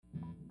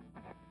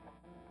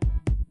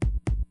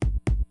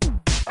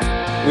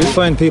We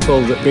find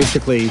people that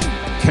basically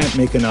can't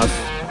make enough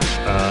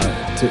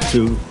to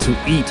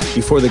eat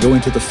before they go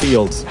into the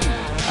fields.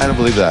 I don't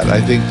believe that. I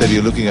think that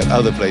you're looking at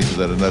other places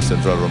that are not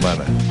Central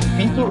Romana.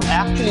 People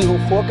actually who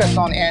focus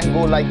on end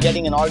goal like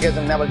getting an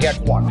orgasm never get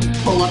one.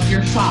 Pull up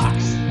your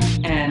socks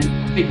and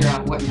figure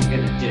out what you're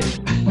going to do.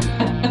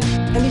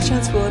 Any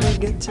chance we'll ever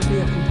get to be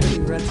a completely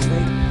red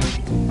state?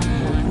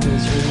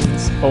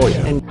 Oh,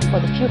 yeah.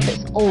 Well, the future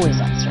is always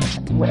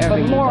uncertain, wherever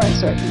but more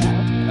uncertain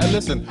now. And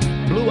listen,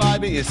 Blue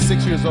Ivy is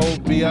 6 years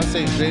old.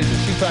 Beyonce is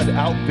Jay-Z. She tried to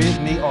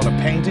outbid me on a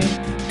painting.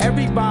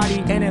 Everybody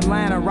in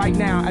Atlanta right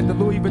now at the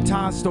Louis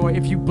Vuitton store,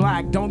 if you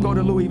black, don't go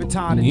to Louis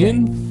Vuitton today.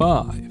 In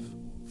 5,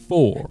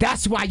 4.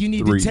 That's why you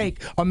need 3, to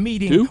take a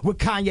meeting 2. with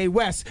Kanye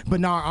West,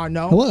 Bernard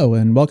Arnault. Hello,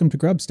 and welcome to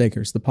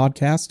Grubstakers, the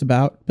podcast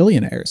about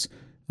billionaires.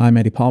 I'm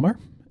Eddie Palmer,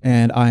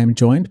 and I am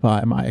joined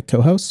by my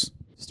co-hosts,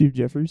 Steve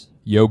Jeffers,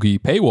 Yogi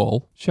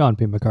Paywall, Sean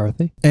P.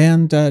 McCarthy.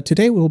 And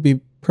today we'll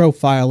be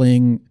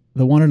profiling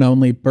the one and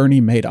only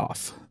Bernie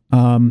Madoff,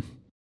 a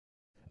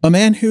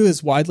man who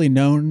is widely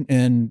known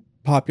in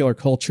popular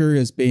culture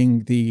as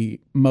being the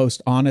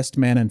most honest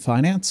man in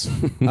finance.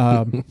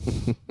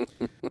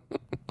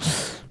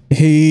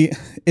 He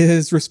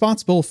is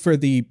responsible for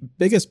the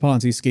biggest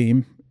Ponzi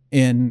scheme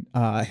in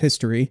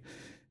history,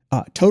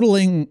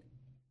 totaling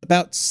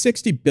about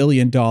 $60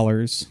 billion,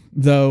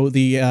 though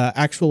the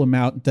actual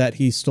amount that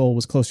he stole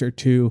was closer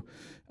to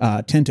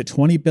 10 to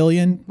 20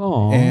 billion.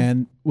 Aww.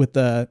 And with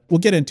we'll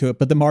get into it,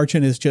 but the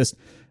margin is just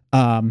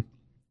that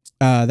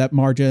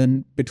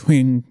margin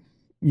between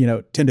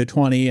 10 to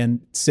 20 and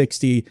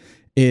 60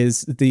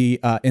 is the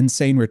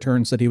insane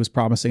returns that he was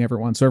promising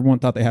everyone. So everyone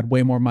thought they had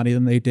way more money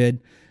than they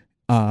did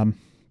when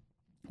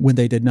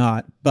they did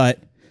not. But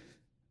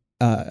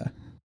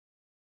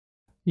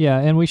yeah,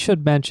 and we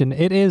should mention,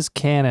 it is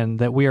canon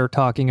that we are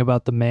talking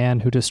about the man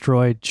who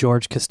destroyed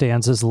George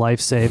Costanza's life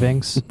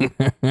savings.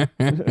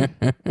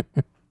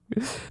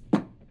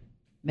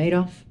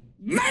 Madoff?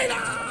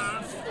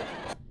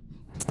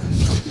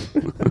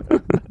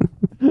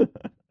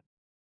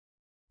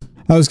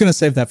 I was going to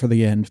save that for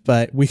the end,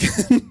 but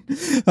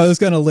I was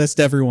going to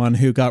list everyone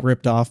who got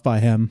ripped off by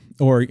him,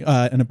 or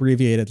an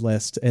abbreviated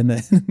list, and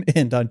then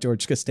end on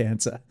George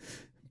Costanza.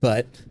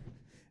 But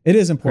it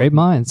is important. Great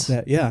minds.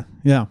 Yeah.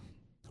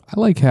 I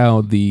like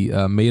how the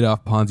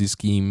Madoff Ponzi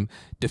scheme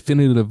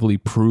definitively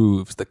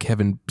proves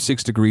the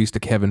 6 degrees to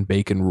Kevin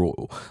Bacon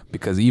rule,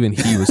 because even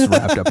he was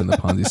wrapped up in the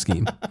Ponzi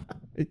scheme.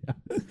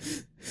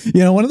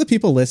 Yeah. One of the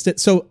people listed.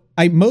 So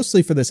I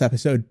mostly for this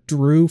episode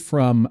drew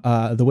from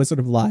The Wizard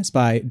of Lies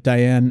by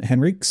Diane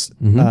Henriques,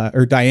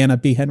 or Diana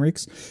B.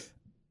 Henriques.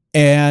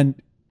 And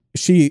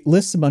she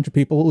lists a bunch of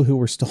people who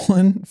were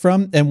stolen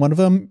from. And one of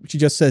them, she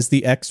just says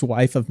the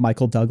ex-wife of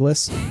Michael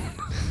Douglas.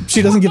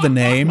 She doesn't give a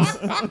name.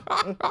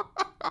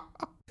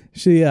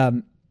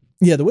 The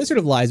Wizard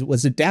of Lies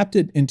was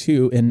adapted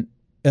into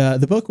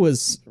the book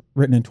was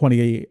written in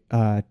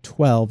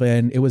 2012,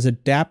 and it was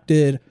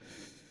adapted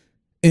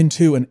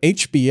into an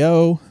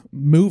HBO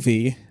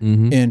movie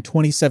in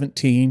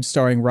 2017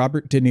 starring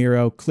Robert De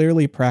Niro,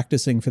 clearly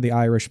practicing for The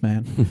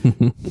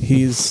Irishman.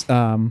 He's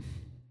the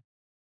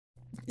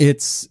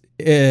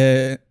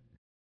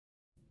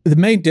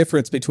main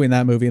difference between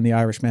that movie and The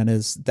Irishman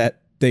is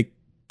that they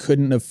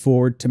couldn't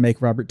afford to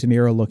make Robert De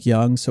Niro look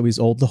young, so he's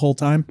old the whole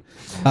time.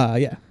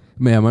 Yeah.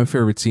 Man, my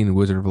favorite scene in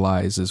Wizard of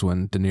Lies is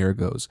when De Niro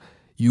goes,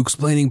 "You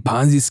explaining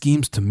Ponzi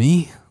schemes to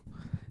me?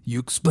 You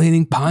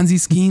explaining Ponzi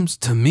schemes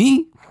to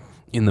me?"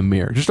 In the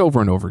mirror, just over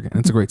and over again.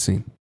 It's a great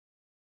scene.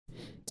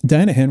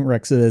 Diana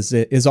Henriques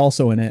is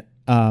also in it.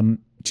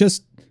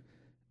 Just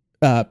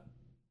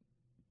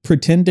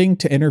pretending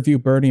to interview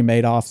Bernie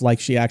Madoff like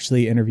she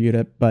actually interviewed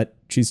it, but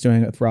she's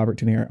doing it with Robert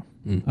De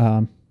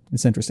Niro.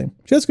 It's interesting.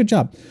 She does a good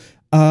job.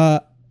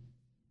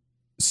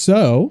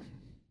 So,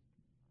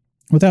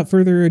 without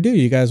further ado,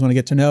 you guys want to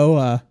get to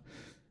know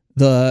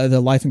the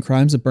life and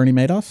crimes of Bernie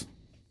Madoff?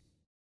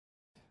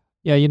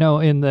 Yeah,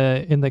 in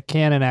the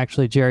canon,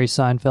 actually, Jerry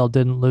Seinfeld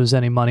didn't lose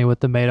any money with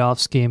the Madoff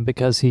scheme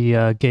because he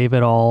gave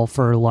it all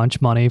for lunch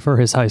money for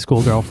his high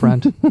school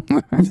girlfriend.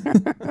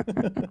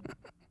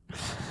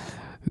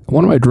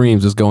 One of my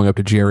dreams is going up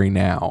to Jerry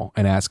now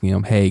and asking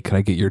him, "Hey, could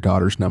I get your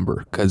daughter's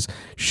number?" Because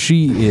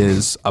she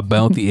is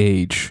about the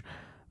age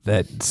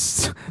that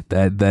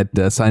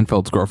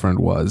Seinfeld's girlfriend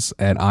was,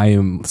 and I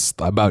am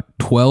about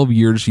 12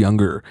 years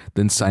younger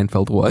than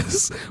Seinfeld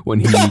was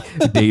when he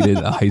dated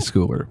a high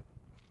schooler.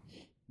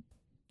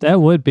 That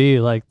would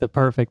be like the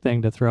perfect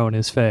thing to throw in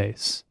his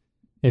face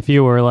if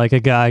you were like a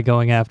guy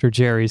going after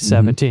Jerry's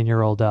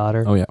 17-year-old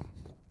daughter. Oh, yeah.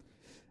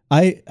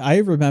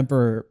 I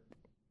remember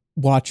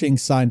watching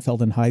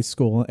Seinfeld in high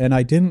school, and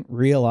I didn't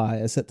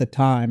realize at the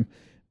time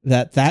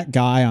that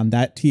guy on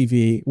that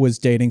TV was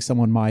dating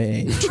someone my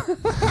age.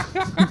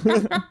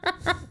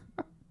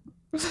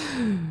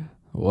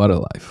 What a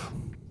life.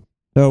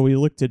 So we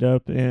looked it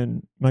up,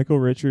 and Michael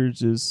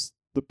Richards is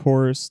the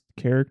poorest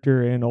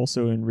character and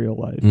also in real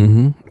life.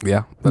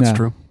 Yeah, that's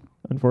true.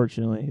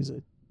 Unfortunately, he's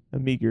a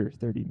meager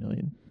 $30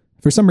 million.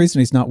 For some reason,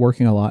 he's not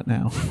working a lot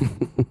now.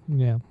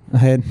 Yeah.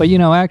 But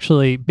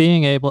actually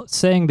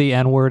saying the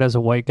N-word as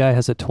a white guy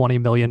has a $20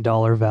 million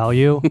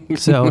value.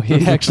 So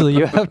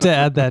you have to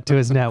add that to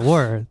his net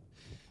worth,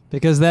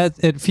 because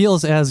it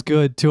feels as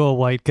good to a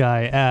white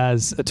guy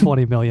as a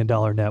 $20 million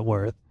net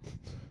worth.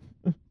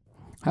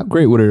 How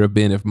great would it have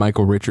been if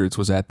Michael Richards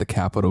was at the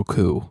Capitol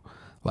coup?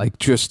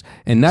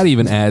 And not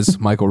even as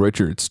Michael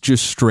Richards,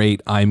 just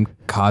straight, I'm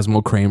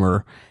Cosmo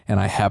Kramer, and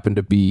I happen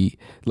to be,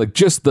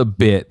 just the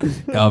bit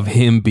of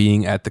him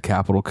being at the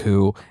Capitol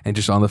coup and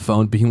just on the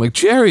phone being like,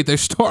 Jerry, they're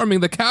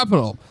storming the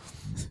Capitol.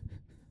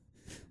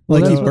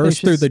 He bursts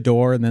through the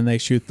door and then they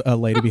shoot a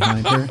lady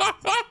behind her.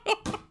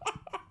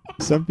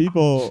 Some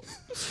people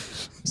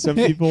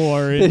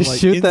are in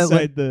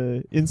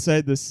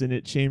inside the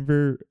Senate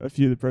chamber. A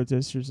few of the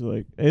protesters are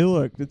like, "Hey,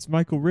 look, it's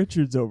Michael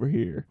Richards over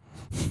here,"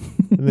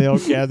 and they all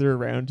gather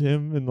around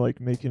him and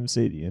make him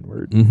say the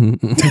N-word.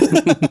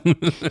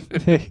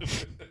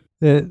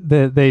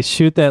 They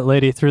shoot that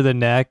lady through the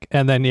neck,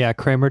 and then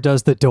Kramer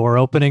does the door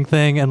opening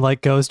thing and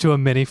goes to a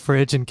mini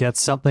fridge and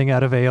gets something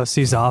out of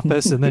AOC's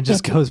office, and then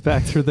just goes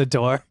back through the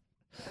door.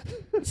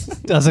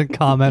 Doesn't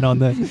comment on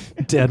the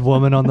dead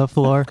woman on the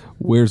floor.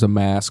 Wears a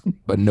mask,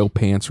 but no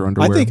pants or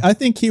underwear. I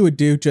think he would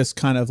do just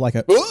kind of like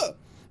a.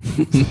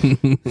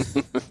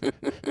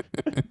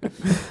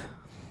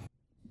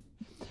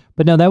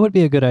 But no, that would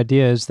be a good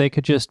idea. Is they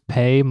could just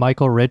pay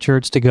Michael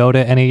Richards to go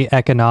to any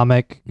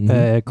economic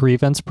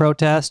grievance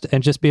protest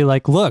and just be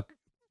like, "Look,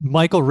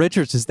 Michael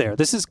Richards is there.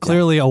 This is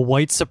clearly a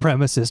white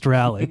supremacist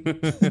rally."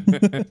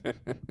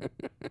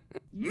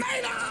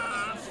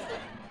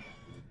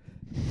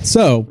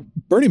 So,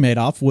 Bernie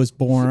Madoff was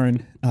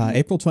born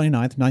April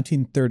 29th,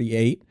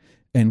 1938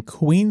 in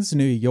Queens,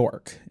 New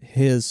York.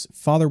 His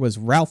father was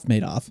Ralph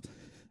Madoff,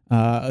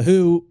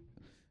 who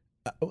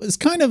was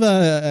kind of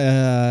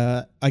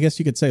I guess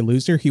you could say,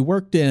 loser. He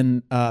worked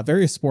in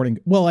various sporting...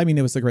 Well, I mean,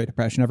 it was the Great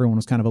Depression. Everyone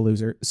was kind of a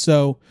loser.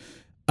 So,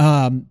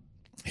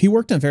 he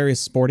worked in various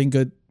sporting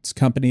goods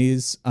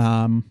companies.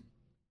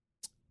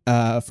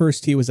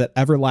 First, he was at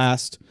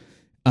Everlast.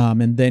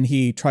 And then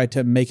he tried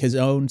to make his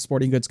own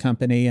sporting goods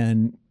company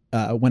and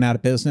went out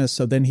of business.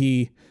 So then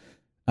he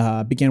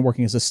began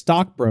working as a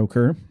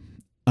stockbroker.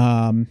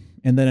 And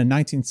then in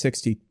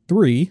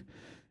 1963,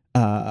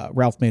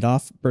 Ralph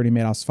Madoff, Bernie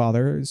Madoff's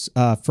father's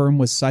firm,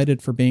 was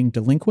cited for being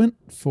delinquent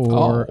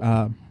for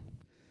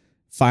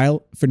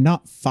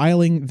not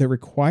filing the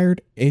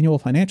required annual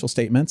financial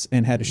statements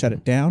and had to shut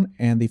it down.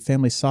 And the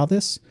family saw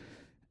this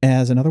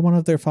as another one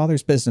of their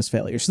father's business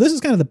failures. So this is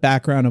kind of the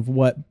background of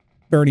what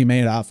Bernie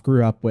Madoff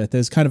grew up with,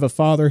 is kind of a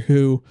father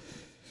who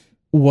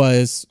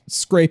was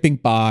scraping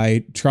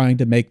by, trying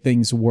to make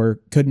things work,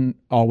 couldn't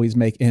always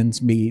make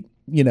ends meet,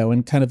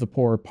 in kind of the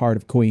poorer part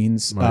of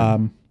Queens.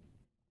 Right.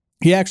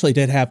 He actually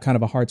did have kind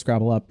of a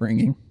hardscrabble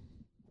upbringing.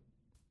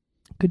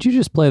 Could you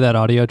just play that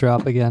audio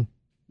drop again?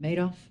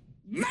 Madoff.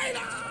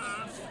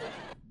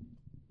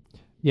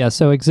 Yeah,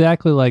 so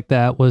exactly like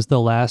that was the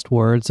last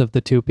words of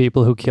the two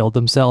people who killed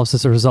themselves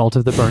as a result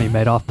of the Bernie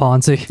Madoff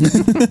Ponzi.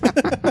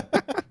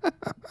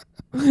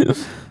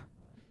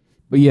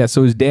 But yeah,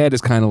 so his dad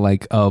is kind of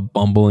like a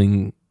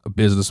bumbling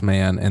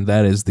businessman, and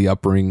that is the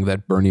upbringing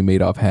that Bernie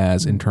Madoff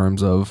has in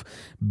terms of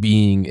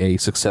being a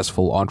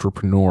successful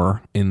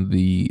entrepreneur in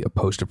the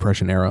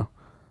post-Depression era.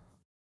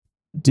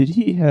 Did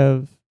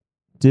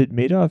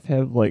Madoff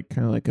have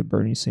kind of like a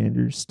Bernie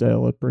Sanders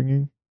style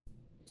upbringing?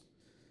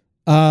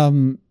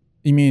 You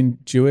mean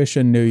Jewish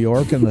in New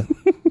York in the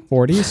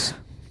 40s?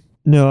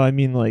 No, I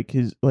mean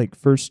his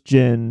first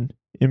gen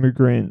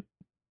immigrant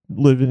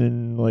living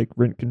in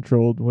rent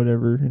controlled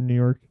whatever in New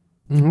York.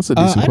 That's a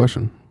decent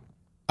question.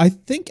 I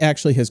think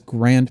actually his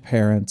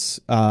grandparents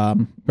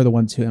were the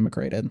ones who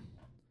immigrated.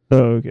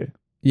 Oh, okay.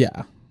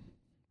 Yeah.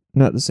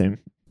 Not the same.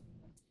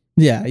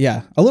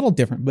 Yeah. A little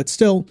different, but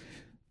still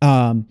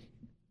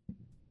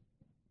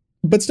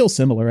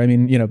similar. I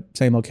mean,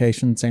 same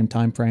location, same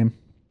time frame.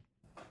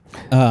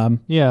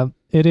 Yeah,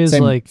 it is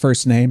same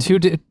first name. Two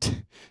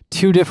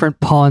different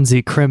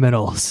Ponzi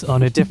criminals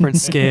on a different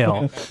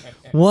scale.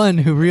 One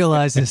who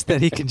realizes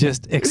that he can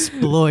just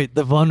exploit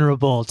the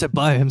vulnerable to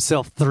buy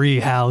himself 3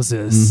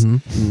 houses,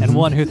 and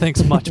one who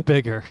thinks much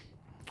bigger.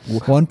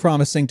 One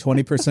promising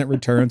 20%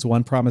 returns,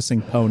 one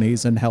promising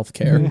ponies and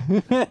healthcare.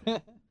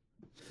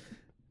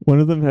 One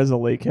of them has a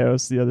lake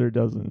house, the other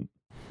doesn't.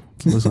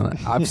 Listen,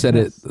 I've said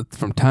it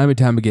from time and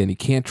time again. You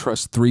can't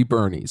trust 3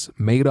 Bernies: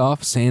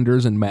 Madoff,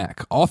 Sanders, and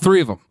Mack. All 3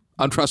 of them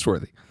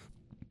untrustworthy.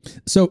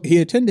 So he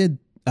attended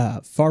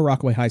Far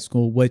Rockaway High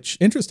School, which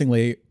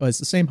interestingly was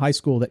the same high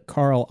school that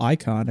Carl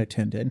Icahn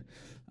attended,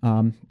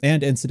 and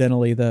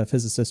incidentally the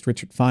physicist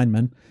Richard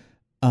Feynman.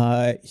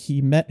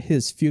 He met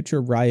his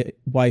future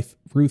wife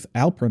Ruth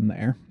Alpern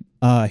there.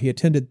 He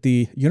attended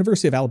the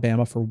University of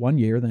Alabama for 1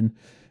 year, then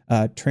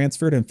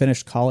transferred and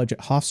finished college at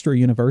Hofstra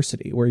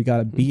University, where he got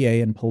a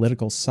BA in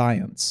political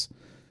science.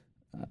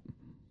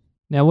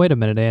 Now, wait a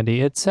minute, Andy.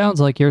 It sounds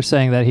like you're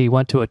saying that he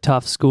went to a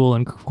tough school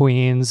in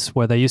Queens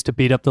where they used to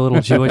beat up the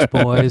little Jewish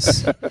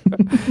boys.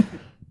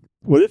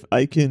 What if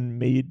Icahn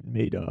made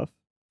Madoff?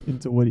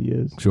 into what he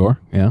is. Sure.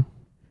 Yeah.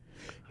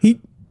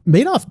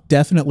 Madoff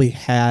definitely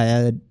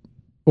had,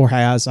 or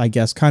has, I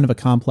guess, kind of a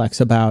complex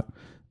about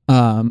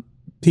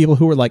people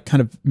who were like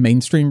kind of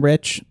mainstream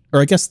rich,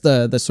 or I guess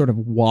the sort of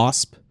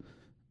WASP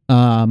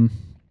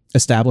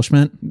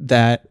establishment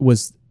that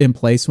was in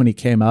place when he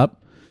came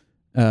up,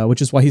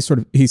 which is why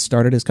he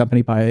started his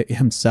company by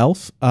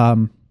himself.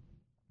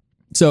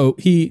 So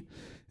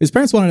his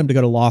parents wanted him to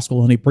go to law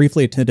school, and he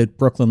briefly attended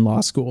Brooklyn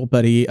Law School,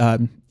 but he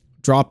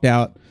dropped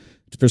out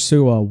to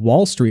pursue a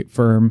Wall Street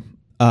firm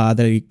that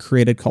he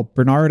created called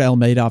Bernard L.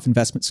 Madoff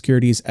Investment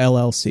Securities,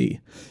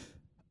 LLC.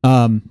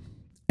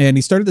 And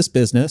he started this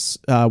business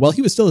while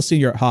he was still a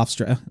senior at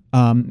Hofstra.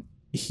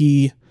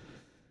 He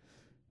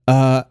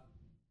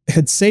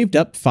had saved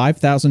up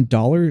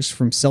 $5,000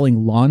 from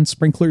selling lawn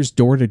sprinklers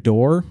door to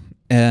door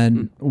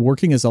and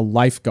working as a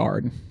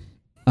lifeguard.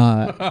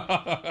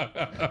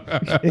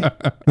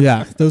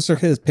 Yeah, those are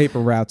his paper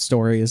route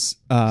stories.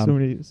 So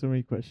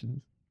many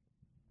questions.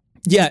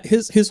 Yeah,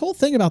 his whole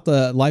thing about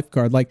the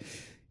lifeguard, like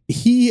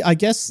I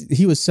guess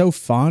he was so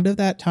fond of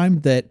that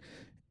time that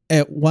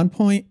at one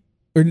point,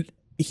 or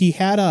he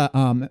had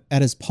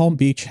at his Palm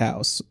Beach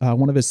house,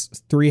 one of his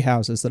 3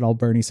 houses that all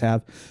Bernies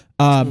have,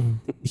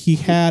 he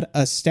had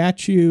a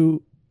statue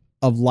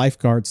of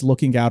lifeguards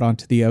looking out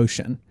onto the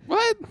ocean.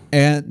 What?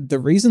 And the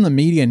reason the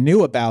media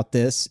knew about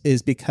this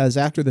is because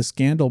after the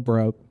scandal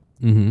broke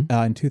in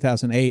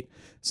 2008,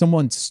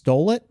 someone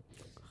stole it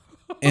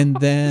and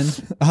then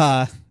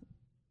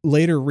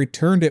later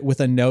returned it with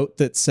a note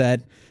that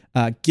said,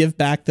 give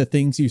back the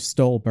things you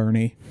stole,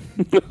 Bernie.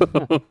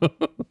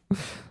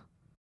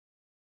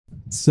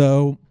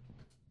 So,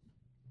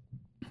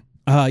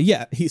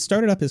 yeah, he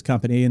started up his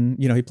company and,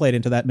 he played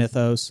into that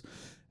mythos.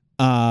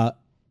 When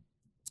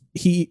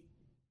he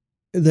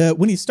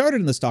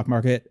started in the stock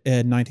market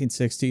in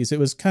 1960s, it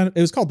was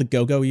called the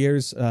go-go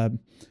years.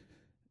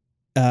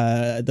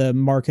 The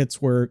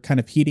markets were kind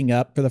of heating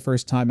up for the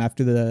first time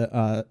after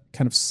the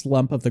kind of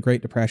slump of the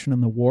Great Depression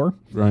and the war.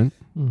 Right.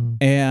 Mm-hmm.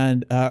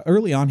 And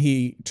early on,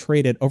 he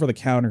traded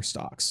over-the-counter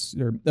stocks,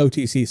 or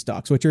OTC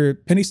stocks, which are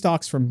penny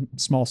stocks from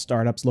small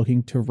startups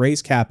looking to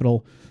raise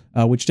capital,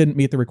 which didn't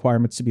meet the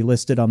requirements to be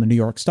listed on the New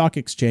York Stock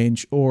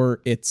Exchange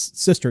or its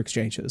sister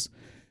exchanges.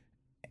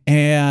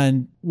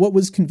 And what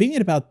was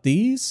convenient about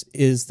these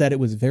is that it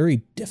was very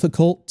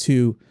difficult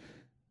to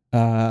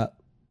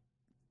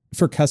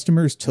for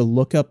customers to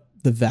look up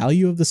the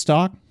value of the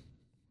stock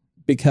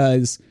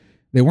because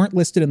they weren't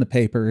listed in the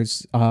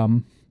papers.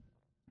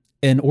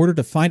 In order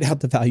to find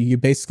out the value, you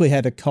basically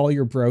had to call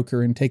your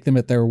broker and take them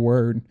at their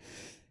word.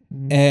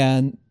 Mm-hmm.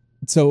 And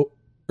so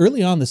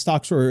early on,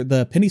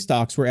 the penny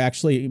stocks were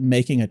actually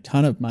making a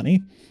ton of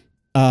money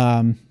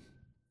in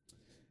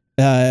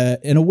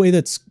a way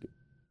that's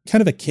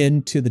kind of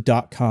akin to the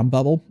dot-com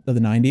bubble of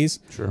the 90s.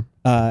 Sure.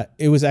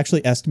 It was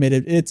actually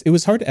estimated. It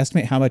was hard to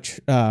estimate how much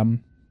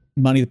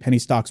money the penny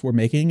stocks were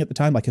making at the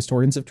time. Like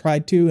historians have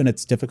tried to, and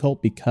it's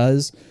difficult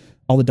because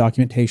all the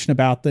documentation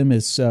about them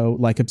is so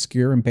like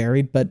obscure and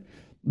buried. But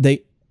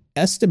they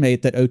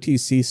estimate that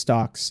OTC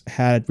stocks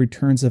had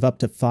returns of up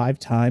to 5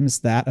 times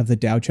that of the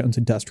Dow Jones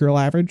Industrial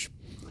Average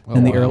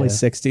in the early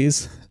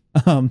 60s.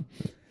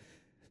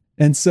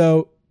 And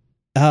so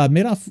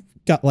Madoff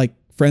got like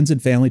friends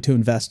and family to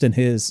invest in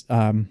his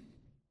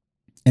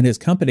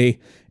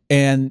company,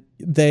 and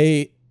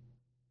they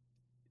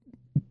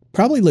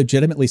probably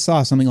legitimately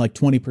saw something like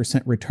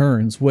 20%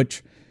 returns,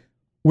 which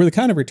were the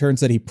kind of returns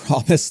that he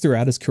promised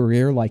throughout his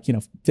career, like,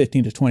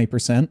 15 to 20%.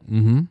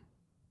 Mm-hmm.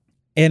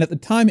 And at the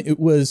time, it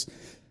was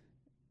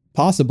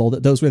possible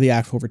that those were the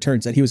actual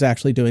returns, that he was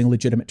actually doing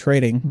legitimate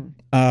trading.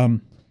 I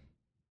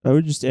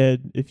would just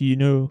add, if you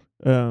know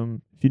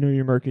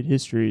your market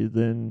history,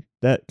 then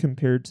that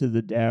compared to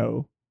the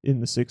Dow in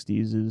the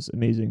 60s is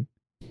amazing.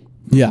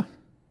 Yeah.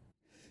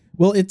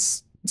 Well,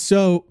 this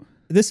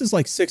is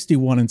like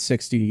 61 and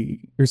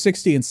 60, or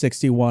 60 and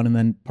 61, and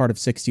then part of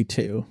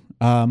 62.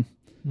 And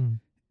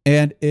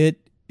it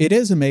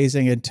is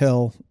amazing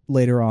until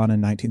later on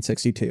in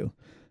 1962.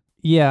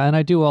 Yeah, and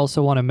I do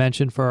also want to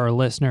mention for our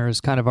listeners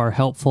kind of our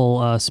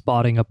helpful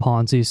spotting a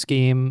Ponzi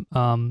scheme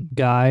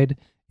guide.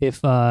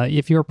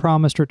 If you're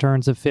promised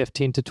returns of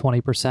 15 to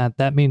 20%,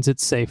 that means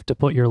it's safe to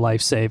put your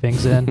life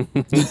savings in,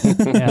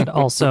 and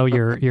also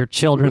your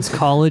children's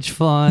college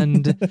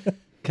fund,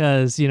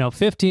 because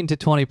 15 to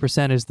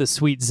 20% is the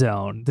sweet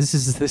zone. This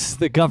is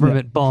the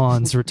government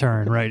bonds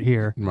return right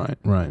here. Right.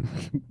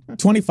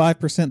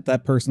 25%,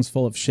 that person's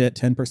full of shit.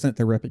 10%,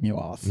 they're ripping you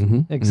off.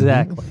 Mm-hmm.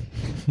 Exactly.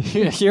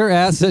 Mm-hmm. Your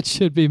assets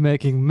should be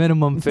making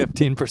minimum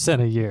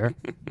 15% a year,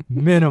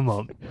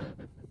 minimum.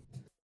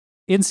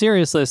 In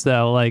seriousness,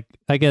 though, like,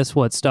 I guess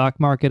what stock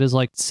market is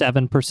like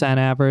 7%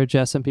 average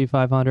S&P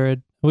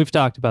 500. We've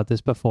talked about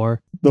this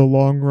before. The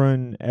long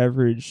run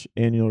average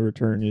annual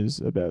return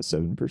is about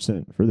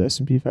 7% for the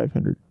S&P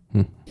 500.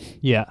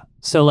 Yeah.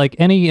 So like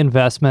any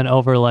investment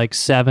over like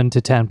 7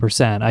 to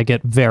 10%, I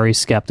get very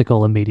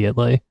skeptical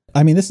immediately.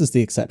 I mean, this is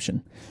the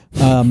exception.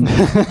 Madoff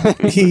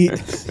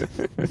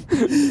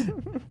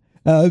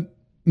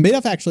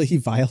actually, he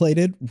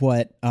violated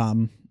what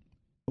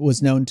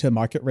was known to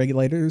market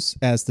regulators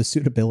as the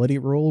suitability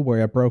rule,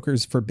 where a broker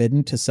is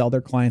forbidden to sell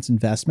their clients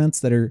investments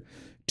that are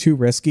too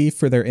risky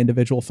for their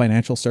individual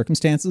financial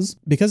circumstances.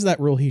 Because of that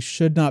rule, he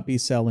should not be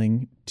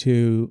selling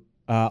to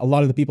a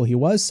lot of the people he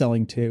was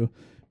selling to,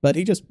 but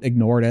he just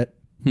ignored it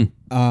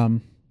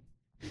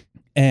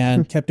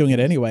and kept doing it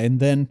anyway. And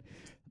then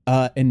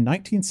in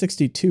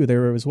 1962,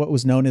 there was what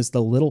was known as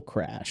the Little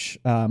Crash.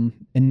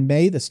 In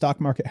May, the stock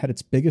market had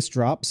its biggest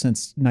drop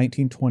since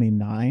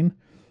 1929.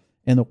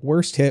 And the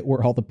worst hit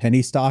were all the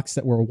penny stocks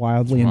that were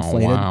wildly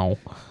inflated. Oh,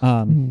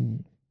 wow.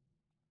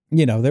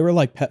 You know, they were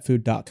like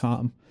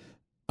petfood.com.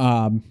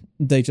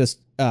 They just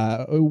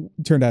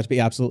turned out to be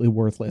absolutely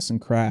worthless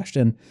and crashed.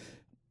 And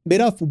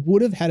Madoff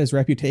would have had his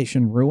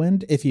reputation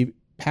ruined if he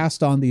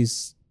passed on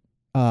these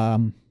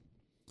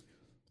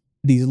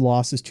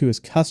losses to his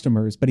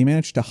customers, but he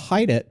managed to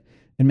hide it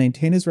and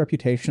maintain his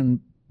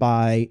reputation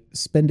by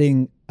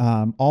spending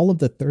all of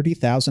the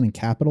 $30,000 in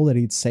capital that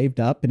he'd saved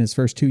up in his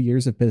first 2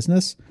 years of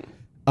business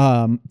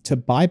to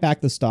buy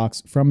back the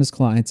stocks from his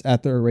clients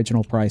at their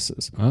original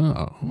prices.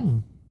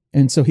 Oh.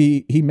 And so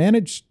he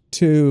managed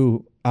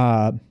to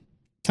kind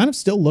of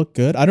still look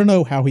good. I don't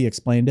know how he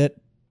explained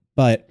it,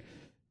 but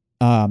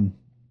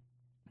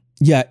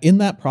yeah, in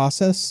that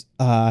process,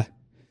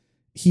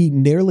 he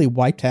nearly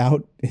wiped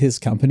out his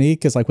company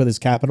because, like, with his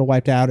capital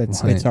wiped out,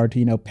 it's hard to,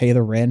 you know, pay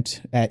the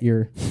rent at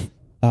your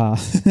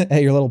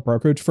at your little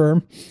brokerage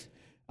firm.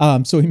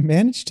 So he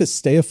managed to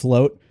stay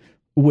afloat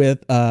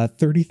with a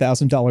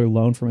 $30,000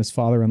 loan from his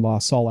father-in-law,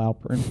 Saul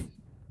Alpern,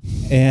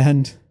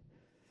 and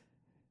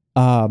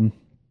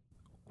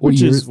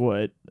which is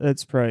what?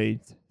 That's probably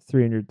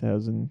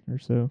 300,000 or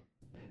so.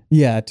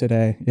 Yeah,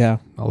 today. Yeah,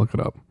 I'll look it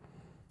up.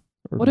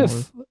 What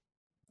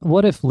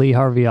if Lee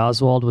Harvey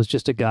Oswald was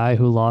just a guy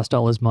who lost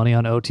all his money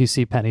on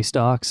OTC penny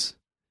stocks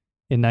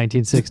in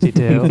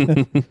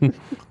 1962?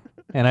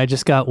 And I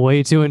just got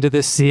way too into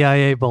this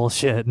CIA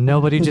bullshit.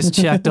 Nobody just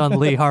checked on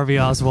Lee Harvey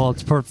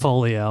Oswald's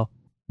portfolio.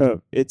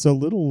 It's a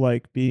little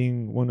like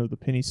being one of the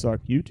penny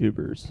stock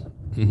YouTubers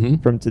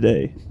from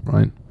today.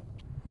 Right.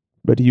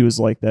 But he was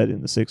like that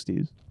in the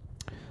 60s.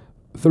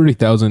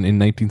 30,000 in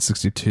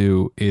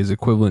 1962 is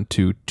equivalent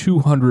to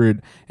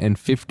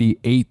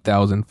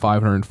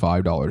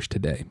 $258,505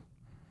 today.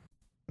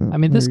 I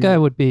mean, this guy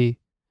would be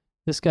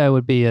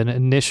an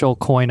initial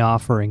coin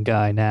offering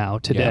guy now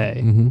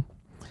today.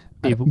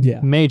 Yeah.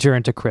 Major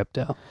into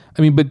crypto.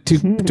 I mean, but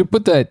to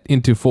put that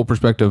into full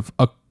perspective,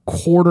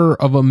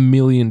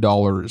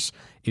 $250,000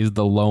 is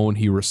the loan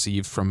he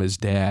received from his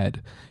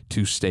dad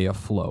to stay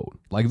afloat.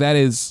 Like, that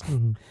is,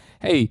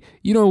 hey,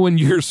 you know, when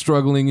you're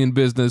struggling in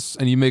business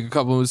and you make a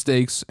couple of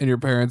mistakes and your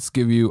parents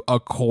give you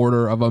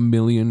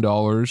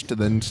 $250,000 to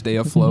then stay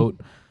afloat,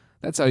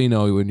 that's how you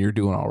know when you're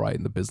doing all right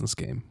in the business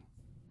game.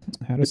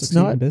 How to succeed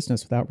in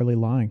business without really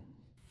lying.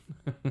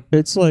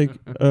 It's like,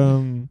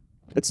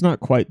 it's not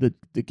quite the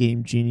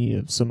game genie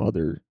of some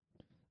other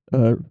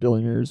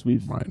billionaires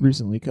we've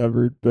recently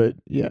covered, but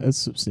yeah, it's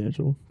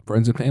substantial.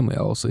 Friends and Family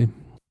LLC.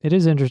 It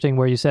is interesting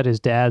where you said his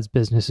dad's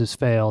business has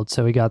failed,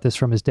 so he got this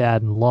from his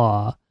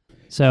dad-in-law.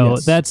 So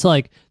that's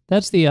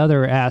the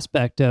other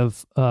aspect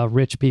of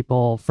rich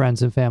people,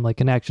 friends and family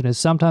connection is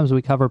sometimes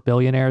we cover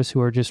billionaires who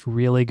are just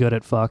really good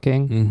at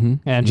fucking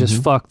and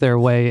just fuck their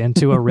way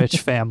into a rich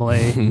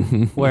family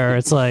where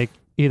it's like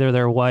either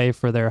their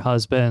wife or their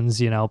husband's,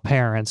 you know,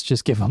 parents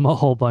just give them a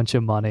whole bunch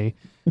of money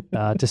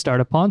to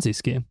start a Ponzi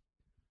scheme.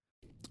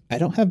 I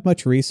don't have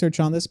much research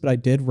on this, but I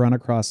did run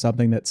across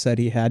something that said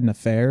he had an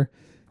affair.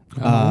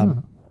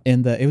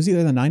 It was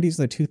either the 90s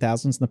or the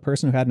 2000s, and the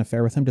person who had an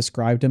affair with him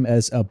described him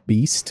as a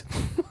beast.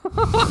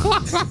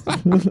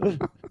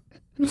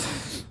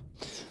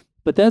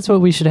 But that's what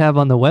we should have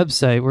on the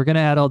website. We're going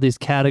to add all these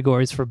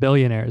categories for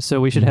billionaires. So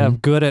we should have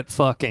good at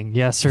fucking,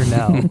 yes or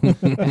no.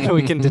 And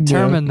we can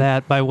determine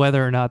that by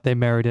whether or not they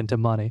married into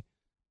money.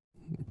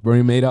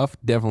 Bernie Madoff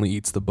definitely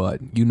eats the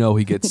butt. You know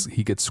he gets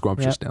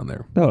scrumptious down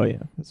there. Oh yeah,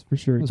 that's for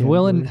sure. He's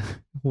willing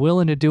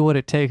to do what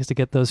it takes to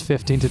get those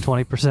 15 to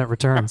 20%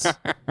 returns.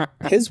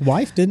 His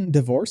wife didn't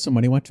divorce him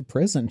when he went to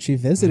prison. She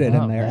visited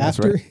him there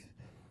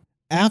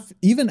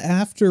even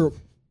after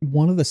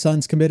one of the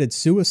sons committed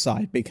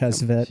suicide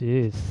because of it.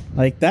 Jeez.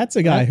 Like, that's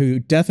a guy who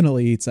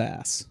definitely eats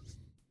ass.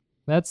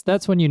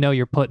 That's when you know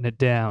you're putting it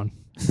down.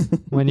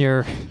 When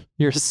your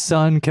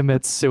son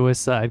commits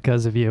suicide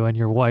because of you and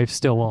your wife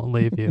still won't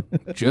leave you.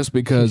 Just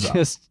because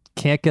just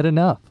can't get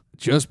enough.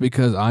 Just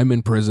because I'm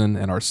in prison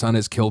and our son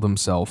has killed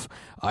himself,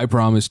 I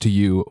promise to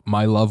you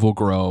my love will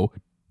grow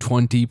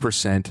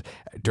 20%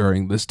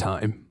 during this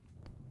time.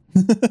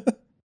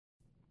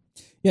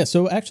 Yeah,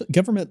 so actually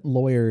government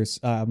lawyers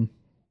got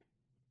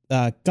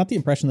the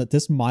impression that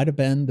this might have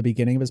been the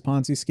beginning of his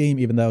Ponzi scheme,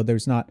 even though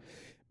there's not.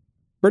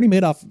 Bernie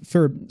Madoff,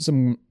 for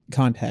some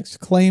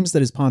context, claims that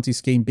his Ponzi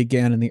scheme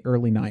began in the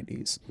early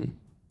 90s.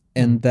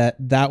 And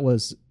that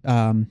was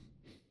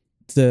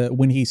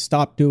when he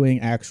stopped doing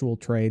actual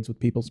trades with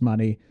people's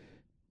money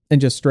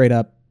and just straight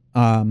up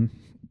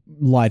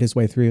lied his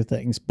way through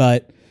things.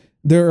 But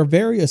there are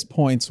various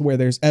points where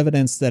there's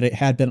evidence that it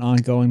had been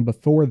ongoing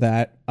before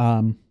that.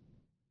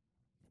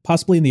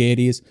 possibly in the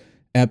 80s,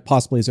 and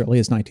possibly as early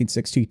as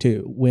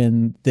 1962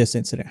 when this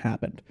incident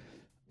happened.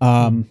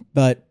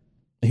 But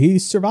he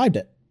survived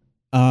it.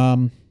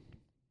 And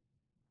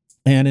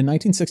in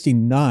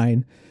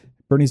 1969,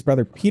 Bernie's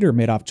brother Peter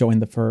Madoff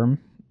joined the firm.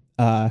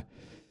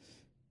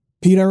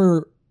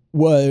 Peter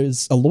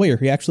was a lawyer.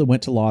 He actually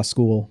went to law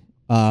school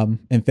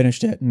and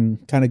finished it,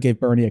 and kind of gave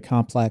Bernie a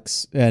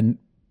complex. And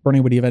Bernie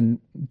would even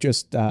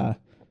just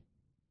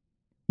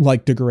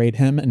like degrade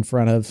him in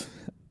front of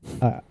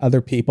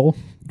other people.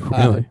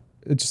 Really?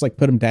 Just like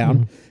put him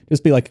down.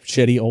 Just be like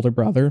shitty older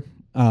brother.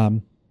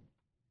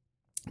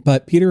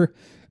 But Peter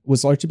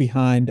was largely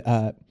behind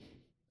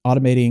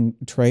automating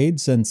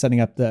trades and setting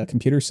up the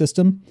computer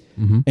system,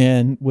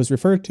 and was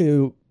referred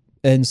to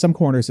in some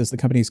corners as the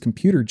company's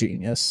computer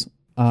genius.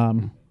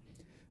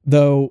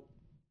 Though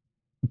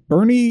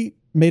Bernie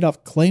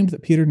Madoff claimed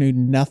that Peter knew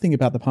nothing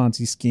about the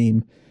Ponzi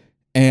scheme,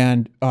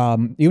 and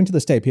even to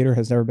this day, Peter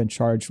has never been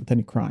charged with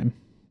any crime.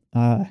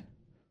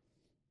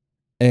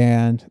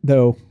 And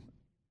though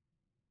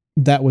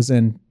that was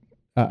in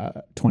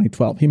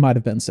 2012, he might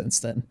have been since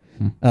then,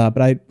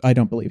 but I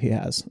don't believe he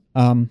has.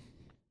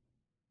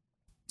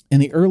 In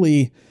the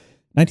early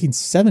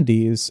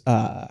 1970s,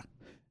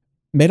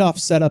 Madoff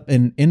set up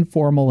an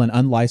informal and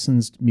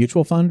unlicensed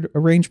mutual fund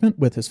arrangement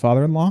with his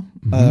father-in-law,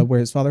 where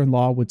his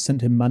father-in-law would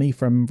send him money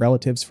from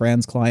relatives,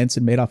 friends, clients,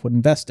 and Madoff would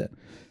invest it.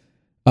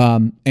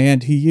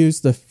 And he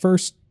used the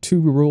first two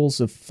rules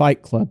of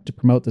Fight Club to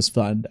promote this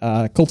fund,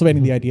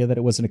 cultivating the idea that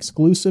it was an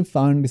exclusive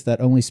fund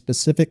that only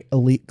specific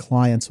elite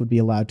clients would be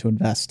allowed to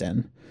invest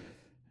in.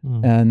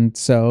 And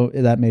so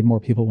that made more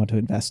people want to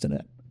invest in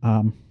it.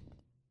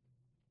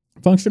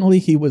 Functionally,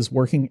 he was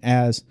working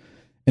as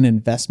an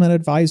investment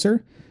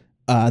advisor,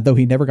 though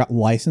he never got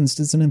licensed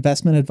as an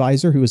investment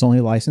advisor. He was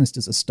only licensed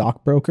as a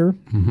stockbroker,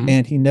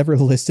 and he never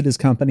listed his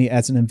company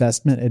as an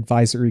investment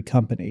advisory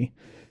company.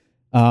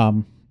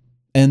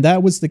 And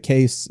that was the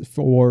case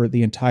for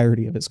the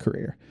entirety of his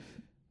career.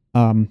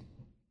 And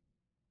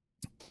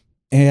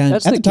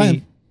That's at the the time,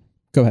 key.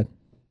 Go ahead.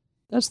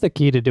 That's the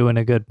key to doing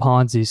a good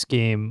Ponzi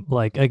scheme,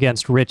 like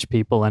against rich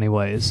people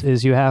anyways,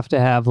 is you have to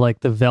have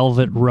like the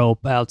velvet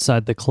rope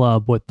outside the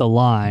club with the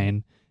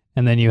line,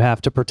 and then you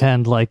have to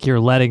pretend like you're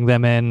letting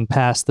them in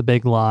past the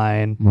big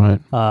line,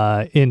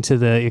 into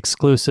the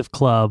exclusive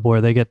club where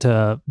they get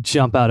to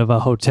jump out of a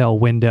hotel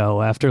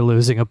window after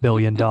losing $1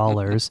 billion.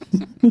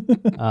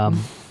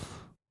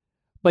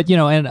 But, you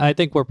know, and I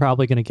think we're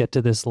probably going to get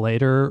to this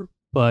later,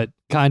 but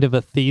kind of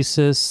a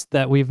thesis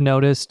that we've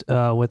noticed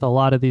with a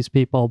lot of these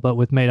people, but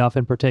with Madoff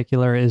in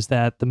particular, is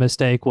that the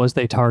mistake was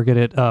they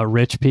targeted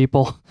rich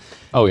people.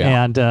 Oh,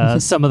 yeah.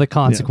 And some of the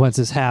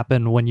consequences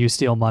happen when you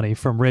steal money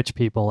from rich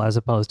people as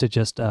opposed to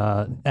just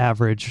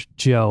average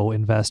Joe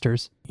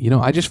investors. You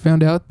know, I just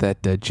found out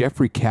that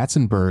Jeffrey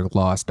Katzenberg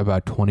lost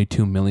about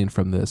 $22 million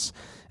from this.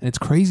 And it's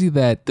crazy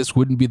that this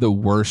wouldn't be the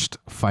worst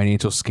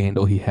financial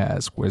scandal he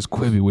has, whereas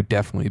Quibi would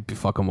definitely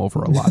fuck him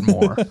over a lot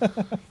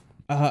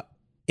more.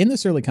 In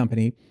this early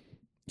company,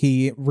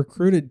 he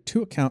recruited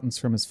two accountants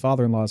from his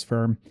father-in-law's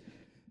firm,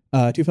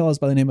 two fellows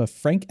by the name of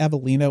Frank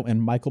Avellino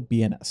and Michael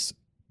Bienes.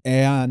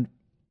 And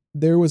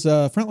there was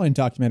a Frontline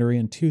documentary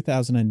in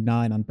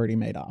 2009 on Bernie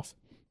Madoff.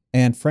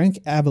 And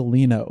Frank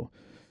Avellino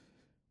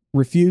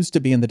refused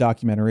to be in the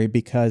documentary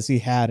because he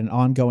had an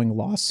ongoing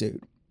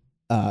lawsuit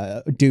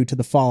due to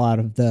the fallout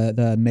of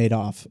the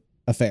Madoff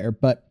affair.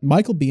 But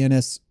Michael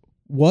Bienes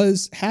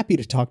was happy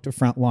to talk to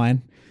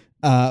Frontline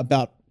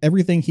about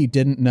everything he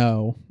didn't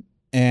know,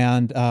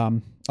 and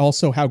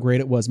also how great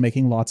it was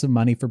making lots of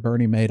money for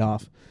Bernie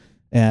Madoff.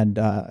 And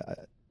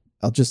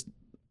I'll just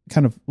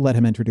kind of let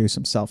him introduce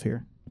himself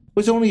here. It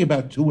was only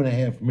about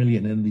 $2.5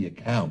 million in the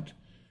account.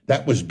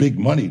 That was big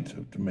money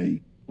to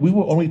me. We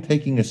were only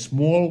taking a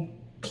small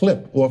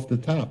clip off the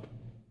top.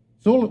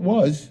 That's all it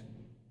was.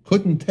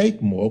 Couldn't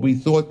take more. We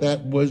thought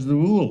that was the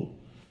rule.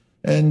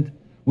 And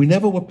we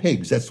never were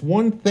pigs. That's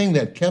one thing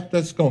that kept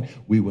us going.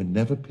 We were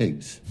never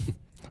pigs.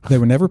 They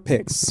were never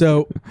pigs.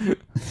 So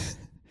this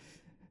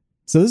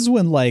is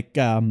when like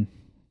there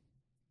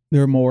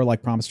were more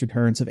like promised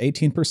returns of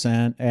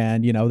 18%,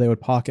 and you know they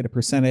would pocket a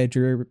percentage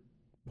or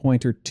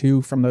point or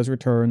two from those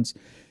returns.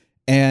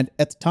 And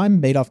at the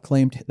time, Madoff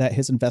claimed that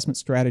his investment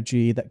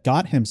strategy that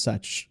got him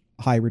such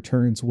high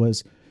returns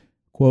was,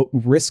 quote,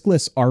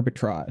 riskless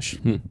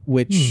arbitrage,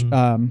 which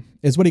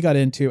is what he got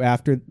into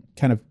after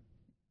kind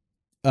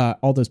of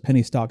all those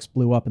penny stocks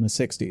blew up in the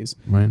 60s.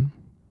 Right.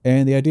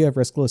 And the idea of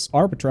riskless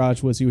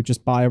arbitrage was you would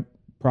just buy a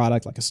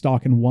product like a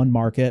stock in one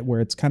market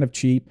where it's kind of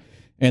cheap,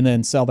 and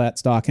then sell that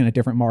stock in a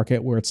different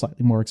market where it's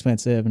slightly more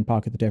expensive and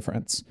pocket the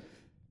difference.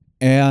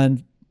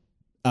 And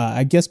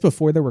I guess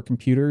before there were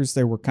computers,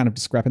 there were kind of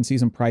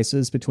discrepancies in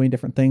prices between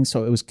different things.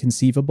 So it was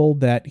conceivable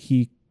that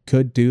he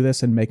could do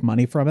this and make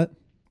money from it.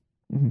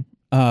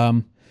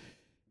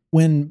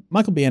 When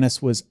Michael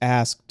Bienes was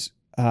asked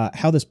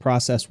how this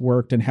process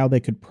worked and how they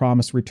could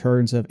promise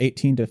returns of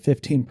 18 to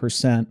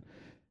 15%,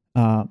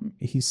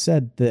 he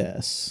said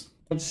this.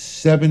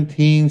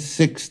 17,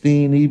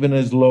 16, even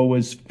as low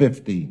as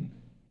 15.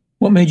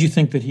 What made you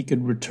think that he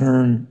could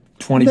return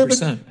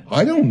 20%.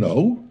 I don't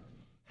know.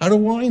 How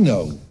do I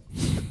know?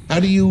 How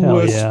do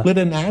you split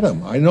an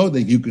atom? I know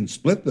that you can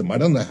split them. I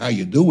don't know how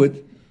you do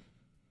it.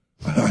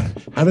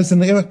 How does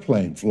an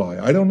airplane fly?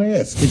 I don't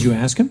ask. Did you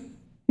ask him?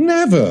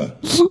 Never.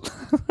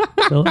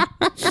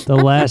 The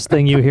last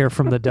thing you hear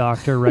from the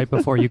doctor right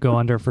before you go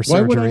under for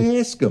surgery. Why would I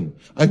ask him?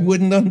 I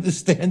wouldn't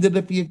understand it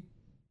if he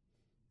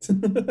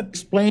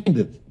explained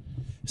it.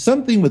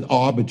 Something with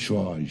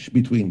arbitrage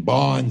between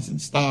bonds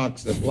and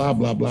stocks and blah,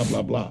 blah, blah,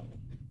 blah, blah.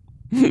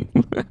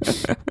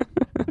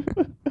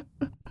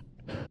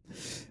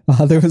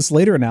 There was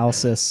later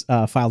analysis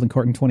filed in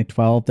court in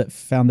 2012 that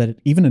found that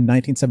even in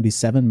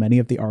 1977, many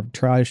of the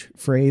arbitrage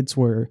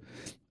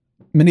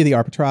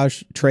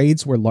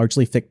trades were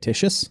largely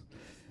fictitious.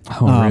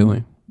 Oh,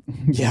 really?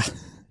 Yeah.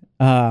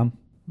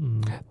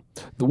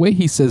 The way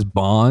he says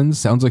Bonds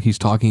sounds like he's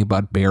talking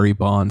about Barry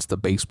Bonds, the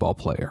baseball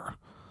player.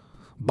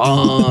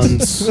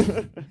 Bonds.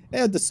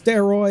 Yeah, the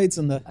steroids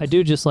and the... I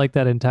do just like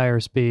that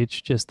entire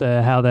speech, just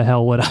the how the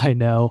hell would I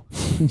know?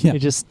 Yeah.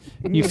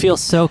 You feel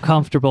so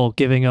comfortable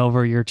giving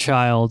over your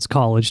child's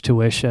college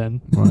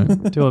tuition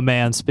to a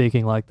man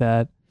speaking like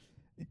that.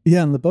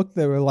 Yeah, in the book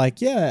they were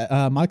like,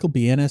 Michael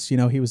B. Ennis, he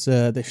was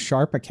the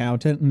sharp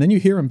accountant, and then you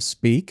hear him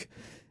speak.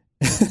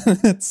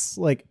 It's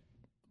like,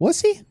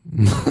 was he?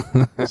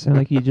 Sound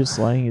like he's just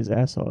lying his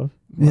ass off.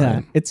 Yeah,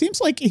 Right. it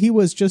seems like he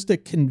was just a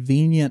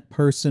convenient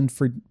person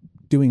for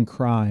doing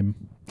crime.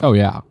 Oh,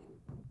 yeah.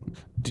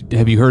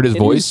 Have you heard his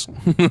voice?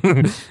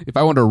 If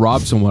I wanted to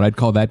rob someone, I'd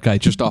call that guy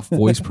just off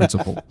voice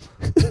principle.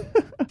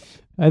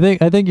 I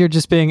think you're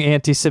just being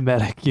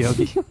anti-Semitic,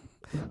 Yogi.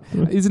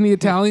 Isn't he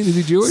Italian? Is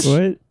he Jewish?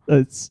 What?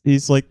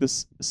 He's like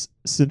this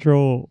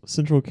central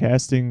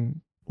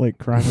casting like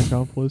crime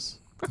accomplice.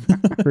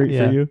 Great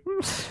for you.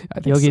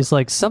 Yogi's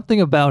like,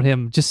 something about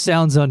him just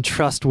sounds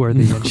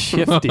untrustworthy and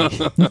shifty.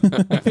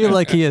 I feel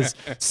like he has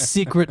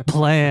secret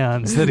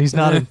plans that he's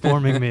not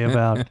informing me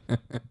about.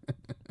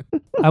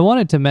 I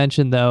wanted to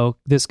mention, though,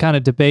 this kind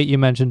of debate you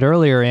mentioned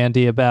earlier,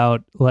 Andy,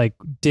 about like,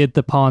 did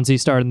the Ponzi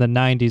start in the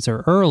 90s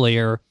or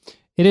earlier?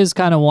 It is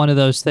kind of one of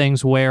those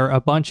things where a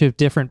bunch of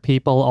different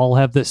people all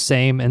have the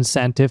same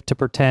incentive to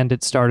pretend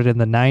it started in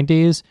the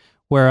 90s,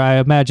 where I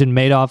imagine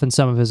Madoff and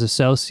some of his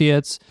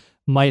associates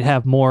might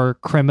have more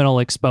criminal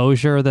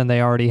exposure than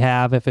they already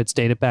have if it's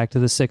dated back to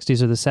the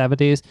 60s or the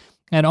 70s.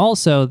 And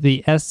also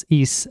the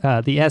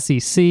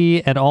SEC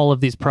and all of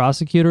these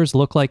prosecutors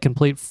look like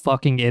complete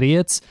fucking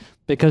idiots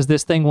because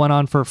this thing went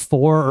on for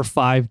 4 or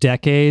 5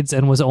 decades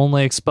and was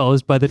only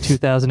exposed by the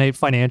 2008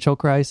 financial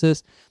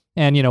crisis.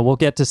 And, we'll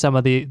get to some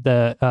of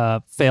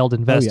the failed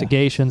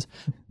investigations,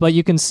 but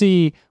you can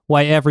see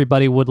why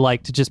everybody would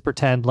like to just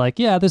pretend like,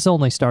 yeah, this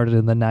only started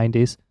in the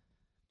 90s.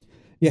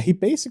 Yeah, he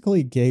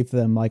basically gave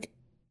them like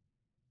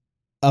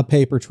a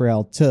paper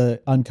trail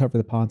to uncover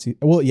the Ponzi.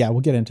 Well, yeah,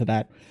 we'll get into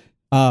that.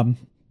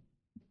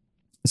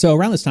 So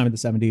around this time in the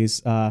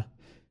 70s,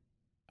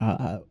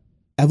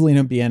 Evelyn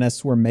and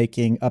Bienes were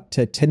making up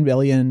to $10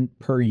 million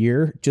per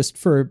year just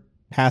for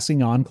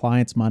passing on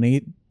clients'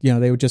 money.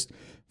 They would just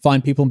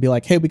find people and be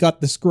like, hey, we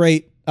got this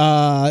great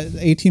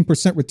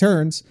 18%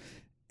 returns.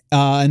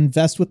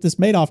 Invest with this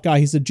Madoff guy.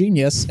 He's a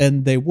genius.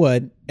 And they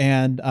would.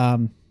 And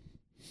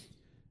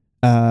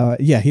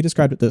he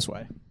described it this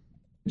way.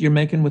 You're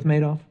making with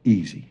Madoff?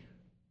 Easy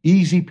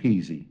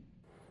peasy.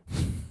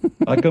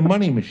 Like a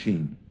money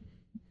machine.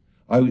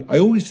 I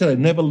always said I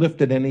never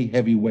lifted any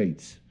heavy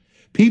weights.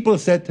 People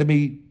said to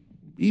me,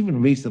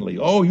 even recently,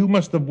 oh, you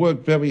must have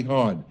worked very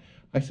hard.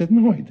 I said,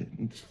 no, I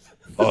didn't.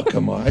 Oh,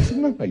 come on. I said,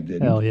 no, I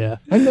didn't. Hell yeah.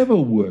 I never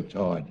worked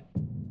hard.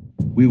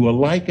 We were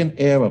like an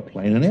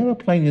airplane. An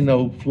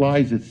airplane,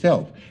 flies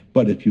itself.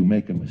 But if you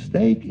make a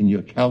mistake in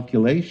your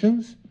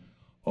calculations,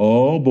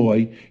 oh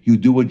boy, you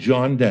do a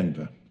John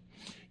Denver.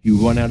 You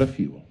run out of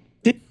fuel.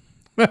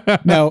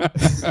 Now,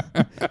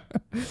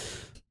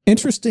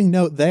 interesting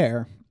note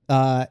there.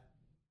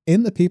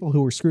 In the people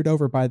who were screwed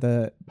over by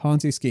the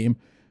Ponzi scheme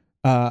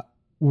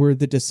were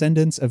the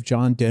descendants of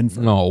John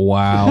Denver. Oh,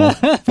 wow.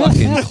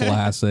 Fucking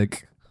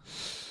classic.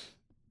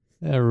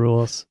 That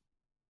rules.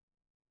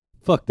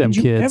 Fuck them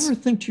kids. Did you ever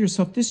think to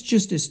yourself, this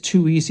just is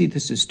too easy,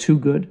 this is too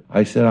good?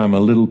 I said, I'm a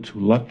little too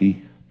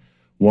lucky.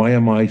 Why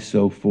am I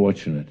so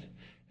fortunate?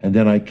 And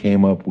then I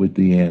came up with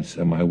the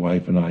answer. My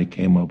wife and I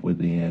came up with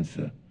the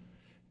answer.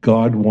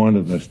 God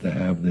wanted us to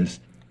have this.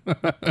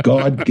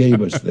 God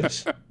gave us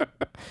this.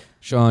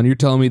 Sean, you're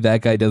telling me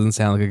that guy doesn't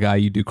sound like a guy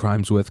you do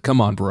crimes with? Come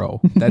on,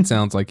 bro. That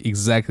sounds like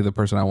exactly the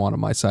person I want on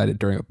my side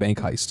during a bank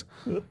heist.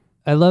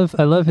 I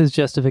love his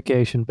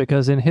justification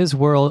because in his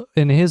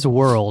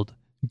world,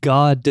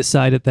 God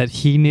decided that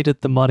he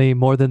needed the money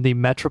more than the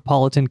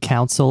Metropolitan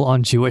Council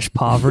on Jewish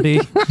Poverty,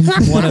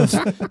 one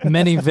of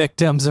many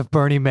victims of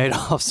Bernie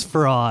Madoff's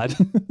fraud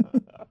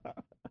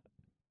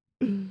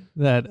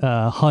that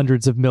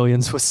hundreds of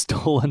millions was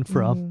stolen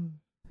from.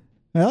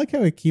 I like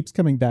how he keeps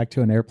coming back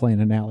to an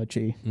airplane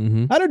analogy.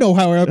 Mm-hmm. I don't know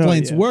how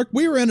airplanes work.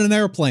 We were in an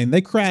airplane.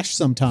 They crash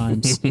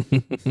sometimes.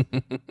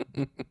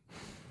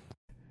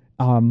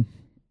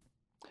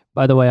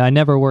 By the way, I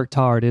never worked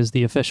hard is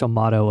the official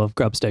motto of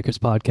Grubstakers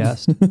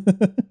podcast.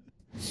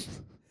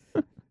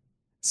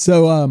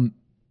 So,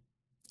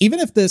 even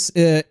if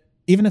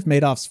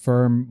Madoff's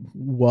firm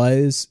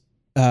was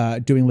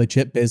doing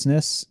legit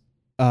business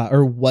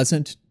or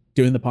wasn't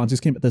doing the Ponzi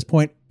scheme at this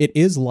point, it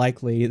is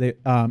likely that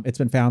it's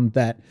been found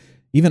that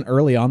even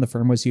early on, the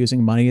firm was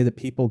using money that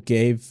people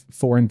gave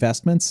for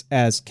investments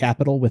as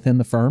capital within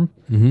the firm,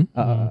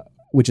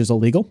 which is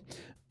illegal,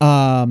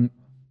 and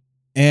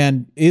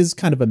is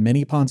kind of a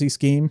mini Ponzi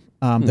scheme,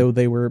 though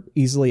they were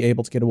easily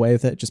able to get away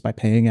with it just by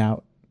paying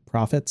out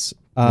profits.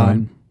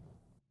 Right.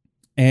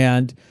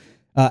 And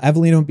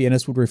Avellino and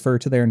Bienes would refer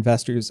to their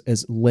investors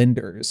as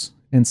lenders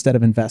instead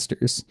of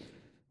investors.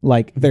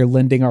 Like, they're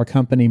lending our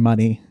company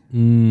money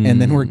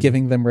and then we're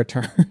giving them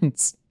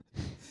returns.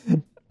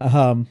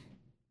 And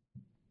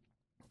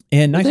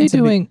were they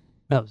doing?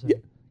 Oh, sorry. Yeah,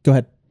 go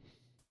ahead.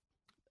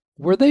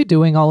 Were they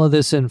doing all of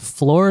this in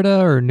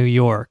Florida or New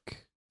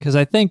York? Because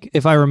I think,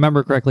 if I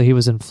remember correctly, he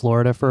was in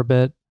Florida for a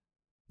bit.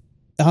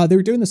 They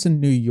were doing this in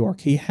New York.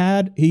 He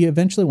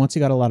eventually, once he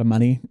got a lot of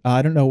money,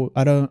 I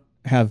don't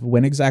have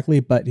when exactly,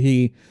 but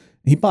he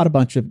bought a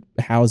bunch of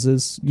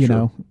houses, you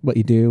know, what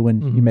you do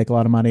when you make a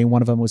lot of money.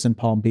 One of them was in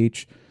Palm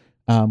Beach,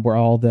 where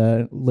all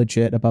the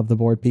legit above the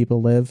board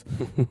people live.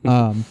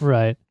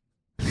 Right.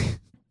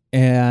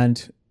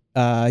 And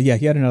he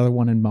had another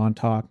one in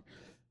Montauk.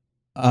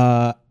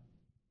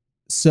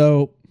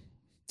 So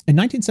in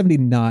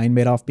 1979,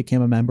 Madoff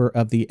became a member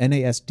of the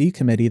NASD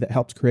committee that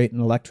helped create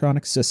an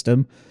electronic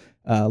system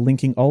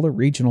linking all the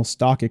regional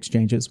stock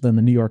exchanges within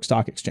the New York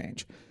Stock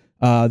Exchange.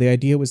 The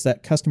idea was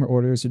that customer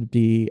orders would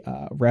be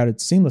routed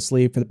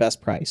seamlessly for the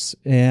best price.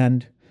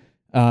 And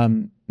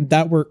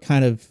that work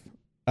kind of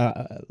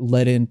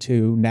led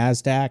into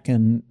NASDAQ,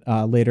 and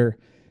later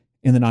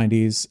in the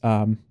 90s,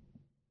 in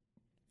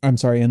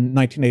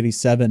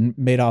 1987,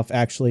 Madoff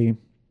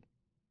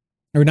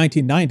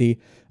 1990,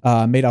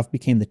 Madoff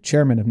became the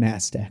chairman of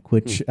NASDAQ,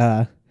 which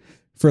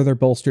further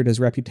bolstered his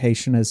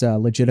reputation as a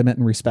legitimate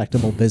and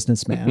respectable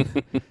businessman.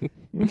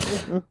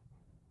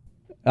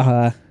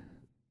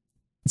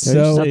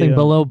 There's nothing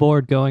below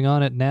board going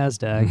on at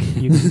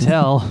NASDAQ. You can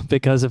tell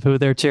because of who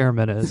their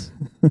chairman is.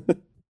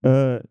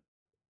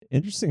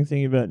 Interesting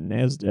thing about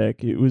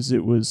NASDAQ,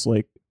 it was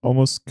like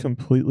almost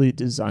completely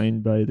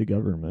designed by the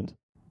government.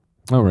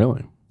 Oh,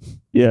 really?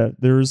 Yeah,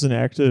 there was an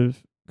act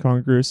of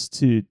Congress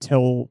to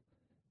tell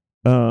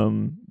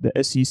the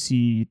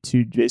SEC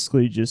to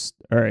basically just,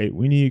 all right,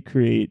 we need to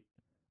create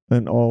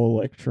an all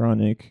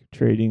electronic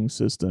trading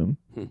system.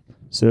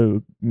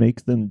 So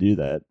make them do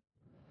that.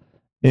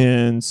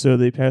 And so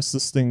they passed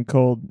this thing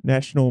called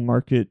National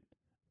Market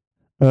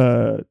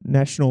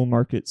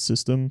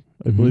System,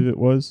 I believe it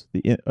was,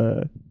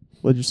 the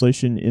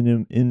legislation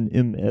in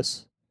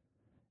NMS,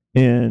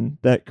 and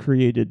that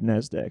created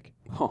NASDAQ.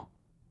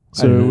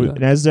 So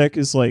NASDAQ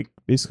is like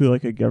basically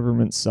like a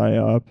government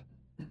psyop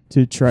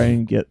to try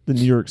and get the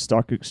New York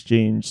Stock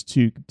Exchange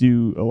to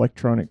do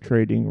electronic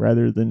trading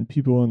rather than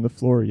people on the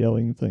floor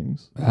yelling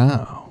things.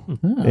 Oh.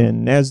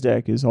 And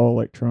NASDAQ is all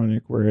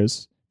electronic,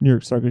 whereas New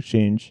York Stock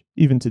Exchange,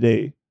 even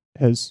today,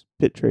 has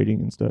pit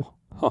trading and stuff.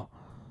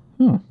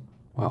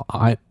 Well,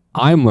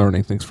 I'm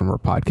learning things from our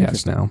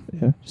podcast now.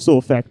 Yeah, just a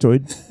little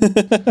factoid.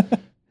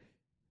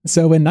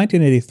 So in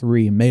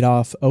 1983,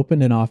 Madoff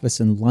opened an office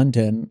in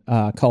London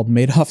called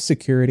Madoff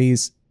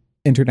Securities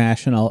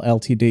International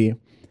Ltd.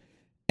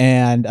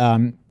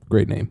 And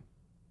great name.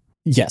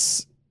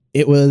 Yes,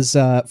 it was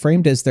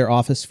framed as their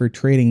office for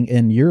trading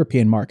in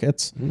European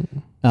markets.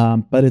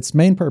 But its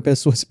main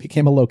purpose was it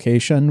became a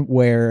location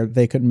where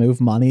they could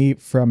move money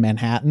from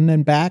Manhattan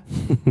and back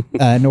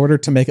in order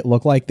to make it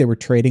look like they were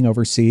trading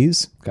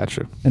overseas.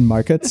 Gotcha. In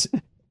markets.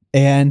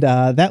 And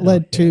that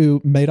led to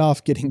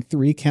Madoff getting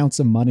 3 counts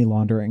of money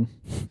laundering.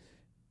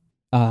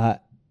 And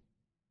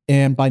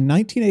by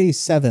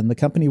 1987, the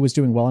company was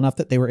doing well enough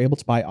that they were able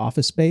to buy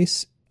office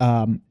space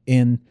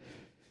in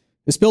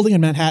this building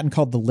in Manhattan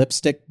called the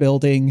Lipstick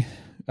Building,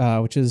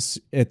 which is,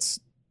 it's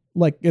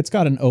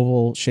got an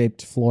oval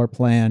shaped floor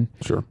plan.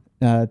 Sure.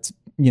 It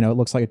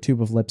looks like a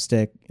tube of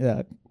lipstick.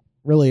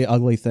 Really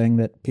ugly thing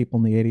that people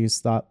in the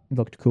 80s thought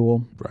looked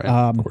cool. Right.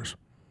 Of course.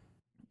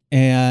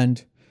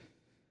 And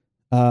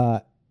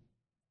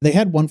they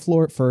had 1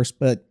 floor at first,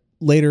 but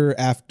later,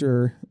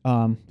 after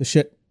the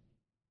shit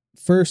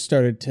first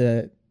started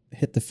to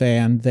hit the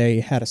fan, they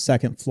had a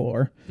 2nd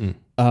floor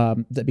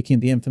that became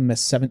the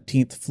infamous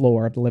 17th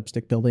floor of the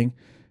Lipstick Building.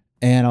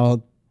 And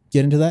I'll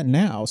get into that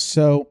now.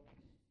 So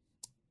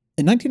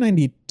in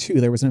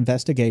 1992, there was an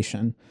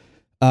investigation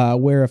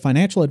where a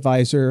financial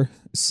advisor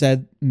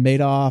said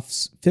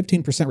Madoff's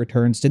 15%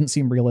 returns didn't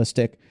seem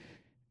realistic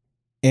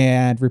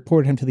and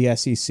reported him to the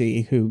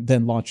SEC, who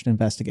then launched an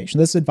investigation.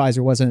 This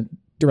advisor wasn't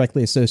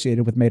directly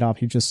associated with Madoff.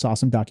 He just saw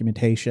some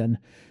documentation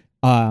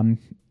and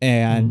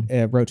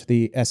wrote to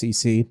the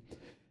SEC.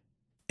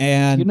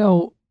 And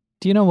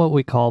do you know what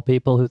we call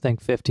people who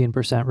think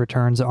 15%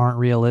 returns aren't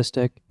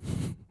realistic?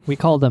 We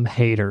call them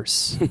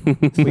haters.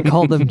 We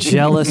call them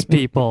jealous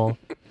people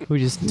who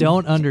just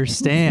don't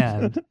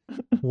understand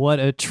what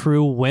a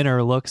true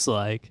winner looks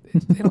like.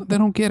 They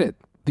don't get it.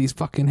 these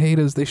fucking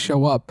haters, they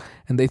show up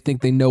and they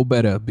think they know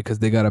better because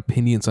they got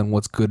opinions on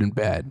what's good and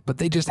bad, but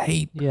they just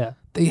hate. Yeah.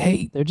 They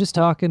hate. They're just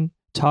talking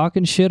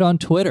shit on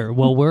Twitter.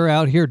 Well, we're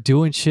out here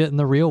doing shit in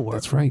the real world.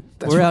 That's right.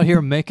 We're out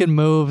here making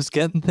moves,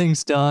 getting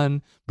things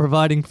done,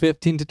 providing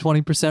 15 to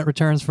 20%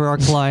 returns for our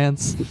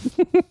clients.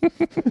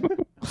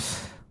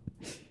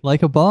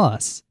 Like a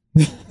boss.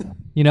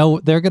 You know,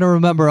 they're going to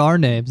remember our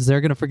names.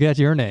 They're going to forget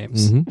your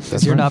names.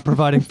 Because you're not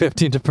providing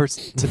 15 to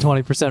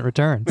 20%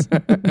 returns.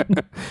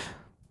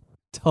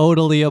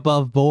 Totally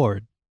above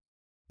board.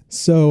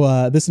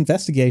 So this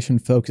investigation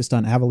focused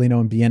on Avellino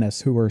and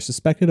Bienes, who were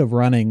suspected of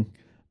running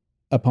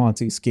a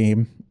Ponzi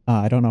scheme.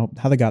 I don't know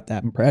how they got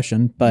that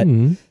impression, but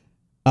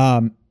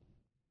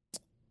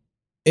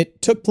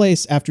it took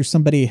place after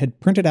somebody had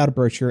printed out a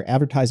brochure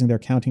advertising their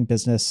accounting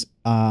business,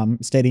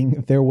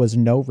 stating there was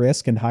no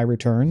risk and high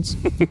returns.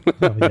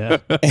 Oh, yeah.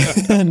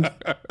 And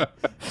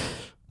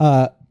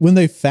when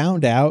they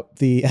found out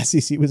the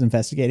SEC was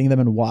investigating them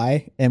and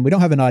why, and we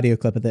don't have an audio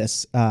clip of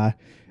this,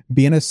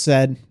 Bienes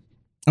said,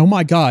 "Oh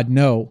my God,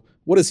 no.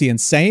 What is he,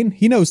 insane?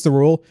 He knows the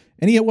rule.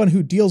 Anyone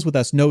who deals with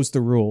us knows the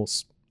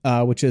rules."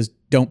 Which is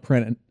don't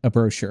print a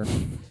brochure.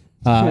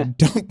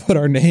 Don't put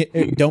our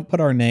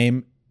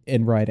name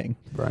in writing.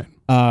 Right.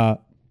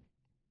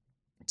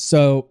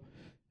 So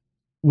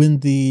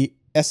when the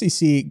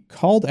SEC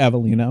called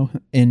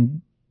Avellino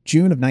in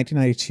June of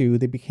 1992,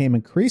 they became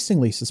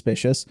increasingly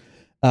suspicious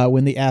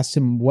when they asked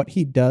him what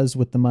he does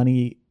with the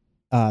money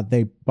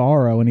they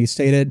borrow, and he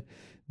stated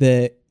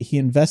that he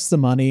invests the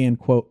money in,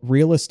 quote,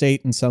 real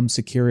estate and some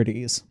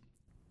securities.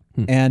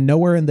 And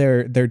nowhere in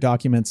their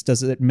documents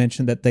does it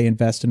mention that they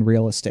invest in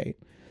real estate.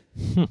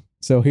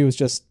 So he was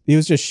just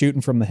shooting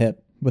from the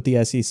hip with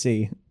the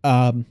SEC.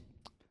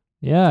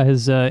 Yeah,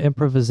 his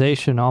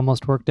improvisation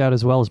almost worked out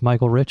as well as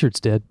Michael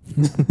Richards did.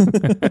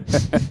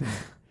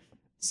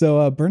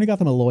 So Bernie got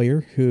them a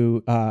lawyer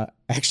who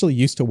actually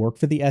used to work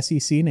for the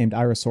SEC named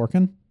Ira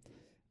Sorkin.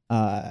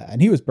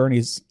 And he was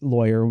Bernie's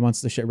lawyer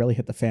once the shit really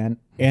hit the fan.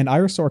 And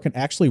Ira Sorkin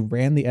actually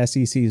ran the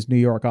SEC's New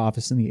York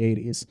office in the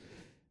 80s.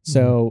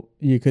 So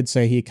you could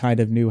say he kind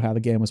of knew how the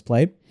game was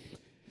played.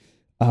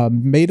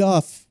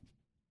 Madoff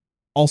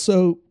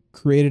also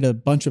created a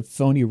bunch of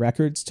phony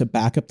records to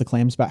back up the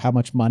claims about how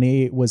much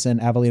money was in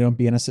Avellino and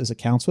Bienes'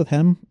 accounts with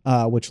him,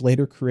 which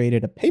later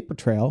created a paper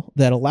trail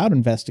that allowed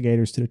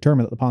investigators to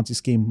determine that the Ponzi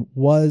scheme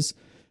was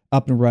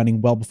up and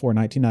running well before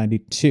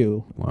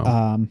 1992,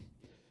 Wow.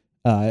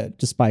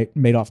 Despite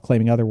Madoff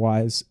claiming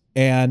otherwise.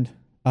 And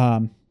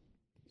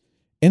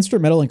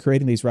instrumental in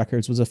creating these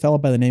records was a fellow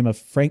by the name of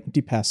Frank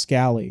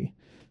DePascali,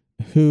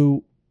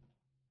 who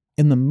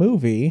in the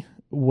movie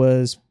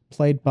was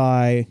played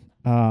by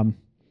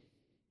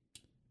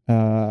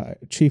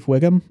Chief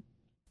Wiggum.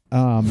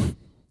 Hank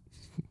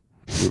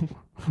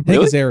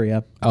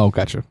Azaria. Oh,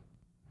 gotcha.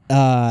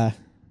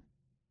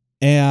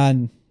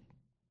 And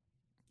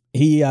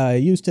he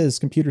used his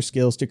computer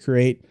skills to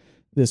create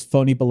this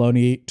phony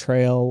baloney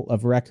trail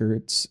of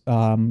records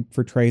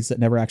for trades that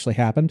never actually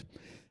happened.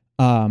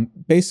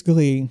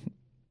 Basically,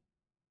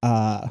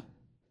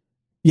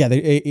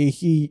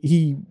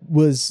 he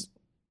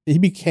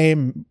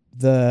became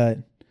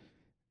the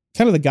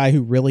kind of the guy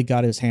who really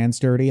got his hands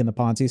dirty in the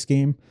Ponzi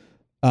scheme.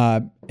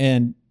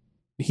 And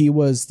he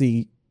was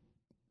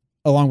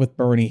along with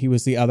Bernie, he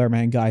was the other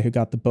main guy who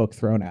got the book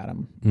thrown at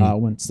him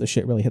once the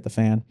shit really hit the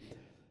fan.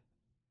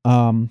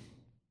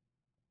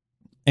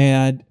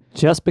 And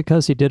just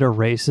because he did a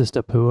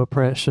racist Apu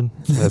impression.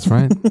 That's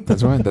right.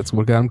 That's right. That's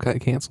what got him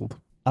canceled.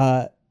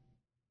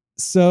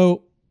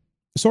 So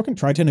Sorkin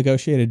tried to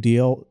negotiate a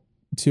deal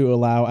to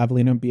allow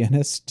Avellino and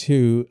Bienes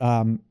to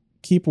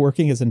keep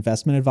working as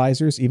investment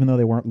advisors, even though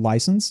they weren't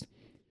licensed.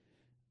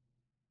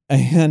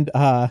 And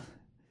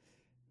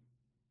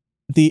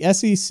the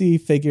SEC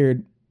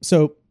figured,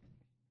 so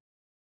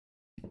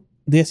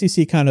the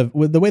SEC kind of,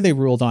 the way they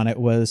ruled on it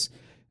was,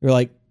 they're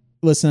like,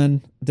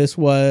 listen, this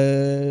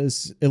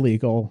was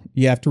illegal.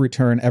 You have to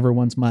return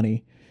everyone's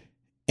money.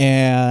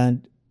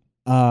 And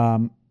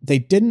they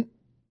didn't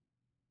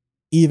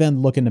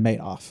even look into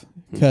Madoff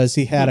because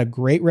he had a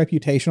great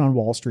reputation on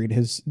Wall Street.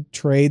 His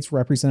trades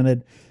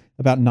represented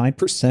about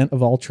 9%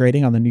 of all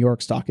trading on the New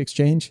York Stock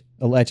Exchange,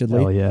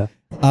 allegedly. Oh, yeah.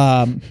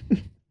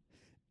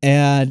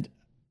 And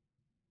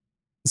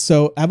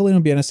so Avellino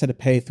and Bienes had to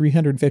pay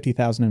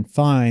 $350,000 in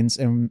fines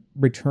and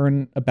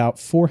return about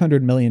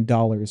 $400 million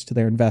to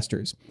their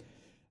investors.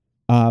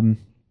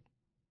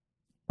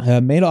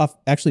 Madoff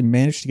actually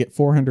managed to get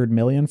 $400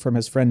 million from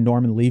his friend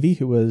Norman Levy,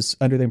 who was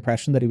under the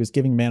impression that he was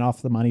giving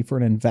Madoff the money for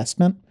an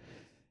investment.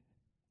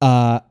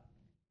 And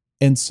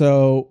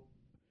so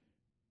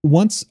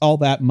once all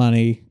that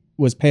money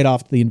was paid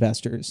off to the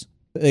investors,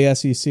 the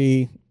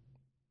SEC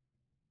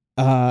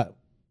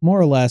more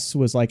or less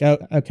was like,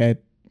 oh, okay,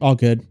 all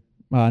good.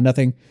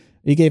 Nothing.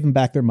 He gave them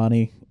back their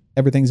money.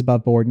 Everything's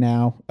above board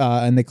now.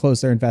 And they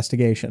closed their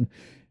investigation.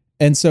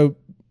 And so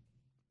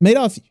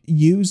Madoff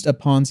used a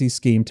Ponzi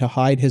scheme to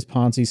hide his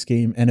Ponzi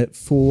scheme, and it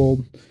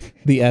fooled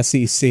the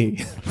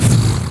SEC.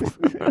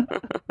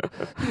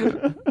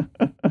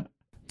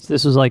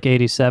 This was like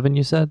 87,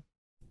 you said?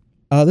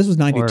 This was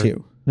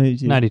 92.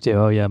 92.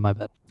 Oh, yeah, my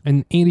bad.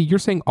 And Andy, you're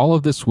saying all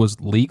of this was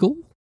legal?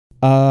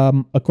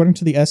 According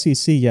to the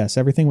SEC, yes,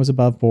 everything was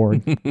above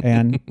board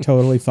and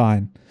totally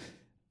fine.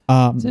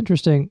 It's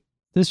interesting.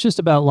 This just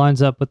about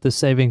lines up with the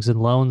savings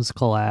and loans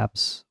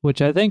collapse,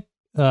 which I think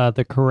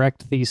the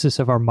correct thesis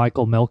of our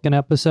Michael Milken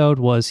episode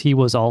was he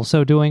was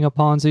also doing a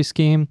Ponzi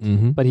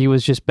scheme, but he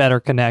was just better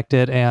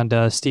connected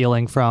and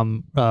stealing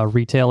from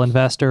retail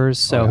investors,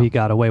 so he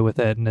got away with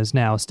it and is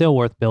now still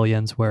worth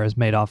billions, whereas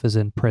Madoff is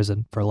in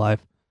prison for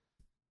life.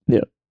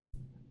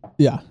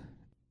 Yeah.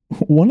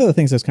 One of the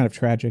things that's kind of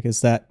tragic is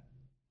that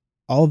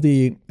all of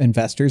the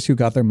investors who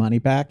got their money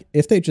back,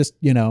 if they just,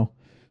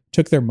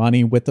 took their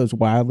money with those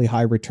wildly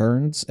high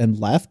returns and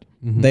left,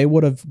 they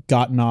would have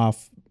gotten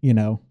off,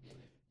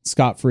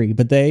 scot-free.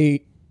 But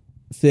they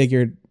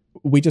figured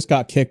we just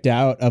got kicked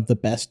out of the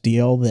best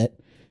deal that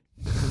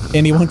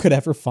anyone could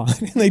ever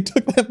find. And they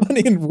took that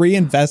money and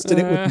reinvested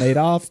it with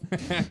Madoff.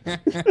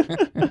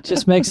 It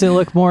just makes it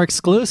look more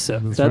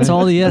exclusive. That's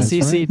all the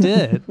SEC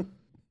did.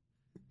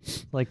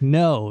 Like,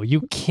 no,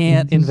 you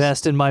can't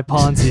invest in my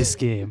Ponzi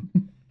scheme.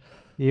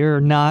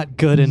 You're not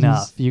good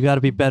enough. You got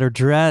to be better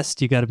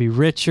dressed. You got to be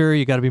richer.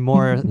 You got to be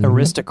more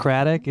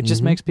aristocratic. It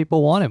just makes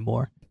people want it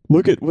more.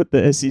 Look at what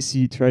the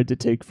SEC tried to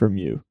take from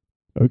you.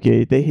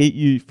 Okay, they hate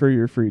you for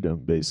your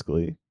freedom,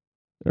 basically.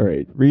 All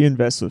right,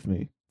 reinvest with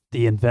me.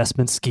 The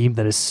investment scheme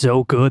that is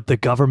so good, the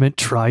government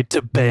tried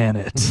to ban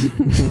it.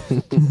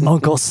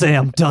 Uncle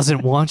Sam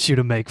doesn't want you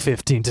to make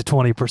 15 to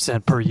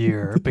 20% per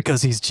year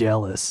because he's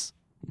jealous.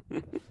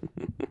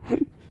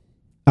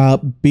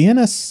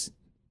 BNS,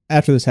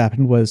 after this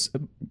happened, was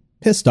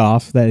pissed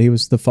off that he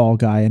was the fall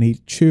guy, and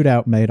he chewed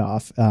out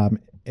Madoff.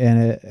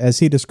 As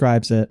he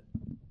describes it,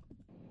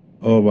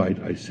 all right,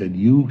 I said,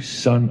 you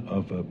son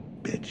of a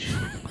bitch.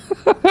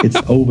 It's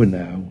over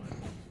now.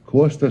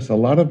 Cost us a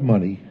lot of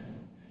money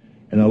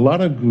and a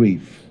lot of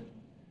grief,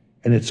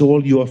 and it's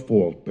all your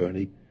fault,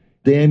 Bernie.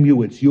 Damn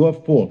you, it's your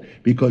fault,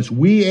 because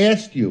we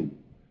asked you,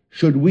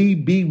 should we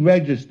be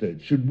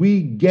registered? Should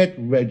we get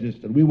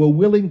registered? We were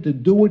willing to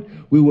do it.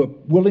 We were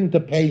willing to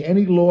pay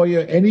any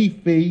lawyer, any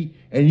fee,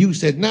 and you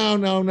said, no.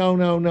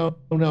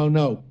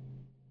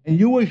 And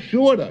you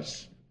assured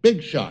us,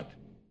 big shot,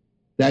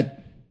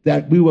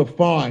 that we were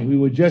fine. We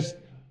were just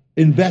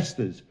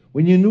investors,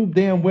 when you knew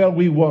damn well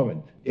we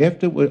weren't.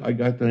 After I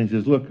got there, he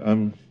says, look,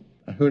 I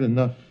heard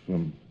enough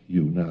from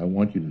you. Now I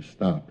want you to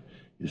stop.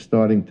 You're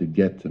starting to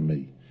get to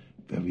me.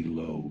 Very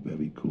low,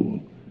 very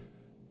cool.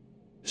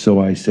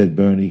 So I said,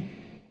 Bernie,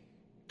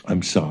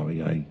 I'm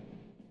sorry. I'm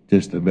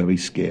just a very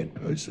scared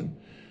person.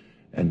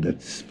 And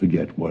let's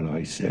forget what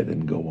I said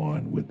and go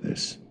on with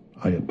this.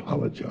 I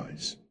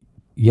apologize.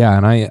 Yeah,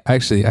 and I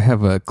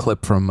have a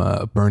clip from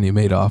Bernie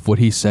Madoff, what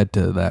he said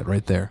to that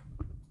right there.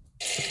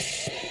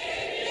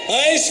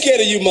 I ain't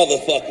scared of you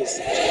motherfuckers.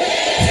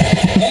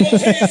 I'm gonna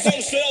tell you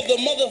something straight off the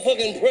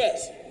motherfucking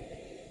press.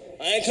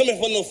 I ain't coming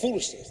for no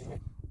foolishness.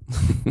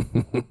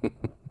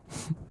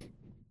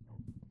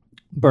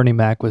 Bernie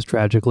Mac was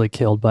tragically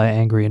killed by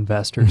angry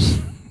investors.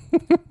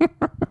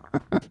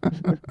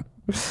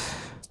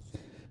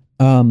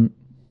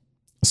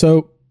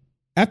 So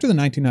after the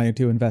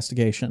 1992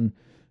 investigation,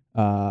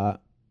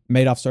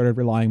 Madoff started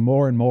relying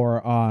more and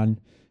more on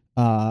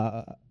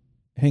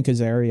Hank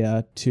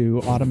Azaria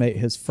to automate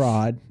his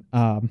fraud.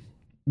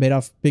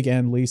 Madoff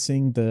began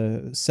leasing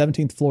the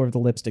 17th floor of the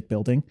Lipstick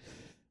Building,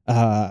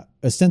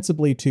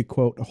 ostensibly to,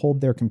 quote,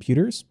 hold their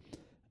computers.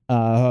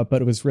 But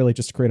it was really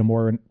just to create a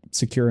more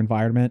secure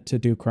environment to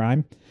do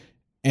crime.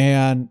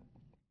 And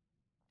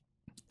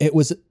it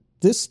was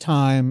this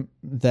time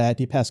that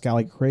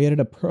DePascali created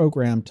a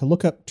program to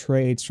look up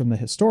trades from the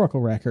historical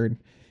record,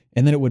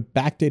 and then it would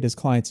backdate his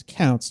clients'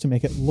 accounts to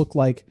make it look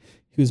like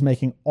he was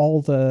making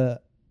all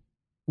the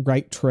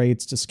right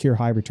trades to secure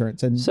high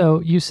returns. And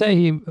so you say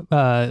he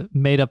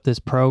made up this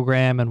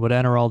program and would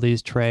enter all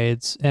these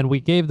trades, and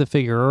we gave the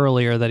figure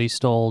earlier that he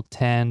stole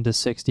 10 to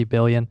 60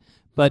 billion.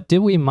 But did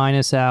we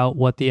minus out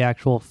what the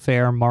actual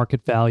fair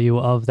market value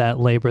of that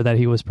labor that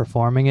he was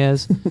performing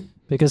is?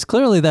 Because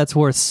clearly that's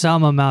worth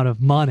some amount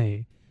of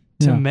money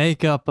to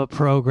make up a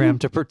program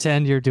to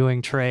pretend you're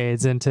doing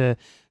trades and to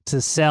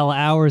sell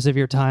hours of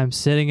your time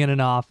sitting in an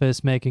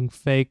office making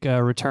fake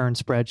return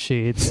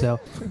spreadsheets.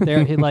 So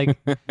there,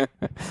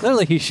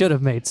 clearly he should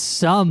have made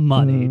some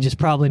money, just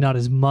probably not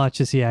as much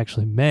as he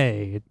actually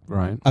made.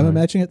 Right. I'm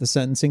imagining at the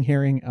sentencing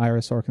hearing, Ira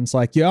Sorkin's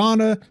like, Your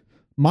Honor,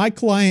 my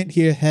client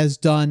here has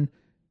done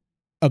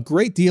a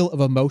great deal of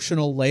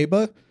emotional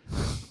labor.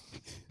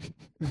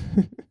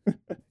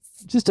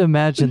 Just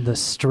imagine the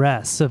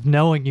stress of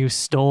knowing you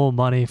stole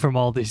money from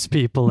all these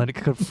people and it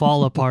could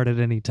fall apart at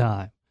any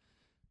time.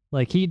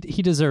 Like he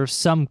deserves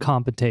some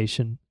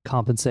compensation.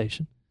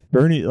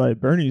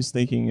 Bernie's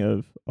thinking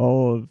of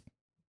all of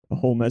a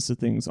whole mess of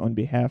things on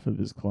behalf of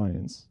his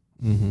clients.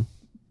 Mm-hmm.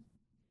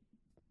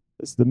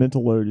 The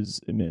mental load is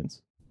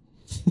immense,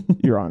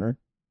 Your Honor.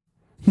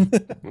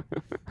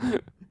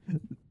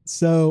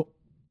 So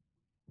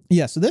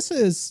this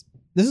is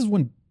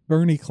when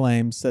Bernie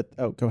claims that.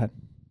 Oh, go ahead.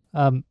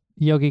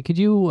 Yogi, could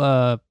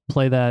you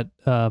play that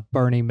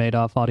Bernie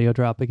Madoff audio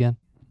drop again?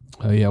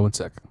 Oh, yeah, 1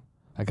 sec.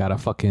 I got a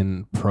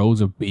fucking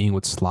Pros of Being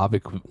with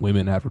Slavic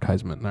Women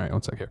advertisement. All right,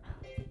 1 sec here.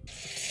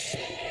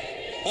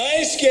 I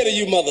ain't scared of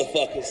you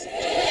motherfuckers.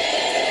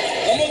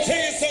 I'm gonna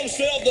tell you something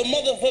straight off the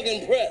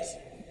motherfucking press.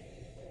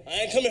 I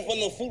ain't coming for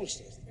no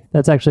foolishness.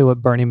 That's actually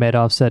what Bernie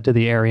Madoff said to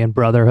the Aryan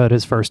Brotherhood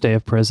his first day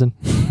of prison.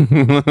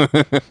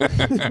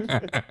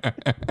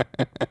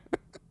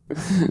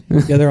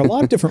 Yeah, there are a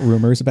lot of different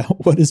rumors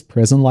about what his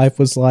prison life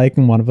was like,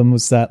 and one of them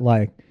was that,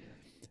 like,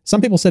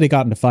 some people said he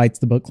got into fights.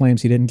 The book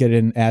claims he didn't get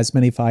in as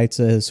many fights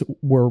as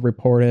were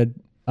reported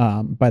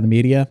by the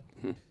media.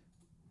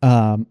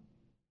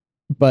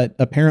 But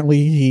apparently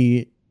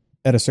he,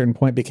 at a certain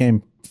point,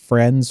 became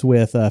friends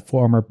with a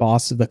former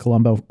boss of the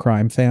Colombo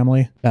crime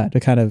family to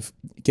kind of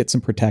get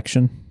some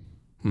protection.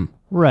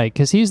 Right,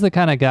 because he's the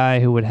kind of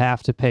guy who would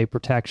have to pay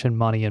protection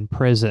money in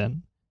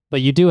prison.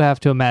 But you do have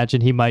to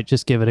imagine he might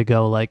just give it a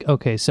go like,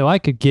 okay, so I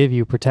could give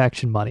you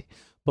protection money,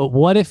 but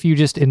what if you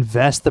just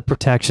invest the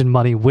protection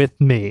money with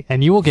me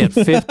and you will get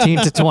 15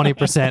 to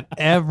 20%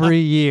 every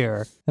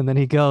year? And then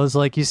he goes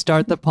like, you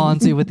start the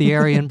Ponzi with the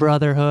Aryan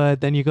Brotherhood,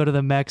 then you go to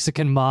the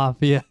Mexican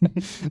Mafia,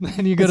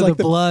 then you go to like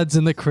the Bloods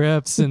and the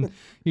Crips, and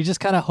you just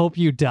kind of hope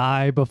you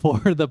die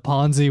before the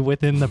Ponzi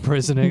within the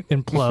prison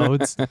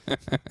implodes.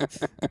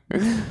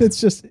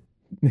 It's just...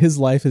 his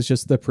life is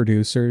just the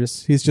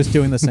producers. He's just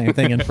doing the same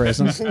thing in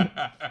prison.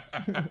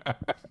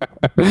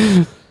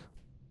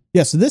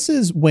 Yeah, so this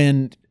is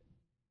when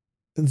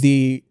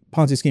the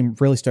Ponzi scheme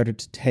really started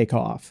to take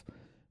off.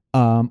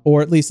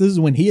 Or at least this is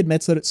when he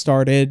admits that it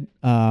started.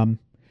 And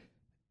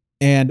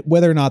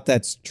whether or not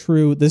that's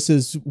true, this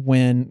is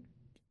when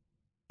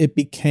it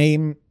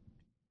became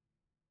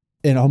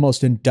an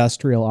almost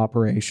industrial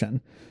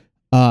operation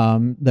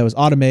that was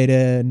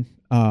automated,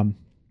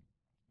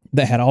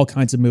 that had all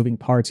kinds of moving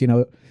parts. You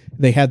know,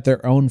 they had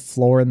their own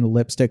floor in the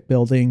Lipstick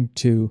Building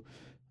to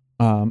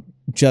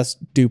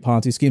just do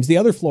Ponzi schemes. The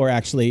other floor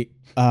actually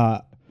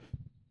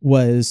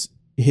was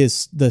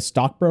the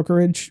stock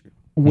brokerage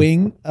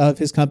wing of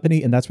his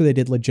company, and that's where they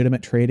did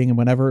legitimate trading. And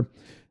whenever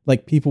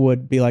like people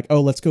would be like,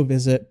 "Oh, let's go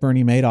visit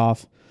Bernie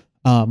Madoff,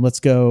 let's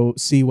go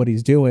see what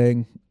he's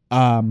doing,"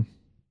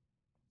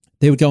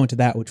 they would go into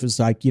that, which was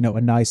like, you know,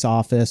 a nice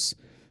office.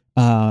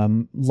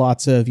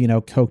 Lots of, you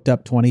know, coked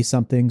up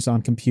 20-somethings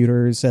on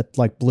computers at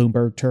like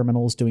Bloomberg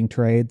terminals doing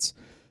trades.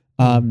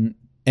 And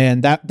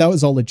that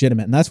was all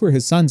legitimate. And that's where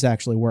his sons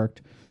actually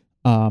worked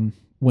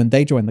when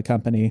they joined the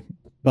company.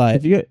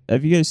 But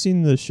have you guys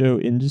seen the show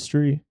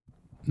Industry?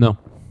 No.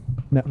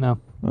 No.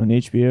 On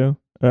HBO?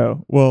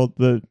 Oh, well,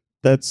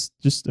 that's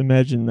just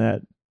imagine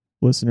that,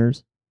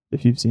 listeners,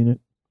 if you've seen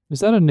it. Is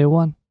that a new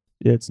one?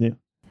 Yeah, it's new.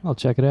 I'll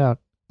check it out.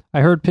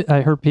 I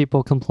heard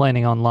people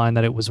complaining online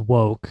that it was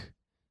woke.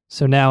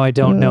 So now I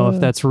don't know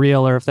if that's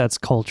real or if that's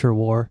culture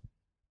war.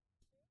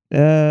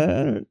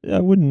 I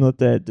wouldn't let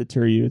that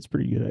deter you. It's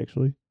pretty good,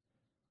 actually.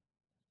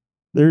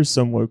 There's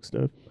some woke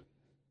stuff.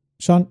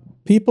 Sean,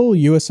 people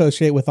you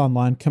associate with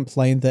online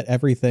complain that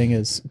everything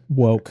is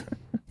woke.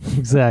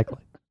 Exactly.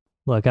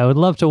 Look, I would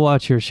love to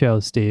watch your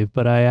show, Steve,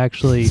 but I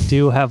actually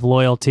do have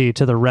loyalty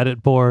to the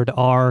Reddit board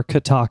r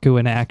Kotaku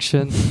in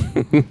Action.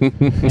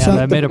 And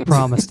I made a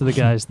promise to the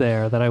guys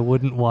there that I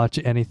wouldn't watch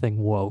anything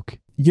woke.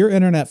 Your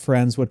internet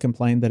friends would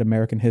complain that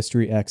American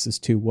History X is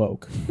too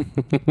woke.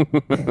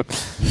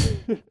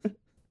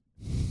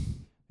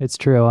 It's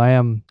true. I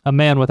am a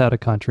man without a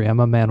country. I'm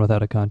a man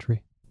without a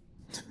country.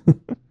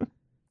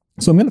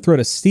 So I'm going to throw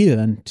to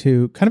Steven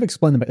to kind of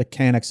explain the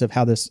mechanics of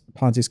how this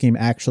Ponzi scheme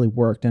actually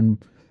worked and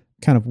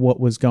kind of what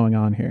was going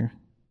on here.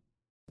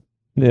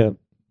 Yeah.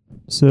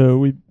 So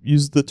we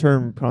used the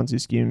term Ponzi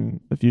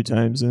scheme a few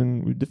times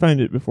and we've defined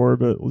it before,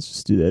 but let's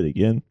just do that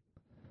again.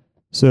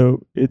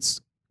 So it's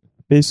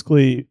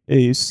basically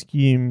a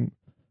scheme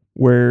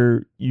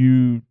where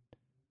the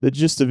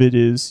gist of it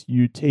is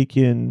you take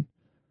in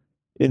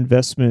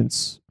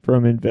investments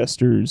from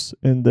investors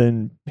and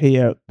then pay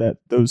out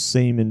those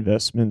same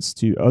investments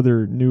to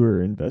other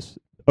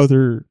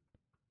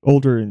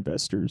older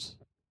investors.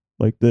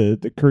 Like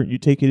the current, you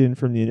take it in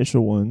from the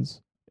initial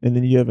ones, and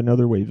then you have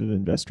another wave of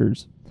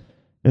investors,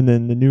 and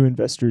then the new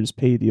investors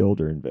pay the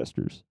older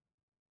investors.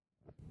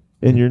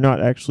 And you're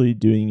not actually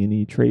doing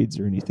any trades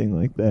or anything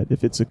like that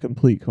if it's a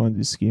complete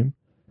Ponzi scheme.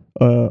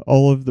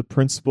 All of the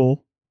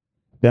principal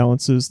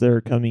balances that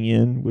are coming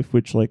in, with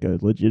which like a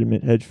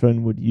legitimate hedge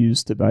fund would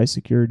use to buy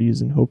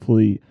securities and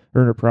hopefully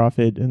earn a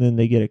profit, and then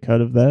they get a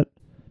cut of that.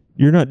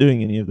 You're not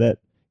doing any of that.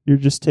 You're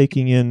just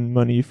taking in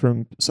money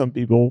from some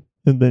people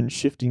and then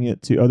shifting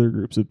it to other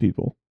groups of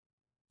people.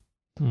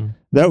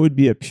 That would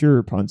be a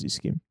pure Ponzi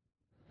scheme.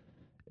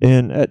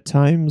 And at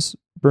times,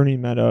 Bernie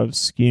Madoff's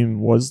scheme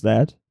was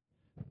that.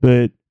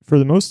 But for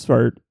the most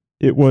part,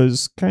 it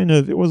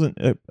wasn't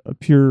a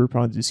pure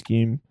Ponzi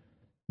scheme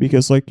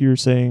because, like you were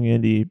saying,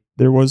 Andy,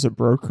 there was a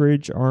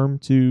brokerage arm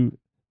to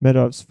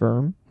Madoff's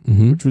firm,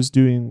 which was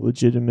doing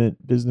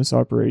legitimate business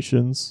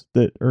operations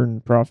that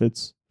earned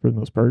profits for the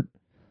most part.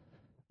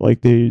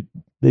 Like they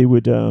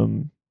would,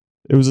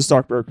 it was a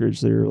stock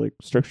brokerage. They were like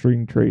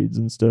structuring trades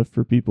and stuff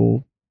for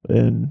people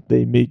and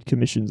they made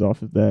commissions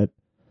off of that.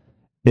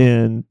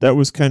 And that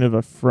was kind of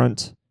a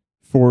front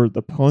for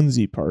the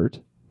Ponzi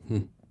part,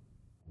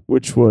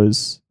 which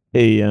was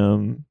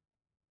a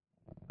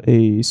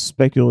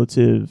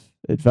speculative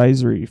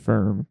advisory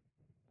firm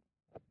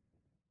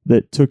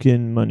that took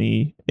in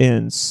money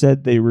and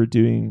said they were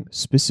doing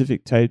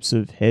specific types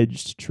of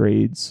hedged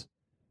trades,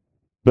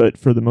 but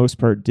for the most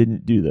part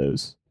didn't do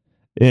those.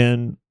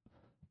 And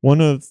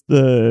one of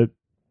in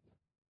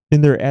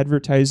their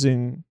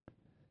advertising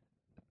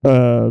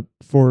for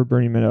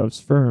Bernie Madoff's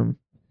firm,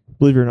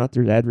 believe it or not,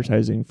 there's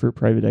advertising for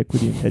private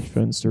equity and hedge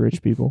funds to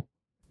rich people.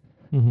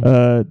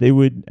 They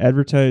would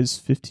advertise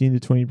 15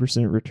 to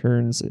 20%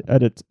 returns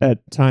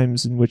at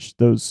times in which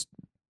those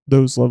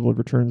level of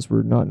returns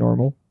were not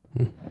normal.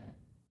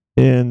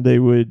 And they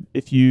would,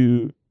 if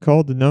you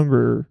called the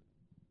number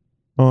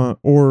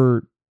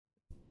or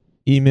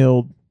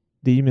emailed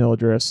the email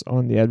address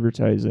on the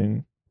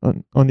advertising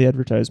on the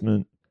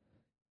advertisement,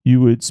 you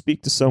would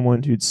speak to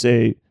someone who'd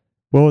say,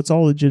 well, it's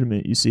all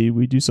legitimate. You see,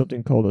 we do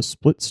something called a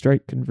split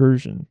strike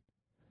conversion.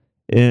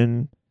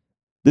 And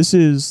this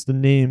is the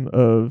name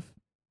of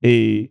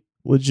a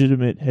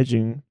legitimate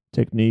hedging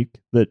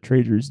technique that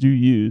traders do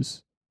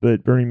use,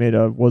 but Bernie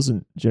Madoff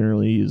wasn't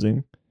generally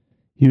using.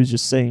 He was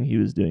just saying he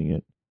was doing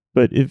it.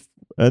 But if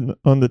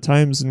on the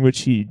times in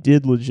which he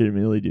did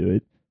legitimately do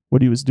it,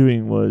 what he was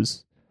doing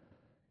was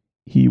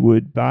he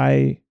would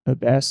buy a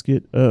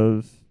basket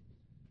of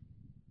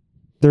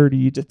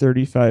 30 to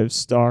 35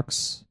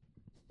 stocks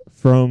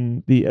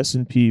from the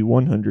S&P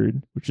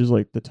 100, which is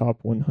like the top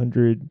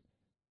 100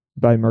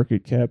 by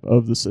market cap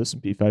of the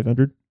S&P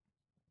 500.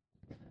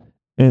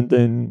 And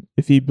then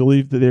if he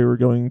believed that they were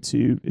going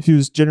to, if he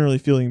was generally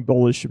feeling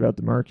bullish about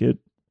the market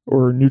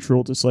or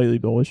neutral to slightly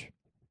bullish,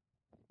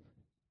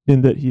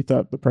 in that he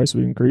thought the price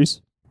would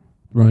increase.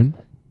 Right.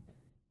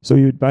 So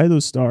he would buy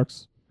those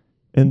stocks,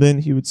 and then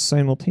he would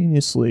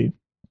simultaneously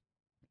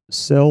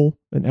sell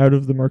an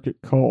out-of-the-market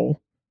call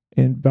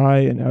and buy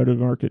an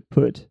out-of-market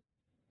put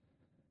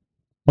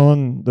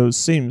on those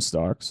same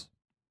stocks.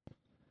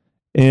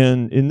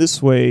 And in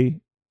this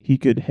way, he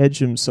could hedge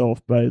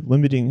himself by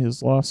limiting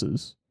his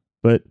losses,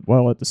 but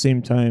while at the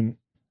same time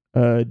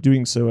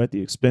doing so at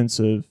the expense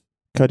of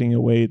cutting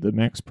away the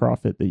max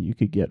profit that you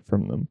could get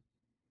from them.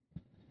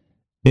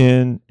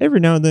 And every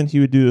now and then he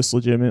would do this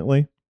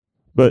legitimately,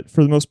 but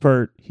for the most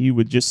part, he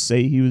would just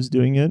say he was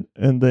doing it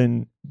and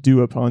then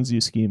do a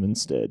Ponzi scheme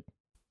instead.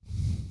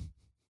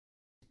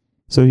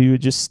 So he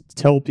would just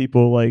tell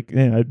people like,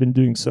 man, I've been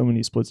doing so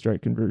many split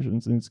strike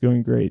conversions and it's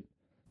going great.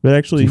 But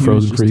actually he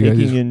was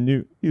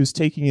just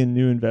taking in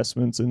new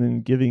investments and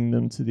then giving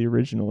them to the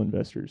original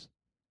investors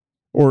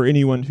or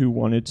anyone who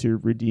wanted to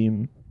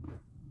redeem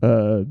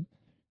the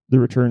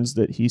returns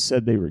that he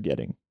said they were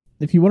getting.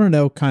 If you want to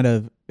know kind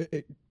of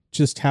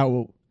just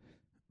how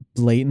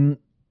blatant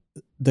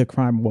the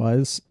crime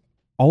was,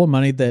 all the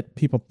money that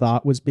people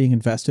thought was being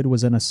invested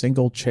was in a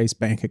single Chase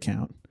bank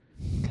account.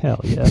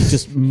 Hell yeah.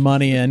 Just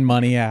money in,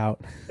 money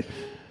out.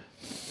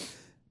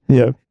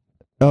 Yeah.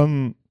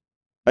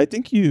 I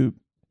think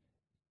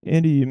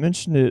Andy, you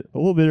mentioned it a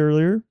little bit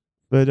earlier,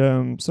 but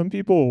some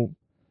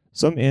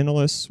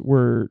analysts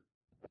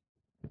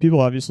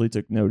people obviously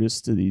took notice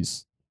to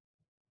these,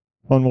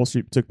 on Wall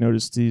Street took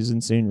notice to these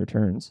insane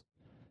returns.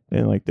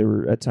 And like they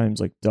were at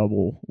times like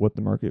double what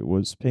the market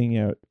was paying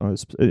out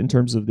in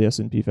terms of the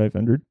S&P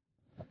 500.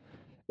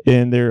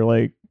 And they're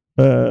like,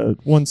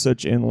 one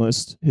such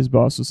analyst, his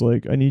boss was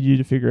like, I need you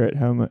to figure out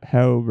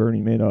how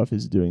Bernie Madoff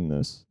is doing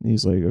this. And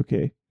he's like,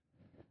 okay.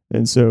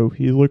 And so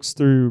he looks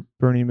through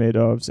Bernie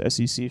Madoff's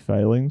SEC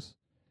filings,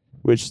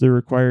 which they're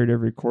required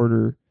every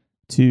quarter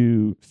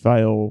to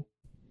file.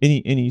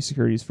 Any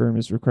securities firm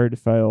is required to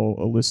file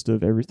a list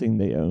of everything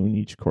they own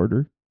each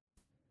quarter.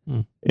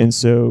 And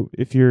so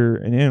if you're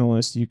an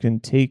analyst, you can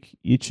take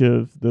each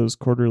of those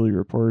quarterly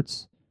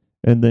reports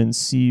and then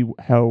see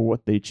how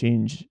what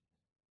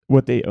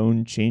they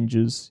own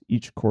changes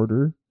each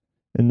quarter,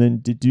 and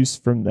then deduce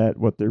from that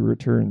what their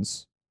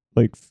returns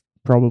like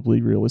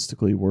probably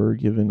realistically were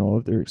given all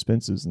of their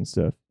expenses and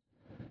stuff.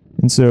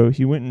 And so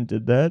he went and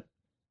did that,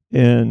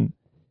 and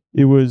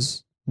it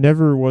was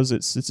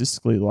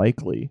statistically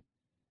likely,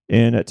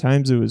 and at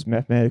times it was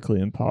mathematically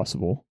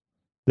impossible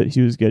that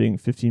he was getting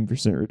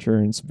 15%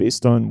 returns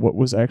based on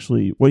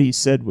what he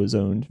said was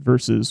owned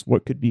versus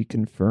what could be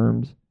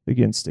confirmed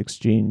against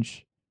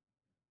exchange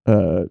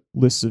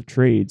lists of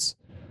trades.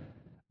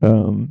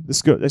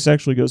 This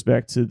actually goes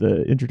back to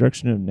the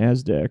introduction of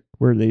NASDAQ,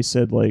 where they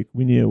said like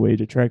we need a way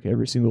to track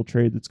every single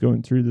trade that's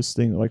going through this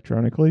thing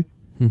electronically.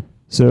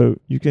 So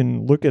you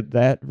can look at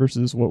that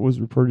versus what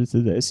was reported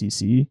to the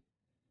SEC.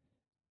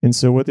 And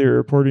so what they were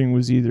reporting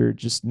was either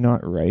just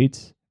not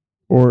right,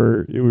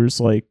 or it was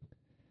like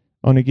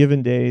on a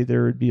given day,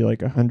 there would be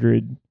like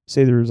 100,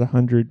 say there was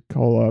 100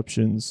 call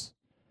options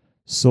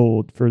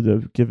sold for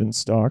the given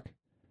stock.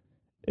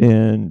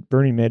 And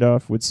Bernie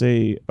Madoff would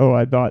say, oh,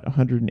 I bought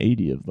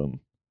 180 of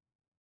them.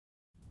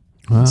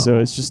 Wow. So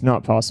it's just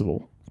not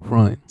possible.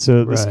 Right.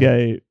 So this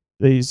guy,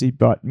 he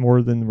bought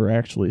more than were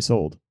actually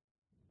sold.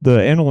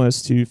 the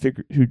analyst who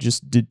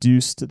just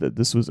deduced that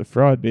this was a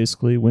fraud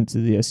basically went to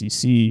the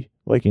SEC,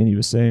 like Andy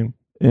was saying,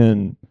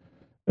 and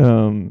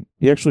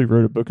he actually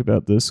wrote a book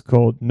about this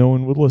called "No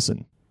One Would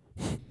Listen."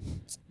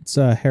 It's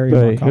Harry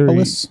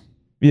Markopolos.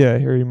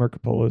 Harry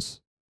Markopolos.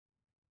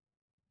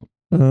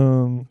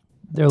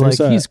 They're like,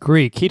 he's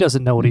Greek. He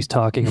doesn't know what he's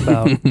talking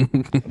about.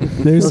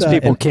 Those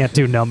people can't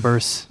do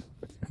numbers.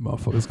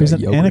 There's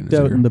an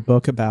anecdote in the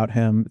book about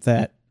him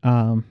that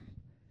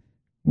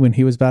when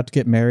he was about to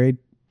get married,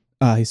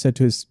 he said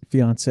to his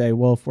fiancée,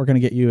 well, if we're going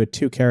to get you a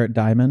 2-carat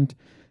diamond,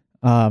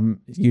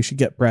 you should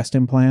get breast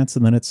implants,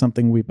 and then it's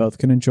something we both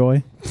can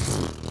enjoy.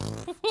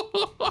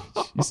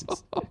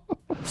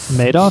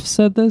 Madoff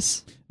said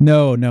this?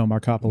 No,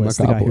 Markopolos,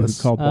 the guy who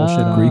called bullshit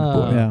on Greek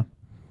boy.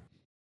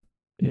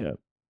 Yeah.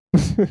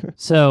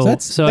 So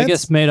I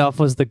guess Madoff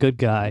was the good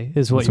guy,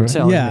 is what you're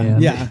telling me.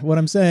 Andy. Yeah. What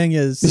I'm saying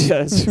is,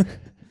 it's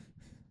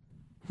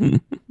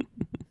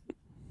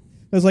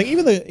like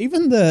even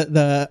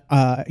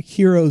the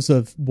heroes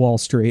of Wall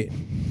Street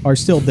are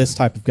still this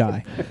type of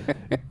guy.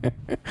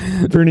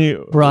 Bernie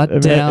brought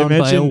down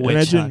by a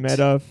witch Imagine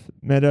hunt.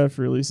 Madoff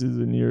releases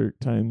a New York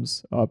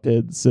Times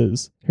op-ed that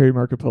says Harry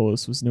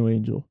Markopolos was no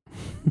angel.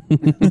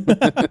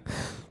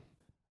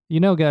 You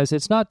know, guys,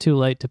 it's not too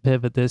late to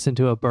pivot this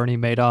into a Bernie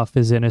Madoff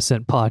is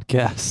innocent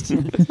podcast.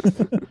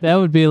 That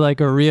would be like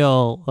a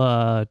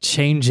real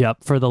change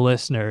up for the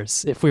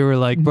listeners. If we were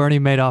like, Bernie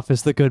Madoff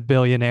is the good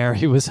billionaire.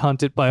 He was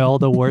hunted by all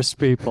the worst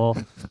people.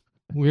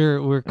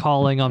 We're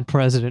calling on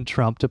President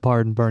Trump to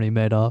pardon Bernie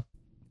Madoff.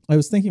 I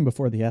was thinking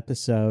before the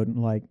episode,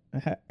 like,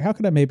 how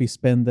could I maybe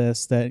spin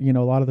this that,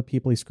 a lot of the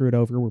people he screwed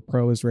over were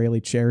pro-Israeli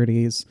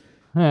charities.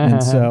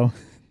 And so,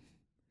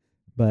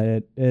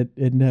 but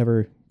it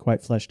never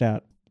quite fleshed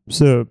out.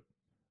 So,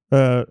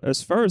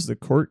 as far as the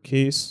court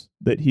case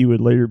that he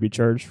would later be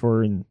charged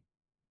for and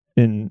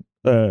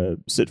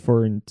sit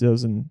for in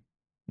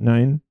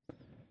 2009,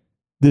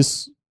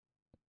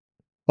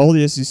 all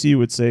the SEC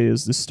would say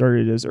is this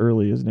started as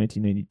early as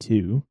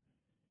 1992,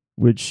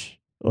 which,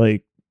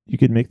 like, you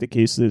could make the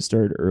case that it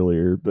started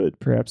earlier, but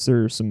perhaps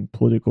there's some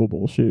political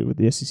bullshit with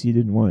the SEC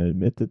didn't want to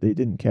admit that they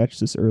didn't catch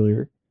this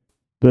earlier.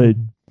 But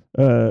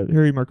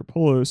Harry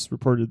Markopolos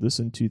reported this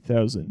in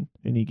 2000,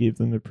 and he gave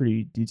them a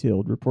pretty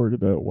detailed report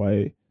about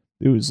why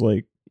it was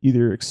like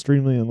either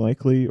extremely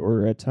unlikely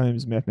or at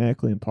times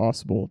mathematically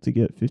impossible to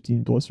get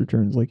 15 plus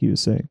returns, like he was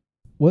saying.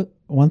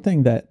 One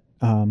thing that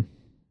I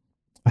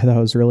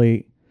thought was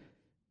really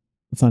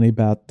funny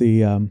about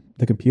the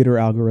computer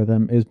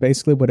algorithm is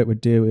basically what it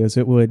would do is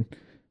it would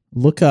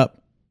look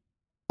up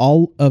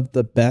all of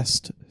the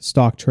best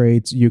stock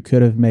trades you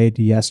could have made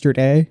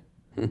yesterday.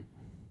 And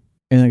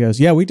it goes,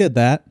 yeah, we did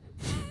that.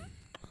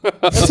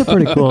 That's a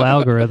pretty cool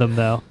algorithm,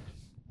 though.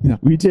 Yeah,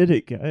 we did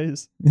it,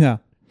 guys. Yeah.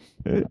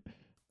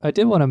 I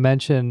did want to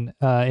mention,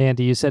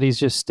 Andy, you said he's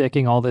just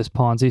sticking all this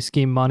Ponzi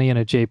scheme money in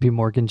a JP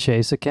Morgan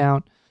Chase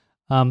account.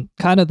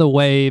 Kind of the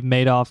way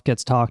Madoff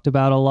gets talked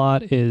about a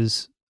lot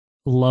is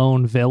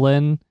lone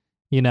villain.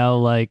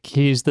 Like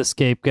he's the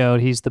scapegoat,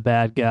 he's the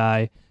bad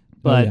guy.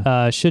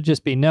 But should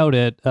just be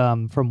noted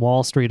from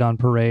Wall Street on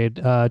Parade,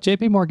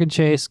 JP Morgan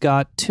Chase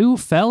got 2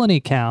 felony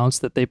counts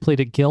that they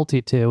pleaded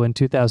guilty to in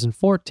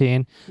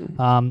 2014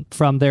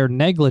 from their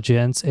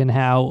negligence in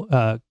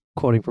how,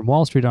 quoting from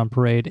Wall Street on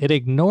Parade, it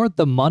ignored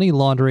the money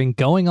laundering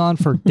going on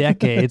for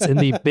decades in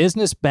the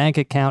business bank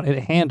account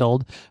it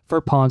handled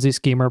for Ponzi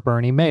schemer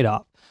Bernie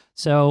Madoff.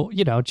 So,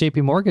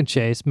 JP Morgan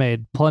Chase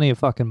made plenty of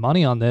fucking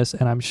money on this,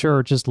 and I'm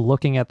sure just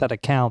looking at that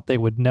account, they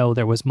would know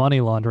there was money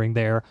laundering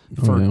there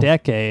for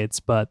decades,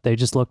 but they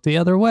just looked the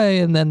other way,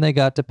 and then they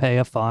got to pay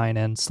a fine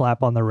and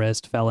slap on the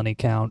wrist felony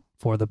count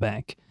for the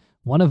bank.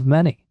 One of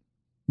many.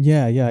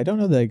 Yeah, I don't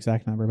know the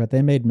exact number, but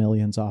they made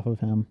millions off of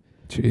him.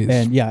 Jeez.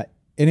 And yeah,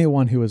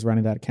 anyone who was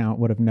running that account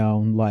would have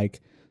known, like,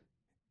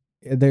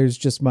 there's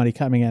just money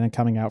coming in and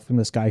coming out from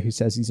this guy who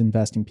says he's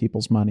investing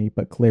people's money,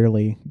 but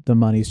clearly the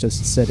money's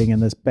just sitting in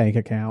this bank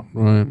account.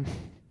 Right.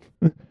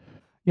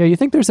 Yeah, you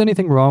think there's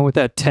anything wrong with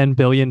that $10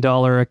 billion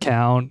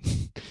account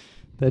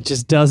that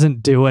just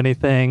doesn't do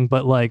anything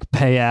but like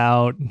pay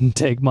out and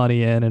take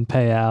money in and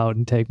pay out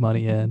and take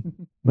money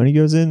in? Money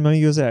goes in,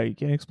 money goes out. You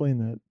can't explain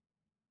that.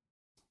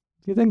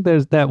 Do you think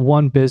there's that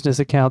one business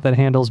account that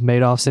handles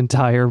Madoff's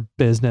entire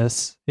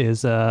business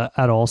is at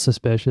all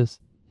suspicious?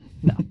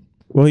 No.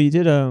 Well, he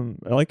did. I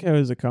like how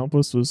his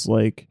accomplice was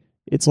like,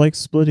 it's like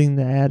splitting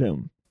the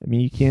atom. I mean,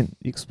 you can't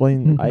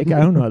explain. I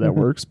don't know how that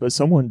works, but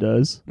someone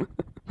does.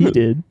 He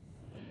did.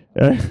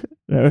 I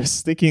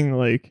was thinking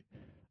like,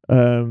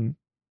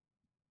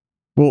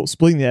 well,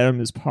 splitting the atom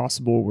is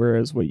possible,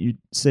 whereas what you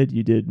said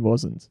you did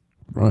wasn't.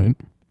 Right.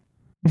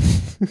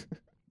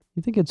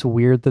 You think it's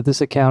weird that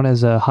this account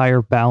has a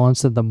higher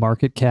balance than the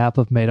market cap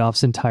of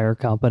Madoff's entire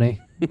company?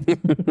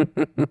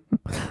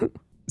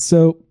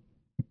 So,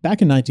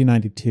 back in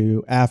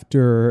 1992,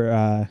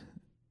 after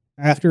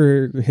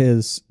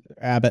his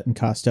Abbott and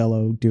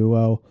Costello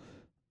duo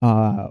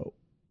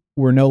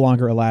were no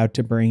longer allowed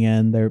to bring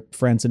in their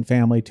friends and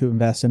family to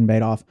invest in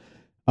Madoff,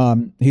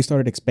 he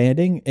started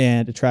expanding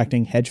and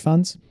attracting hedge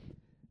funds.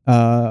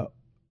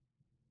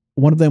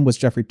 One of them was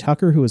Jeffrey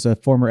Tucker, who was a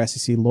former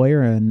SEC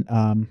lawyer, and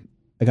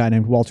a guy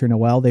named Walter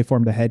Noel. They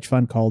formed a hedge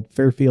fund called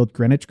Fairfield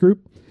Greenwich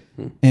Group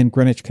in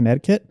Greenwich,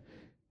 Connecticut.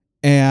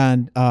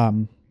 And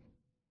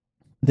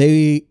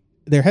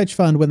their hedge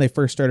fund, when they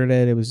first started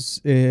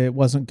it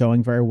wasn't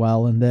going very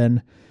well. And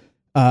then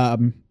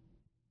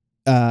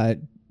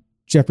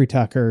Jeffrey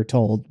Tucker,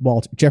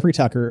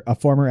 a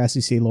former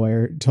SEC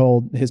lawyer,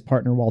 told his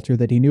partner Walter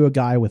that he knew a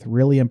guy with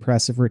really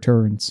impressive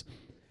returns.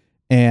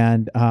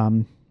 And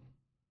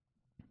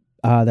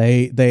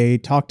they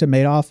talked to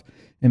Madoff,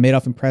 and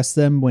Madoff impressed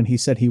them when he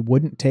said he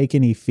wouldn't take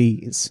any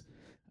fees,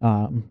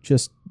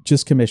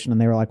 just commission.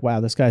 And they were like, wow,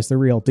 this guy's the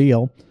real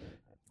deal.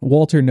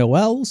 Walter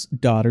Noel's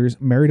daughters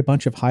married a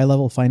bunch of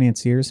high-level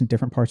financiers in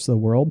different parts of the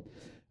world,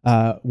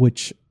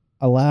 which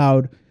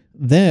allowed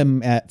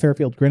them at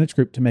Fairfield Greenwich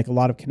Group to make a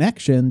lot of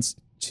connections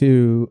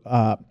to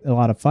a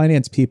lot of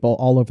finance people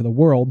all over the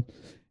world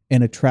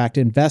and attract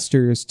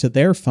investors to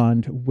their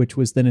fund, which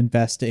was then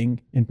investing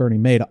in Bernie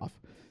Madoff.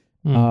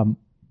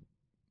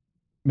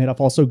 Madoff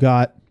also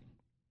got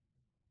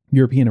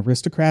European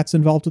aristocrats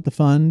involved with the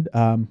fund,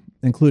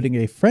 including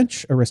a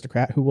French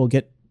aristocrat who we'll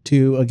get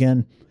to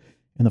again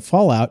in the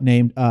fallout,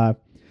 named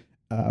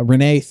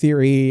René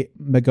Thierry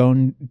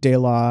Magon de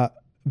la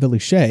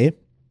Villiche,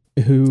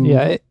 who...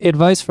 Yeah,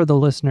 advice for the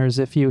listeners,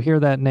 if you hear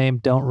that name,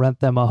 don't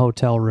rent them a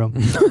hotel room.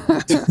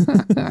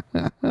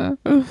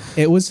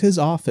 It was his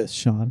office,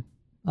 Sean.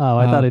 Oh,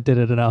 I thought he did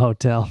it in a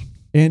hotel.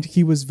 And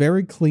he was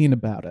very clean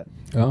about it.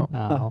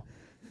 Oh.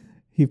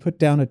 He put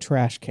down a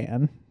trash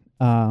can.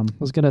 I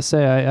was going to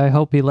say, I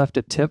hope he left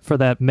a tip for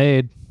that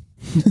maid.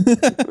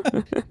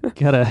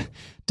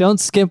 Don't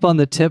skimp on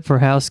the tip for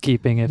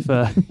housekeeping if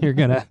you're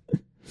going to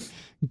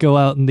go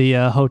out in the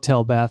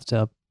hotel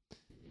bathtub.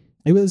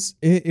 It was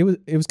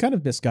kind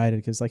of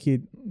misguided because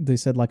they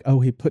said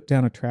he put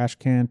down a trash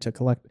can to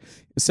collect.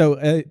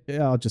 So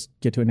I'll just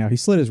get to it now. He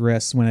slit his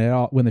wrists when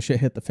the shit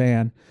hit the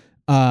fan.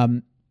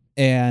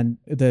 And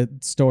the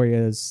story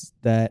is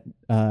that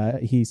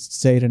he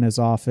stayed in his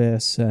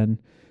office and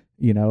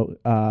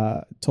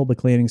told the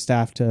cleaning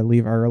staff to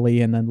leave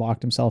early, and then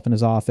locked himself in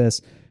his office,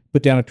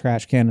 put down a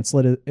trash can and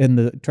slid it in.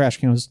 The trash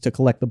can was to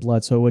collect the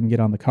blood so it wouldn't get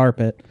on the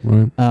carpet.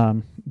 Right.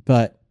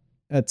 But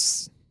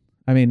that's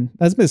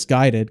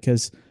misguided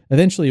because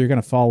eventually you're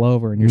going to fall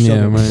over and you're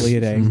still going to be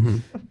bleeding. Mm-hmm.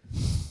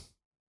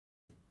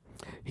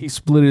 He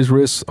split his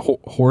wrists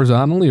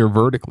horizontally or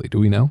vertically? Do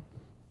we know?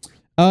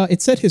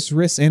 It said his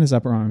wrists and his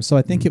upper arms, so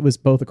I think it was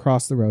both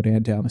across the road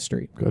and down the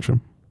street. Gotcha.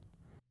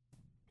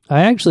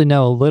 I actually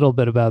know a little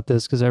bit about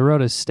this because I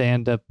wrote a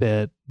stand-up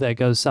bit that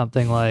goes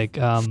something like,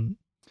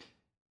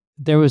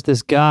 there was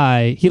this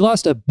guy, he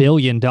lost $1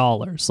 billion,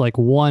 like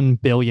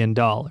 $1 billion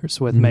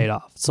with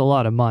Madoff. It's a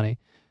lot of money.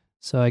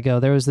 So I go,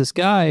 there was this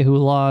guy who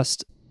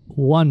lost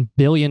 $1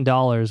 billion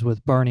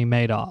with Bernie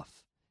Madoff,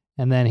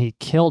 and then he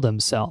killed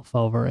himself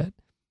over it.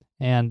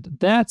 And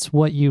that's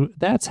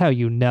how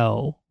you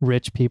know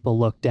rich people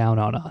look down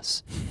on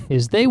us,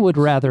 is they would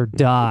rather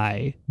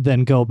die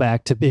than go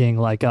back to being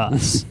like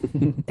us.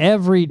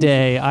 Every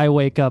day I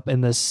wake up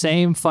in the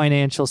same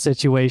financial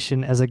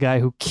situation as a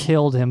guy who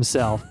killed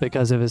himself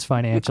because of his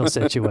financial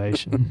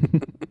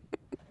situation.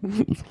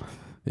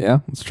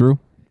 Yeah, it's true.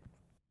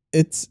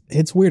 It's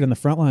weird. In the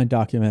Frontline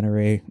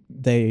documentary,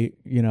 they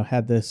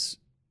had this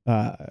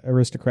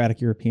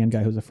aristocratic European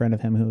guy who was a friend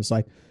of him who was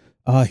like,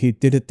 he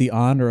did it the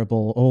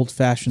honorable,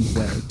 old-fashioned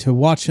way, to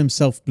watch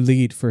himself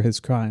bleed for his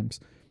crimes.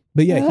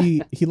 But yeah,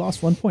 he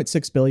lost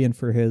 $1.6 billion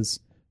for his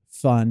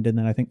fund, and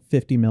then I think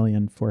 $50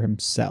 million for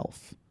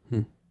himself.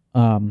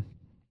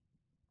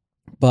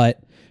 But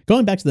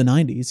going back to the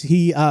 90s,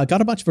 he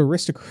got a bunch of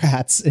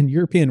aristocrats and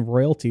European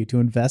royalty to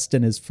invest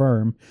in his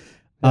firm.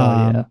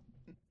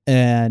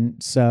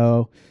 And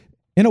so,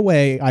 in a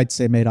way, I'd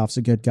say Madoff's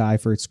a good guy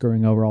for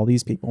screwing over all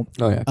these people.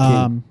 Oh yeah.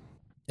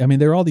 I mean,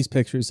 there are all these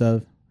pictures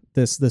of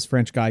this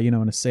French guy, in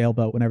a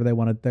sailboat whenever they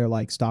wanted their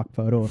stock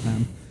photo of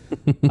him,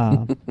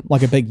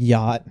 like a big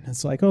yacht.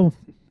 It's like, oh,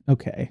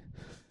 okay.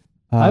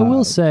 I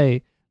will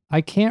say,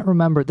 I can't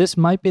remember. This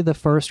might be the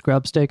first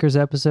Grubstakers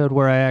episode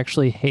where I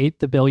actually hate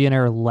the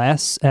billionaire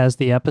less as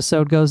the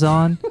episode goes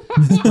on.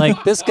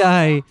 This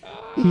guy,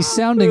 he's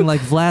sounding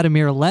like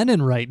Vladimir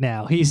Lenin right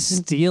now. He's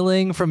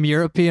stealing from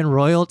European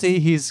royalty.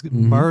 He's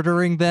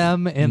murdering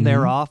them in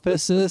their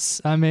offices.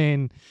 I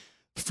mean,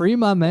 free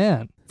my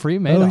man. Free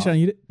Madoff. Oh, Sean,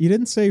 you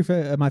didn't say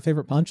my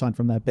favorite punchline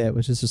from that bit,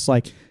 which is just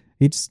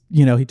he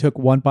took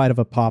one bite of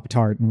a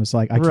Pop-Tart and was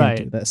like, I can't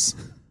do this.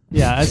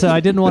 Yeah, so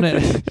I didn't want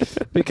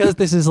to, because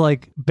this is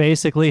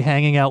basically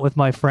hanging out with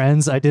my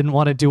friends, I didn't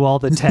want to do all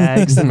the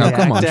tags and the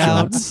act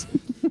outs.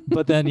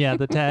 But then,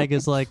 the tag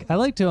is I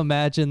like to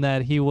imagine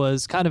that he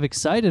was kind of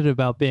excited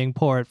about being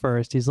poor at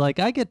first. He's like,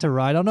 I get to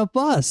ride on a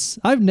bus.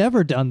 I've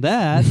never done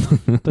that.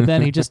 But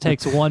then he just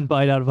takes one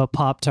bite out of a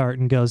Pop-Tart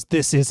and goes,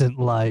 this isn't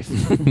life.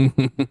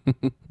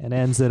 And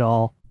ends it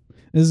all.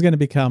 This is going to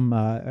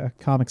become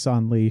Comics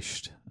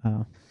Unleashed.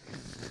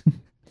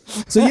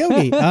 So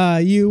Yogi,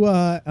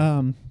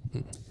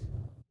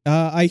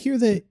 I hear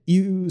that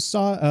you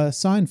saw a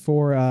sign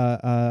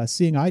for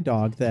Seeing Eye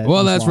Dog.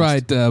 Well, that's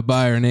right,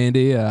 Byron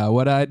Andy.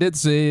 What I did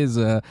see is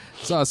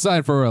saw a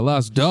sign for a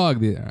lost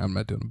dog. I'm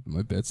not doing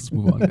my bits. Let's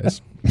move on,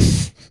 guys.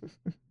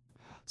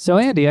 So,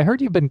 Andy, I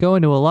heard you've been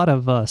going to a lot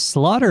of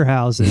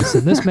slaughterhouses,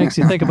 and this makes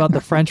you think about the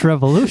French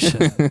Revolution.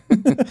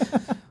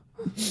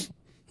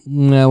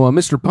 Now,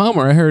 Mr.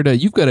 Palmer, I heard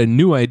you've got a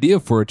new idea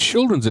for a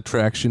children's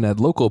attraction at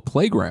local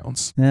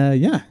playgrounds.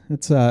 Yeah,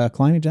 it's a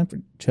climbing jump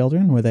for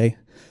children where they...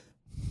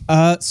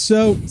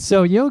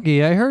 So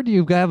Yogi, I heard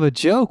you have a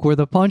joke where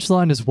the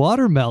punchline is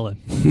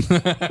watermelon.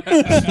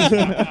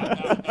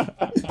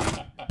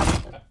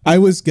 I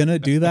was gonna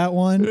do that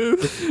one.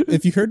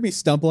 If you heard me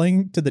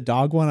stumbling to the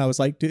dog one, I was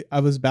like,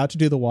 I was about to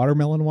do the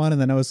watermelon one, and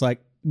then I was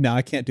like, no,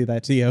 I can't do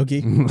that to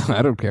Yogi.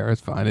 I don't care.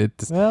 It's fine.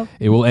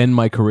 It will end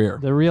my career.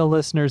 The real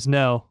listeners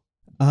know.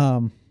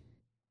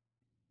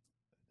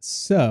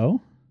 So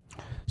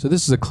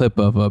this is a clip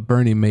of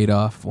Bernie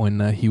Madoff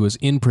when he was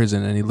in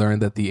prison and he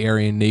learned that the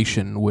Aryan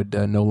Nation would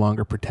no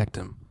longer protect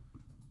him.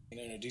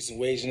 Decent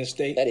wage in the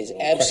state. That is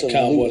absolutely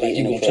cowboy like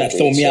you gonna try to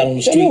throw me out on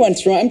the street. No,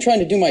 I'm trying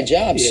to do my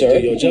job, sir.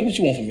 Do your job. What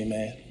you want from me,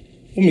 man?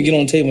 Want me to get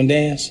on the table and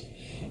dance?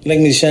 You like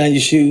me to shine your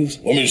shoes?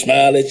 Want me to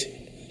smile at you?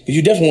 Because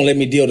you definitely won't let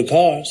me deal the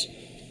cars.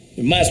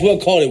 You might as well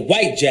call it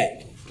White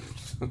Jack.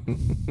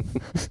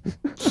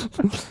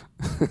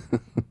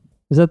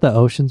 Is that the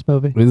Oceans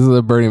movie? This is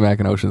the Bernie Mac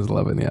and Ocean's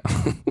 11, yeah.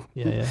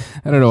 Yeah.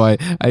 I don't know why.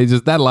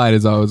 That line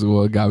is always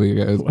what got me.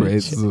 It was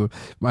great. So,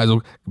 might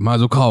as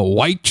well call it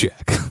White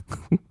Jack.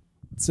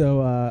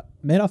 So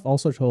Madoff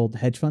also told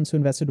hedge funds who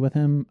invested with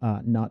him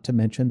not to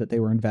mention that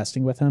they were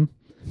investing with him.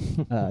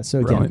 So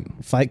again,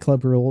 Brilliant. Fight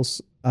Club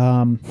rules.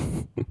 So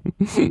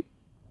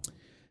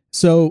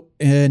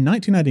in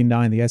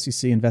 1999, the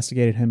SEC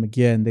investigated him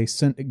again. They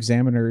sent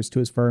examiners to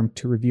his firm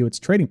to review its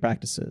trading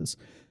practices.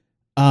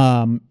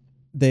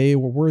 They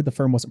were worried the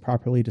firm wasn't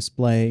properly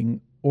displaying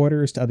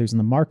orders to others in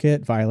the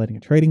market, violating a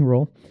trading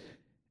rule.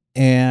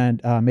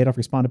 And Madoff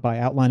responded by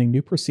outlining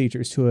new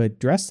procedures to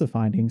address the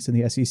findings,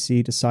 and the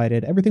SEC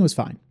decided everything was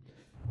fine.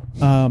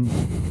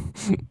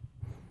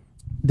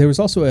 There was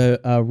also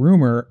a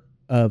rumor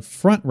of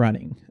front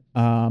running.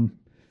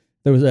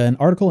 There was an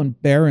article in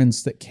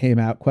Barron's that came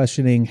out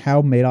questioning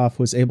how Madoff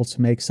was able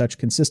to make such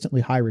consistently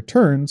high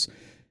returns,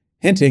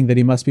 hinting that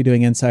he must be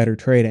doing insider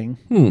trading.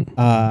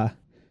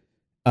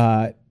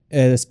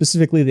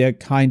 Specifically the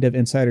kind of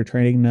insider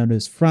trading known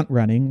as front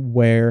running,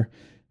 where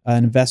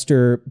an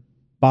investor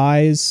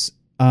buys,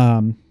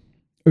 or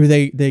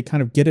they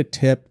kind of get a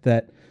tip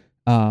that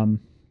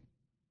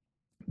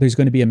there's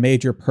going to be a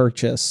major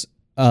purchase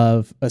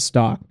of a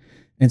stock.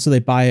 And so they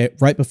buy it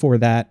right before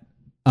that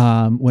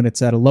when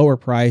it's at a lower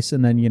price.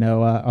 And then,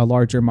 a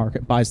larger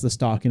market buys the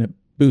stock and it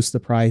boosts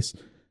the price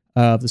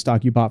of the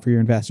stock you bought for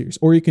your investors.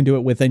 Or you can do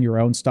it within your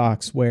own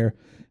stocks where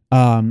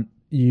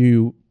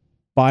you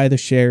buy the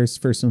shares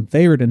for some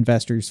favored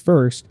investors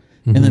first,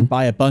 and then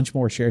buy a bunch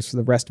more shares for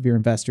the rest of your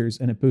investors,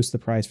 and it boosts the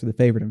price for the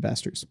favored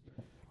investors.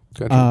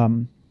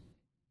 Gotcha.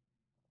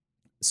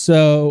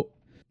 So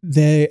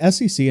the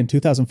SEC in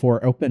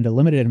 2004 opened a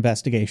limited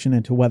investigation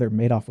into whether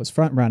Madoff was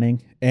front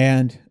running,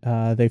 and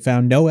they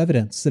found no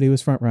evidence that he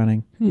was front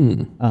running.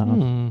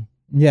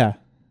 Yeah,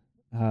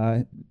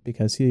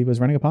 because he was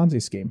running a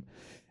Ponzi scheme.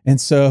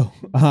 And so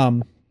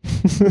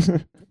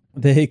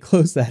they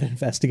closed that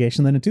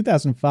investigation. Then in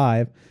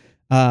 2005,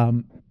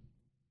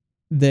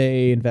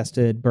 they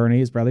invested Bernie,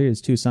 his brother,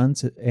 his two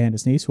sons, and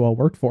his niece, who all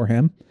worked for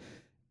him.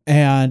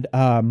 And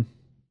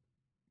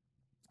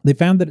they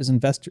found that his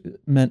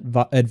investment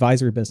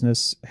advisory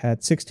business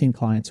had 16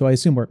 clients, who I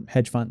assume were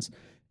hedge funds,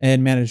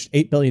 and managed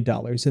 $8 billion.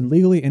 And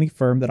legally, any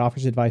firm that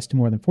offers advice to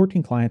more than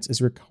 14 clients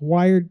is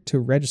required to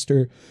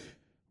register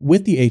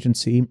with the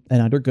agency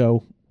and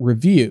undergo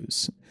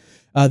reviews.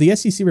 The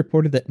SEC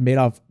reported that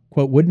Madoff,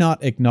 quote, would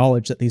not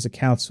acknowledge that these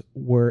accounts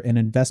were an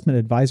investment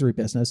advisory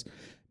business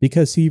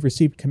because he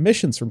received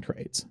commissions from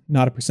trades,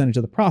 not a percentage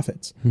of the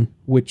profits,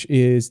 which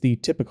is the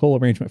typical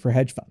arrangement for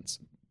hedge funds.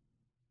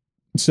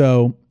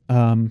 So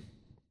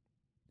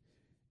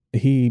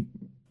he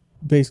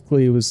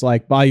basically was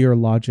like, by your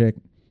logic,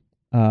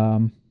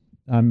 I'm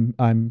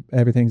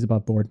everything's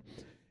above board.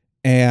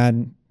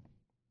 And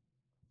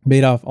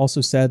Madoff also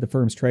said the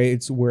firm's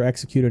trades were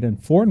executed in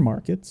foreign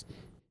markets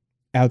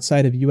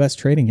outside of U.S.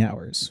 trading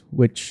hours,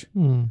 which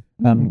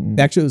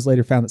actually it was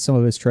later found that some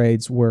of his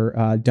trades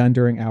were done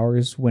during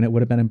hours when it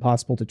would have been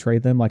impossible to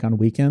trade them, like on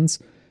weekends.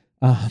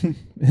 And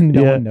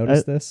no one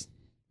noticed this.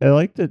 I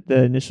like that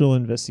the initial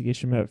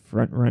investigation about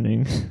front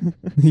running.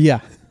 Yeah.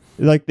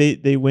 Like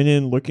they went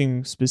in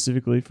looking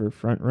specifically for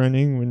front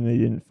running when they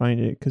didn't find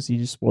it because he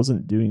just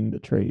wasn't doing the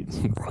trades.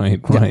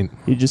 Right.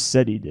 He just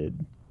said he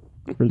did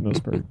for the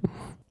most part.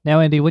 Now,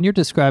 Andy, when you're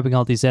describing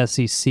all these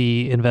SEC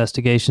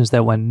investigations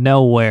that went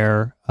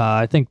nowhere,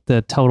 I think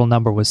the total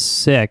number was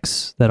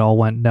 6 that all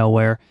went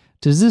nowhere.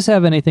 Does this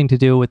have anything to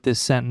do with this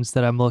sentence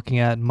that I'm looking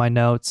at in my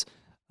notes?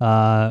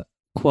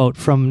 Quote,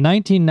 from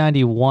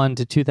 1991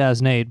 to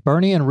 2008,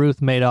 Bernie and Ruth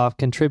Madoff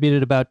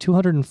contributed about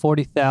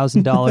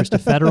 $240,000 to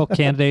federal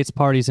candidates,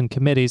 parties, and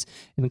committees,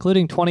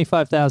 including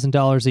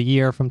 $25,000 a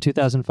year from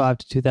 2005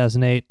 to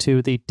 2008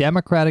 to the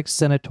Democratic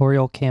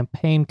Senatorial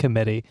Campaign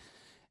Committee.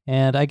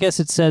 And I guess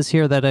it says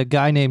here that a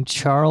guy named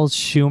Charles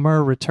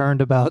Schumer returned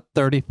about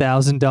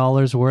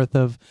 $30,000 worth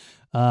of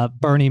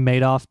Bernie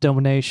Madoff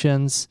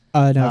donations.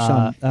 No,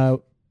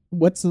 Sean,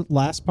 what's the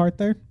last part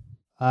there?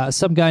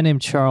 Some guy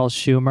named Charles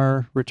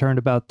Schumer returned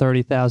about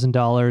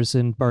 $30,000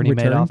 in Bernie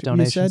Madoff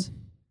donations. You said?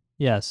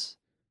 Yes.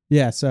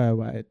 Yeah,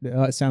 so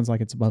it sounds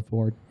like it's above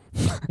board.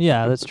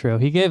 Yeah, that's true.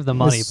 He gave the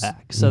money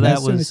back, so that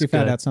was as soon as he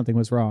found good. out something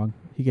was wrong,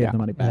 he gave the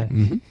money back.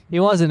 He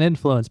wasn't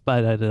influenced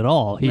by that at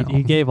all.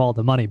 He gave all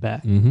the money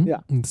back.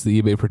 Yeah, it's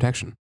the eBay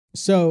protection.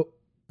 So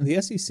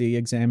the SEC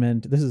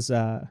examined. This is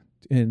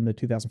in the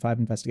 2005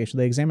 investigation.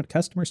 They examined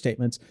customer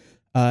statements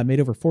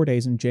made over 4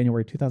 days in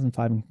January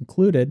 2005 and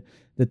concluded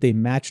that they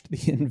matched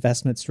the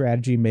investment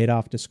strategy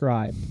Madoff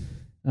described,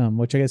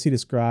 which I guess he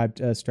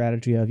described a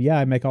strategy of,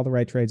 I make all the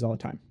right trades all the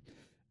time.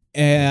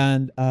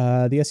 And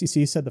the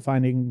SEC said the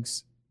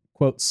findings,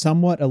 quote,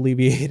 somewhat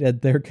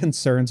alleviated their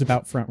concerns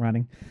about front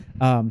running.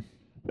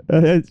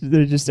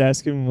 They just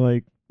ask him,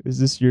 like, is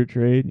this your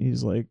trade? And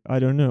he's like, I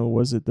don't know.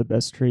 Was it the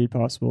best trade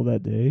possible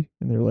that day?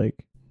 And they're like,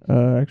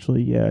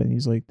 actually, yeah. And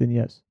he's like, then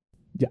yes.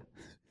 Yeah.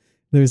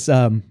 There's,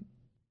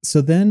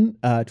 so then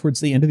towards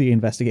the end of the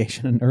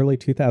investigation in early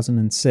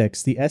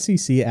 2006, the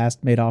SEC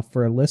asked Madoff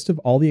for a list of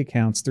all the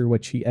accounts through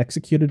which he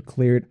executed,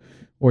 cleared,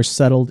 or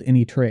settled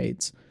any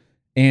trades.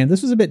 And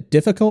this was a bit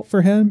difficult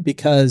for him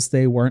because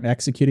they weren't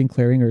executing,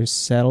 clearing, or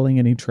settling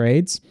any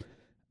trades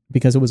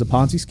because it was a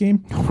Ponzi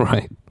scheme.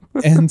 Right.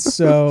 And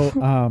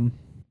so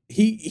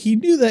he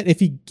knew that if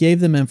he gave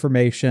them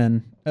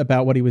information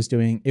about what he was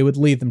doing, it would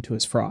lead them to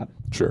his fraud.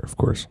 Sure, of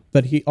course.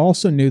 But he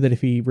also knew that if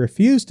he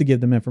refused to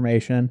give them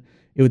information,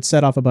 it would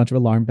set off a bunch of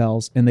alarm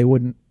bells and they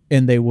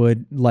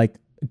would like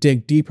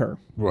dig deeper.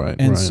 Right.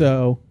 And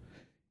so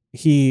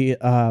he,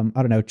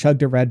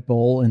 chugged a Red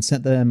Bull and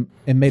sent them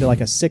and made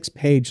like a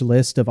 6-page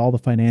list of all the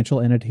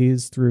financial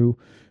entities through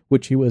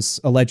which he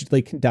was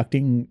allegedly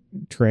conducting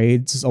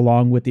trades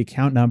along with the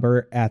account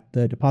number at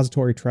the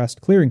Depository Trust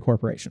Clearing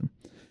Corporation.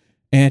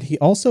 And he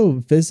also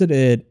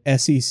visited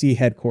SEC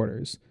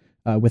headquarters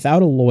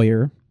without a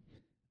lawyer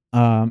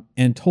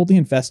and told the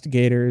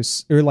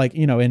investigators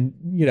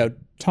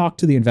talked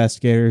to the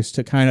investigators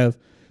to kind of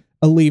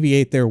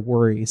alleviate their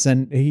worries.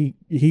 And he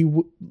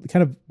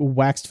kind of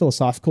waxed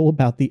philosophical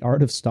about the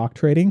art of stock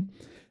trading,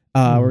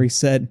 where he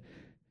said,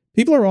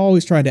 people are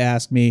always trying to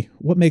ask me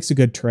what makes a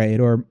good trade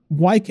or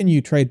why can you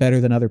trade better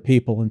than other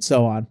people and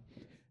so on.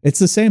 It's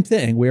the same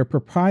thing. We are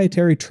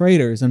proprietary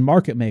traders and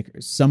market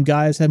makers. Some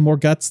guys have more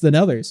guts than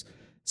others.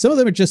 Some of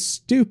them are just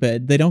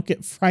stupid. They don't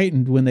get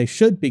frightened when they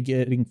should be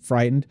getting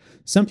frightened.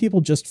 Some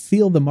people just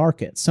feel the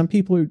market. Some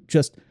people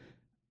just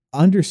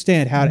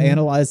understand how to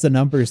analyze the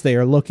numbers they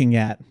are looking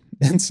at.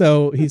 And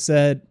so he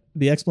said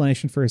the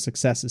explanation for his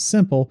success is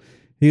simple.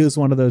 He was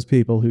one of those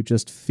people who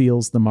just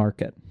feels the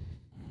market.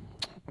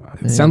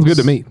 It sounds good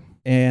to me.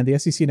 And the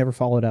SEC never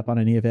followed up on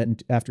any of it.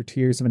 And after 2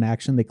 years of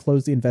inaction, they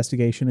closed the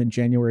investigation in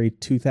January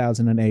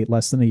 2008,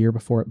 less than a year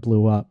before it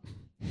blew up.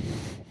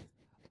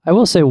 I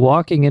will say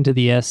walking into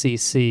the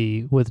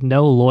SEC with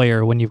no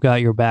lawyer when you've got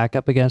your back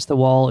up against the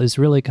wall is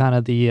really kind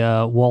of the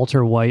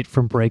Walter White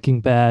from Breaking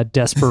Bad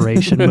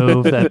desperation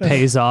move that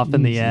pays off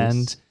in the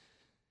end.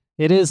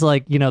 It is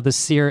like,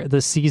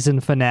 the season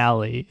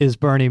finale is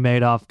Bernie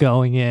Madoff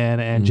going in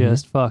and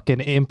just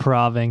fucking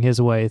improvising his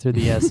way through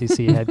the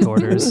SEC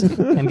headquarters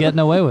and getting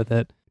away with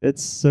it.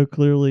 It's so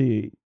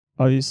clearly,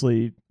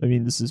 obviously, I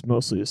mean, this is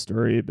mostly a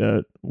story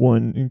about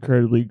one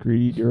incredibly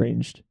greedy,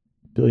 deranged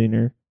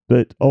billionaire,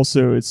 but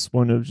also it's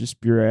one of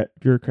just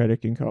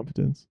bureaucratic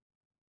incompetence.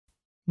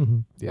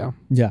 Yeah.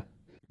 Yeah.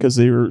 Because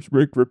they were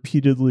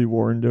repeatedly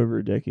warned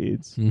over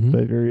decades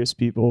by various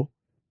people.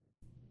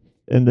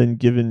 And then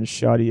given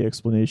shoddy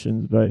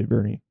explanations by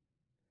Bernie.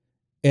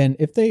 And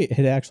if they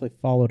had actually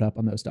followed up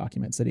on those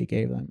documents that he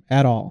gave them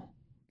at all,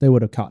 they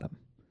would have caught him.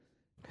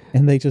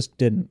 And they just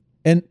didn't.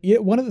 And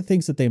one of the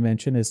things that they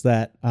mention is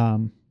that,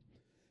 Diane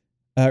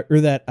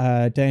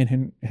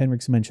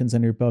Henricks mentions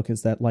in her book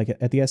is that, like,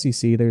 at the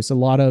SEC, there's a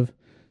lot of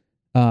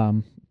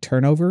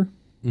turnover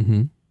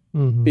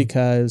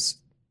because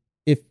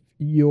if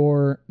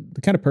you're the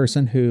kind of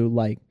person who,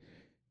 like,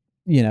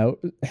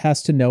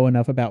 has to know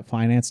enough about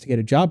finance to get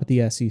a job at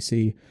the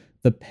SEC,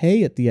 the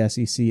pay at the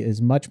SEC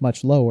is much,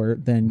 much lower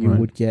than you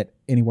would get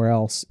anywhere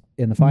else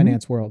in the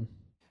finance world.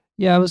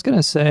 Yeah, I was going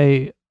to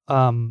say,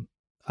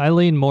 I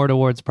lean more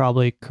towards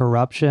probably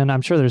corruption.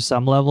 I'm sure there's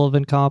some level of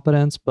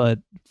incompetence, but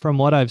from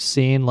what I've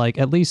seen, like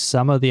at least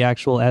some of the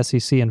actual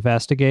SEC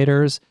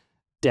investigators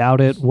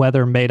doubted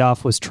whether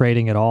Madoff was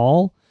trading at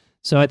all.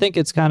 So I think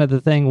it's kind of the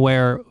thing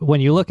where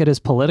when you look at his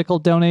political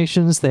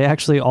donations, they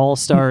actually all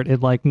start in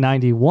like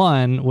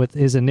 91 with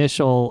his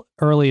initial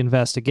early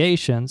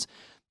investigations.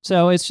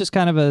 So it's just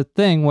kind of a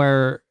thing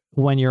where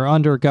when you're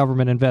under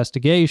government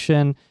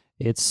investigation,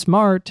 it's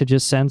smart to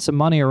just send some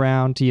money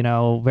around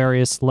to,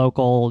 various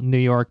local New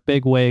York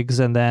bigwigs,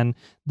 and then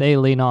they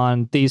lean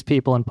on these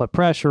people and put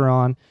pressure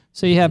on.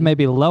 So you have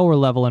maybe lower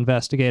level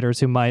investigators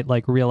who might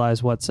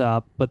realize what's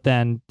up, but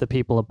then the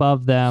people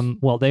above them,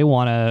 well, they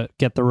want to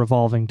get the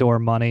revolving door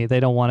money. They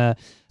don't want to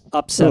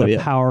upset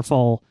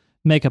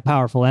make a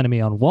powerful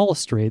enemy on Wall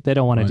Street. They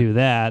don't want to do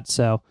that.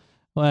 So,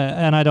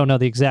 and I don't know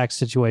the exact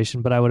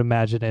situation, but I would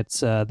imagine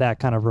it's that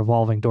kind of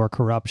revolving door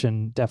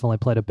corruption definitely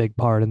played a big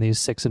part in these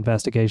 6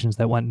 investigations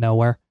that went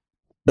nowhere.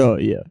 Oh,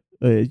 yeah.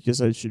 I guess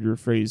I should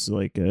rephrase,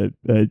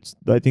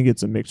 I think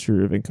it's a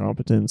mixture of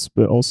incompetence,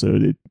 but also,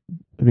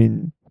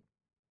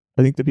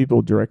 I think the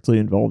people directly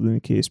involved in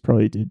the case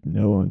probably did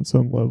know on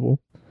some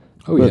level.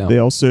 Oh, but yeah. They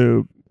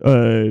also,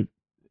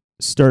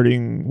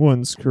 starting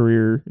one's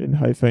career in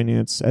high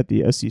finance at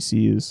the SEC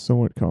is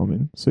somewhat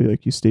common. So,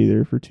 you stay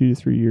there for 2 to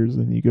 3 years,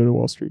 and then you go to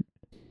Wall Street.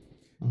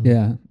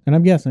 Yeah. And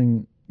I'm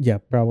guessing,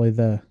 probably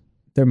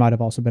there might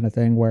have also been a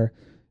thing where,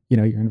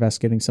 you're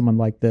investigating someone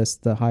like this,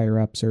 the higher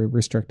ups are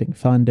restricting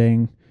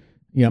funding.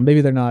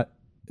 Maybe they're not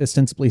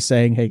ostensibly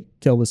saying, hey,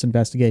 kill this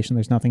investigation,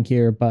 there's nothing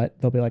here, but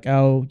they'll be like,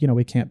 oh,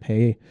 we can't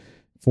pay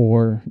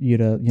for you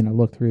to,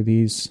 look through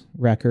these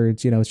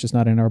records. It's just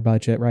not in our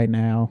budget right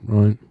now.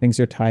 Right. Things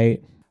are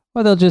tight.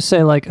 Or they'll just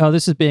say oh,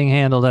 this is being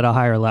handled at a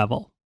higher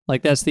level.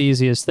 That's the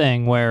easiest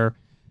thing where,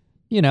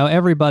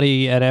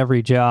 everybody at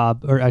every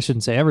job, or I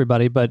shouldn't say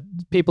everybody, but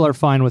people are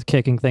fine with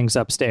kicking things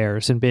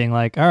upstairs and being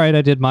like, all right,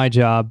 I did my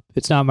job.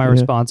 It's not my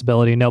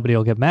responsibility. Nobody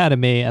will get mad at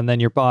me. And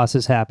then your boss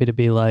is happy to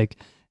be like,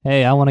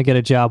 hey, I want to get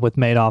a job with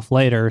Madoff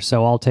later,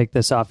 so I'll take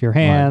this off your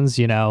hands.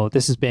 Right.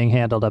 This is being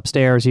handled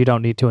upstairs. You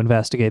don't need to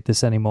investigate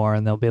this anymore.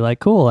 And they'll be like,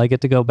 cool, I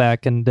get to go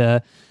back and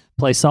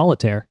play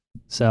solitaire.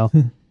 So,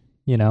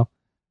 Yeah,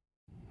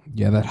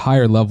 that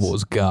higher level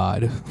is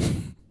God.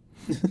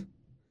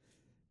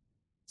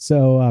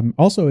 So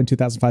also in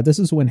 2005, this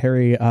is when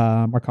Harry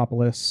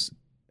Markopolos,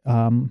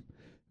 who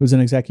was an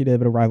executive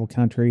at a rival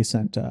country,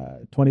 sent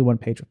a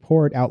 21-page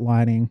report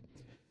outlining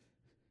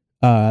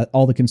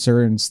all the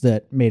concerns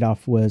that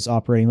Madoff was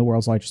operating the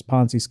world's largest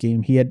Ponzi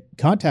scheme. He had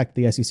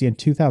contacted the SEC in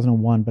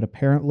 2001, but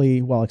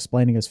apparently while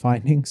explaining his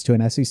findings to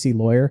an SEC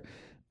lawyer,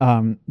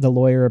 the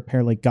lawyer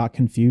apparently got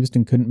confused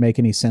and couldn't make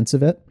any sense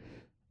of it.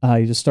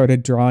 He just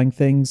started drawing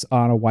things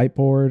on a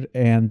whiteboard,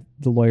 and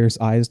the lawyer's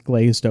eyes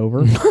glazed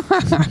over.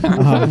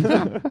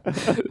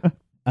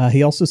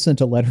 He also sent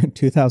a letter in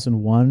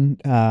 2001,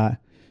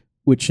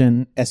 which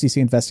an SEC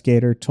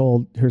investigator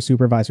told her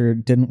supervisor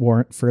didn't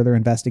warrant further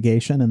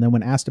investigation. And then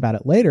when asked about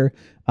it later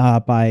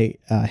by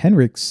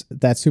Henriks,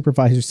 that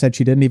supervisor said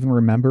she didn't even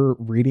remember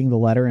reading the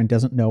letter and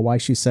doesn't know why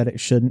she said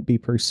it shouldn't be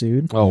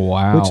pursued. Oh,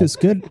 wow. Which is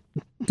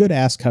good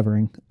ass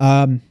covering.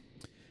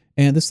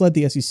 And this led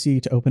the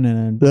SEC to open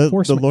an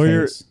enforcement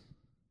case.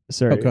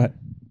 Sorry. Oh, go ahead.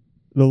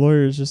 The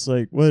lawyer is just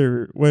like,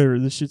 whatever,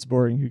 this shit's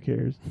boring, who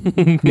cares?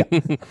 Yeah.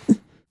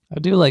 I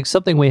do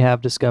something we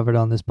have discovered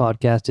on this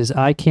podcast is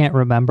I can't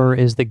remember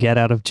is the get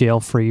out of jail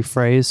free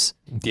phrase.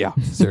 Yeah,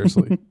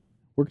 seriously.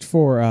 Worked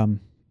for,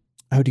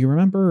 do you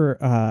remember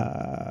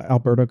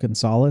Alberto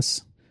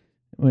Gonzalez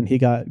when he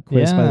got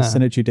quizzed by the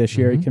Senate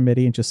Judiciary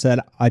Committee and just said,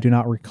 I do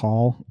not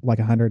recall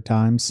 100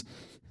 times?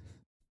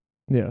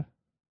 Yeah.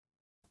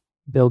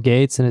 Bill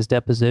Gates and his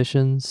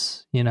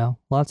depositions,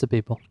 lots of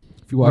people.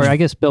 If you watch, or I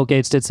guess Bill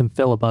Gates did some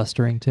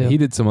filibustering too. He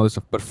did some other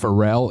stuff, but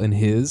Pharrell in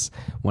his,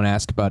 when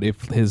asked about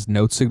if his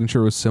note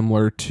signature was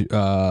similar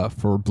to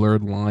for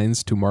Blurred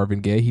Lines to Marvin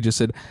Gaye, he just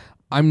said,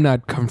 "I'm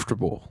not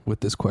comfortable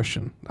with this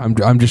question.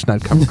 I'm just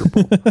not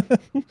comfortable."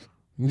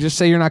 You just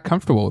say you're not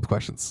comfortable with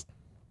questions.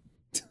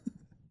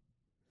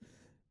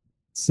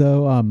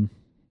 So,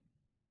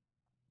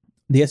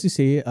 the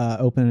SEC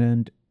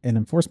opened an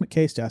enforcement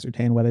case to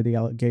ascertain whether the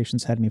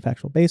allegations had any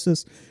factual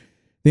basis.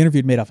 They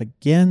interviewed Madoff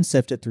again,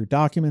 sifted through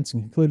documents,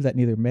 and concluded that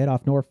neither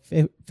Madoff nor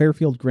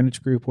Fairfield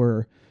Greenwich Group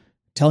were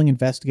telling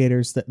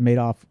investigators that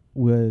Madoff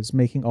was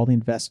making all the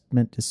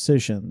investment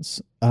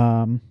decisions.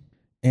 And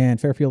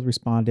Fairfield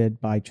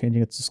responded by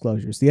changing its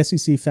disclosures. The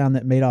SEC found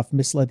that Madoff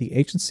misled the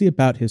agency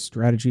about his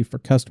strategy for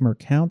customer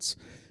accounts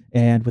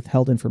and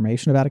withheld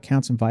information about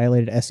accounts and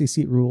violated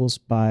SEC rules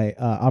by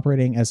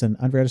operating as an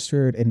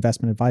unregistered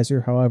investment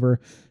advisor. However,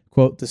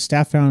 quote, the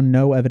staff found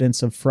no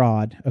evidence of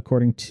fraud,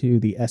 according to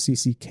the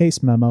SEC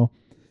case memo,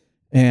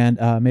 and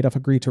Madoff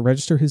agreed to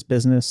register his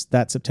business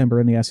that September,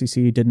 and the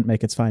SEC didn't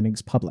make its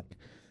findings public.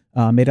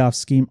 Madoff's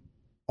scheme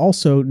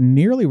also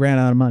nearly ran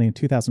out of money in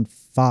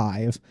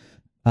 2005.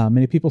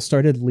 Many people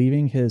started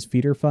leaving his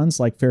feeder funds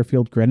like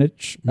Fairfield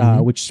Greenwich,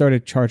 which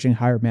started charging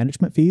higher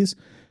management fees.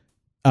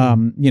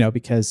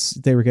 Because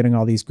they were getting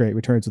all these great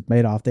returns with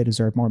Madoff, they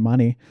deserved more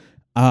money.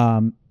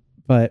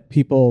 But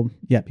people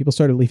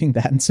started leaving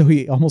that. And so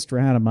he almost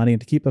ran out of money.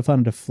 And to keep the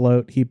fund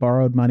afloat, he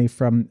borrowed money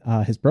from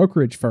his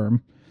brokerage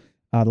firm,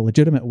 the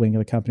legitimate wing of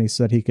the company,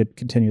 so that he could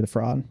continue the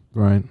fraud.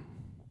 Right.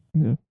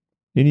 Yeah.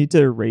 You need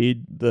to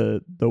raid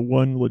the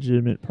one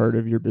legitimate part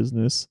of your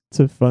business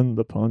to fund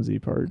the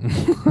Ponzi part.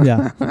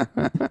 Yeah.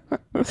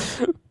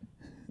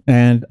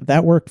 And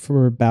that worked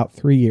for about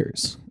 3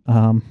 years.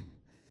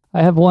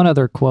 I have one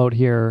other quote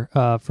here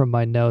from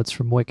my notes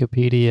from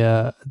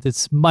Wikipedia.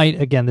 This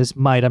might,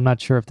 I'm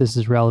not sure if this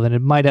is relevant. It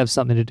might have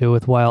something to do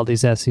with why all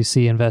these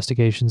SEC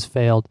investigations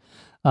failed.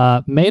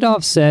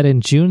 Madoff said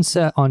on June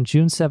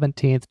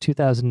 17th,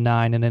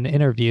 2009, in an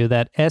interview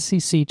that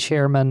SEC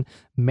Chairman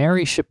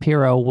Mary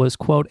Shapiro was,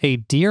 quote, a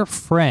dear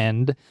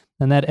friend,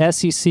 and that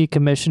SEC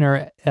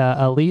Commissioner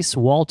Elise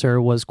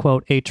Walter was,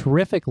 quote, a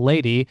terrific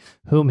lady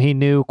whom he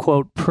knew,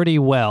 quote, pretty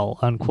well,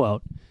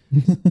 unquote.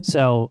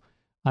 So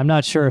I'm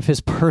not sure if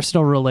his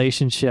personal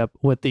relationship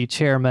with the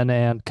chairman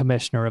and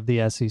commissioner of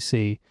the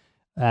SEC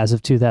as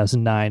of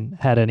 2009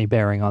 had any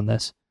bearing on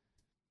this.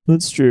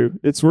 That's true.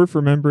 It's worth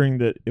remembering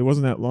that it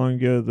wasn't that long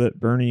ago that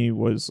Bernie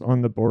was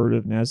on the board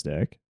of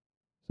NASDAQ.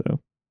 So,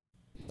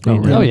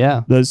 oh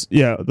yeah.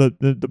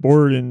 The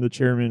board and the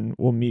chairman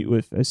will meet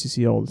with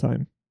SEC all the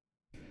time.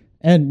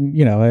 And,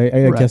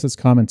 I guess it's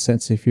common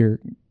sense if you're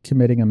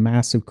committing a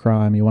massive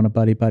crime, you want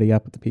to buddy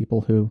up with the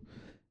people who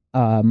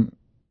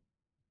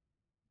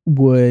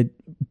would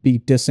be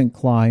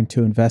disinclined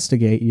to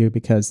investigate you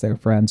because they're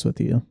friends with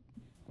you.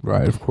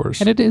 Right, of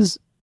course.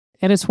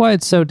 And it's why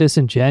it's so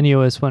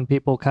disingenuous when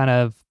people kind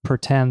of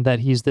pretend that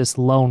he's this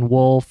lone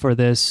wolf or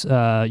this,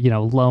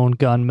 lone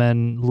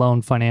gunman,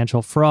 lone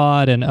financial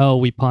fraud, and,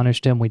 we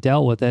punished him, we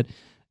dealt with it.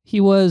 He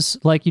was,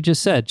 like you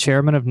just said,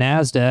 chairman of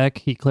NASDAQ.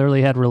 He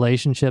clearly had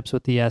relationships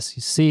with the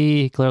SEC.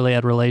 He clearly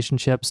had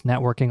relationships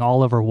networking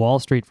all over Wall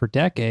Street for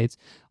decades.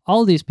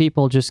 All of these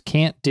people just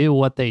can't do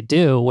what they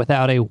do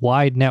without a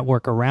wide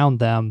network around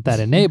them that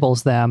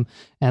enables them.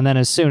 And then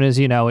as soon as,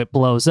 it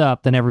blows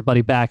up, then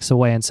everybody backs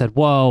away and said,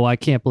 whoa, I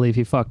can't believe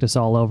he fucked us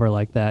all over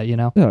like that,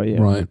 Oh,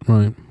 yeah. Right.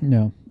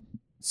 No.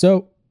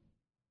 So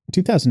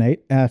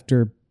 2008,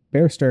 after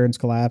Bear Stearns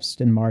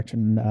collapsed in March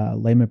and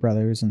Lehman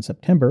Brothers in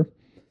September,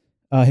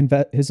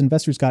 his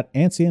investors got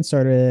antsy and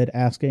started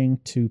asking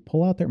to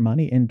pull out their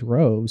money in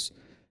droves.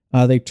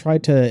 They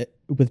tried to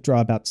withdraw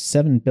about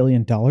 $7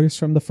 billion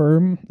from the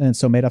firm, and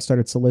so Madoff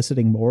started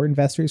soliciting more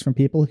investors from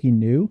people he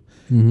knew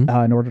in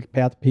order to pay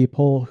out the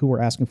people who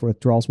were asking for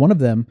withdrawals. One of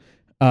them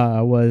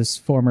was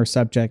former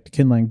subject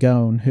Ken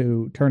Langone,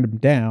 who turned him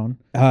down.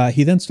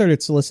 He then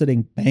started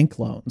soliciting bank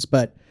loans,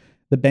 but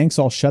the banks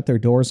all shut their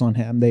doors on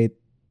him. They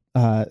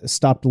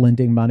stopped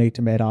lending money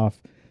to Madoff.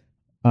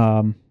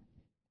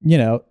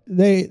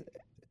 They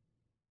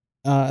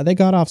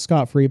got off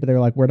scot-free, but they were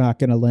like, we're not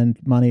going to lend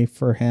money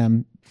for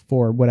him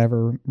for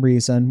whatever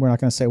reason. We're not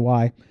going to say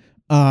why.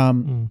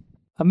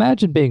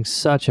 Imagine being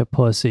such a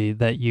pussy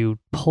that you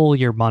pull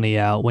your money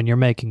out when you're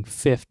making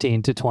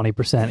 15 to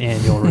 20%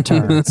 annual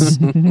returns.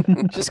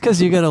 Just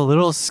because you got a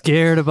little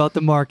scared about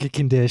the market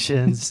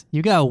conditions.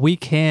 You got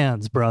weak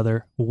hands,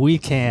 brother.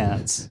 Weak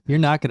hands. You're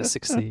not going to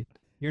succeed.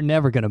 You're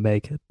never going to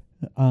make it.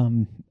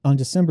 On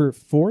December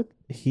 4th,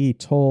 he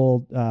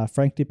told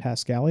Frank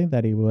DePascali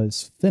that he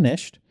was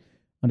finished.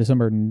 On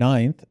December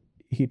 9th,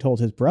 he told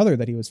his brother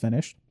that he was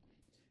finished.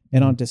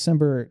 And on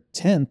December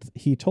 10th,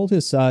 he told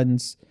his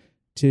sons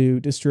to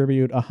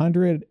distribute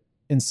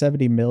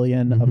 $170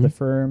 million of the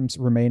firm's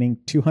remaining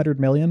 $200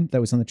 million that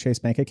was in the Chase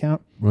Bank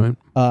account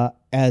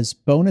as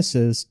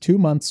bonuses 2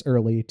 months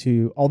early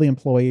to all the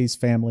employees,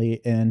 family,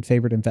 and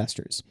favorite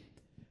investors.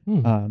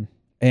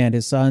 And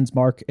his sons,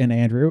 Mark and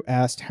Andrew,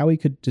 asked how he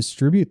could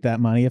distribute that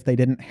money if they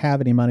didn't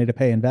have any money to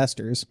pay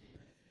investors.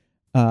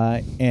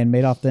 And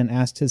Madoff then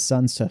asked his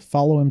sons to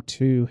follow him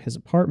to his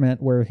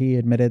apartment, where he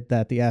admitted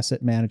that the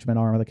asset management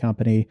arm of the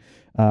company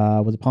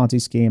was a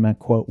Ponzi scheme and,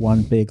 quote,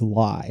 one big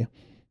lie.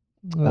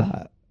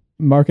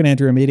 Mark and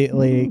Andrew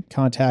immediately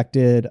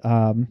contacted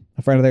a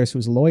friend of theirs who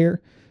was a lawyer,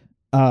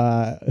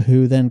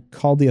 who then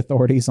called the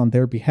authorities on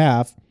their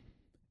behalf.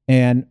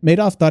 And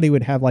Madoff thought he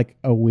would have like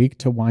a week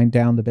to wind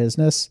down the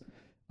business.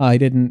 He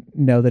didn't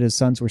know that his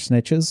sons were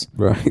snitches.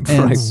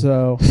 And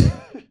so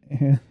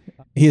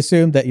he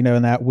assumed that,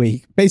 in that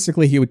week,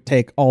 basically he would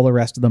take all the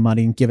rest of the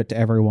money and give it to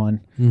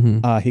everyone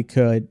he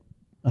could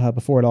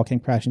before it all came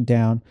crashing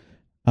down.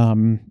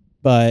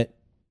 But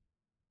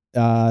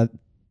on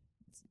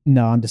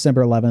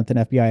December 11th, an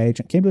FBI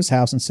agent came to his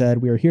house and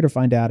said, "We are here to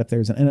find out if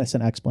there's an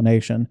innocent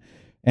explanation."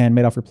 And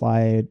Madoff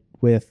replied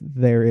with,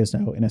 "There is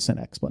no innocent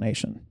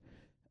explanation."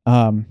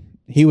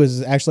 He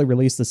was actually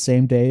released the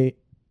same day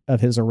of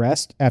his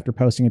arrest after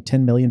posting a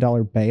 $10 million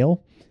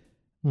bail.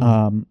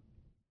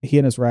 He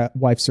and his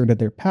wife surrendered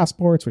their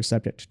passports, were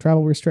subject to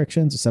travel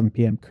restrictions, a 7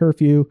 p.m.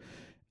 curfew,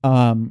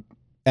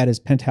 at his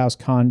penthouse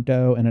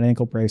condo, and an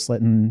ankle bracelet.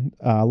 And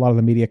a lot of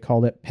the media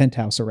called it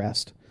penthouse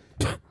arrest.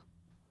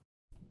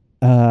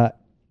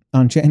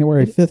 On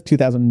January 5th,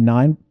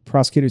 2009,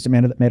 prosecutors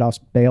demanded that Madoff's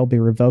bail be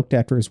revoked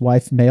after his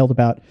wife mailed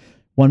about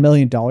 $1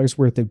 million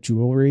worth of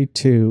jewelry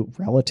to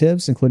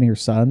relatives, including her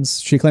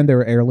sons. She claimed they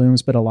were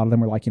heirlooms, but a lot of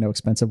them were like,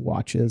 expensive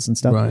watches and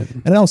stuff.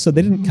 And also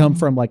they didn't come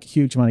from like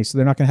huge money, so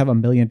they're not going to have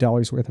 $1 million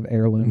worth of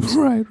heirlooms.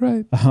 Right.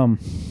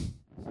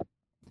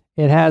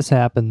 It has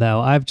happened, though.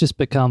 I've just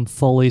become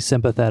fully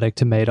sympathetic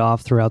to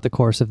Madoff throughout the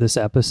course of this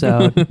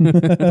episode.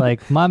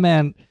 Like, my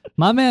man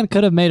My man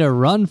could have made a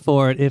run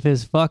for it if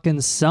his fucking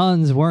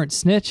sons weren't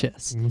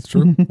snitches. That's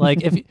true.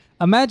 Like,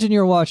 imagine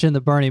you're watching the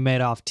Bernie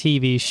Madoff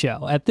TV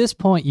show. At this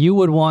point, you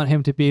would want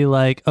him to be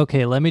like,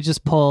 okay, let me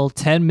just pull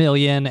 10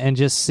 million and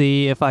just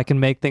see if I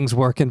can make things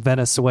work in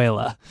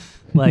Venezuela.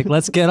 Like,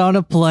 let's get on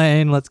a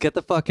plane, let's get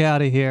the fuck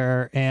out of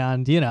here,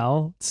 and, you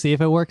know, see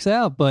if it works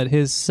out. But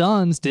his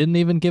sons didn't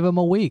even give him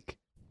a week.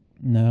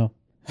 No.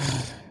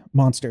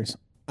 Monsters.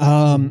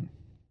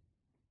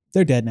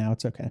 They're dead now.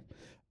 It's okay.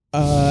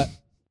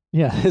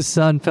 Yeah, his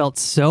son felt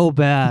so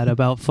bad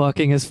about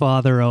fucking his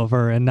father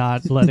over and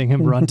not letting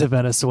him run to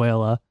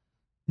Venezuela.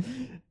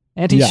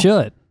 And he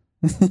should.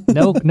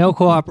 No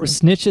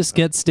snitches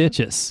get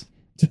stitches.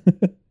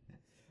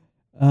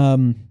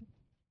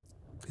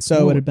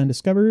 So it had been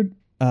discovered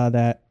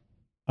that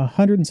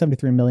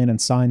 173 million in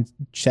signed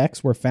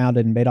checks were found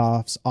in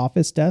Madoff's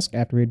office desk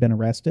after he'd been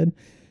arrested.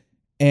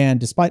 And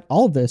despite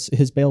all of this,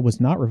 his bail was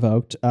not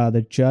revoked.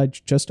 The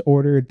judge just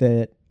ordered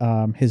that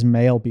his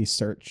mail be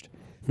searched.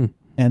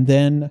 And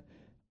then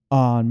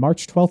on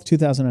March 12th,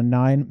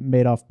 2009,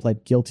 Madoff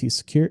pled guilty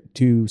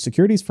to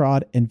securities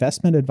fraud,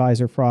 investment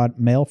advisor fraud,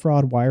 mail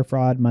fraud, wire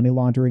fraud, money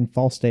laundering,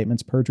 false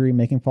statements, perjury,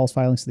 making false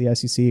filings to the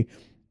SEC,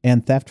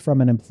 and theft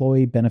from an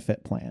employee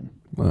benefit plan.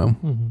 Wow.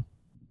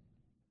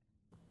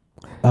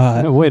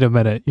 Wait a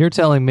minute. You're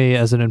telling me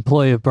as an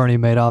employee of Bernie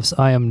Madoff's,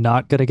 I am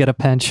not going to get a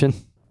pension?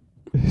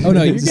 Oh,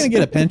 no, you're going to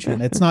get a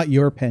pension. It's not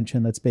your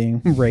pension that's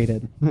being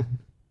raided.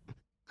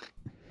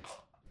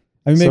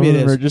 I mean, maybe Some of it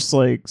them is. are just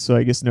like, so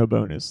I guess no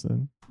bonus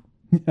then.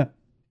 Yeah.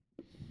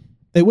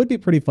 It would be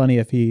pretty funny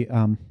if he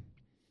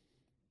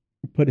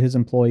put his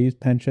employees'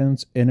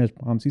 pensions in his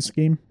Ponzi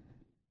scheme.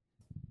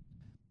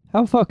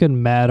 How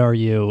fucking mad are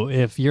you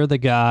if you're the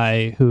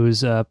guy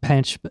whose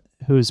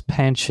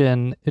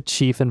pension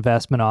chief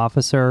investment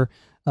officer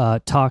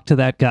talked to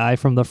that guy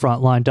from the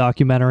Frontline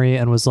documentary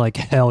and was like,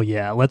 hell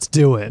yeah, let's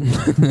do it.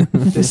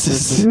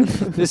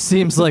 This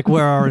seems like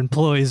where our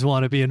employees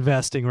want to be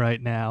investing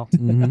right now.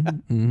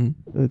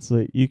 It's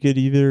like you could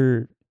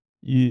either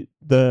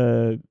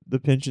the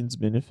pensions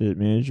benefit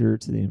manager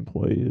to the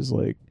employee is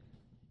like,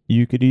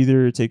 you could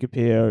either take a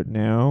payout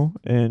now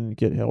and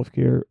get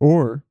healthcare,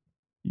 or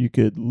you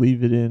could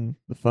leave it in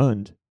the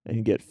fund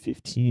and get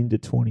 15 to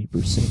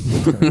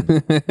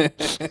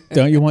 20%.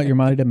 Don't you want your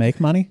money to make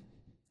money?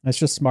 That's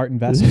just smart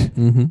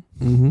investing.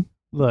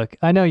 Look,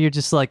 I know you're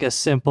just like a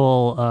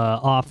simple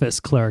office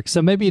clerk,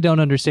 so maybe you don't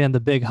understand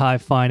the big high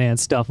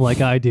finance stuff like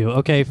I do.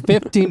 Okay,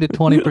 15 to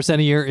 20%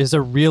 a year is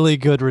a really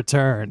good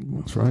return.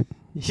 That's right.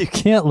 You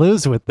can't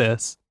lose with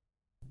this.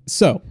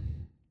 So,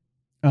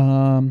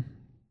 Fallout.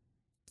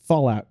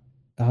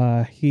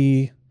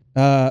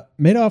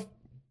 Madoff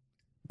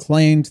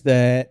claimed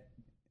that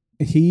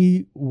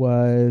he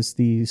was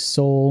the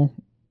sole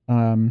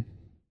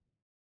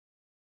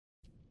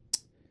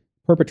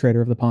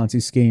perpetrator of the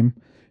Ponzi scheme.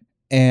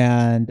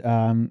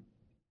 And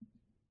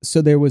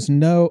so there was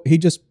he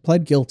just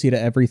pled guilty to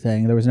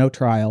everything. There was no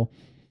trial.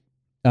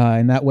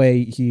 And that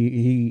way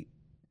he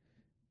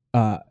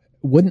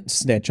wouldn't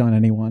snitch on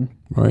anyone.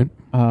 Right.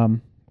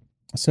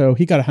 So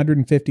he got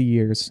 150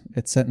 years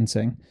at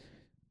sentencing.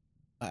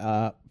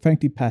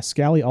 Frank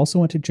DePascali also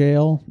went to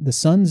jail. The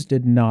sons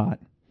did not,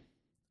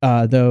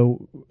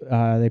 though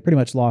they pretty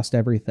much lost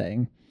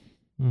everything.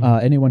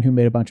 Anyone who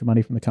made a bunch of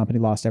money from the company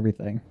lost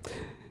everything.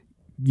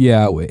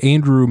 Yeah,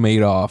 Andrew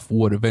Madoff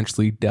would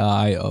eventually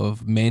die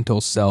of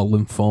mantle cell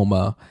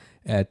lymphoma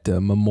at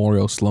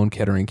Memorial Sloan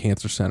Kettering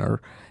Cancer Center.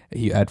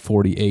 He had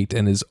 48,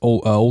 and his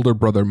older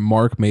brother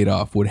Mark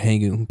Madoff would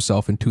hang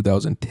himself in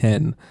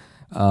 2010.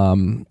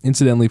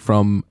 Incidentally,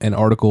 from an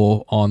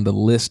article on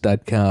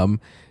thelist.com,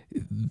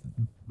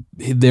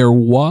 their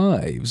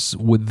wives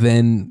would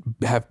then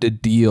have to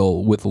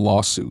deal with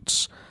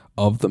lawsuits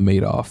of the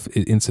Madoff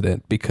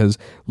incident because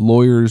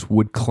lawyers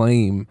would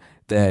claim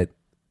that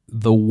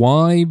the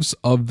wives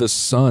of the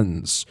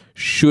sons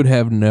should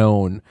have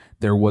known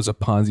there was a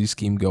Ponzi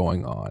scheme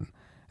going on.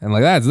 And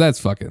like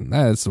that's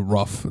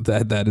rough.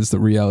 That is the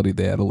reality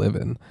they had to live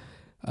in.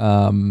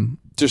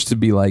 Just to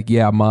be like,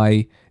 yeah,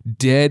 my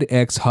dead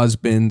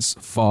ex-husband's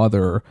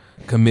father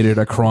committed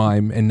a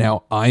crime and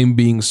now I'm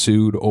being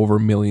sued over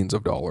millions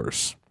of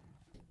dollars.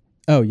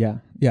 Oh yeah.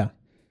 Yeah.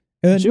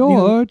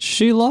 George,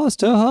 she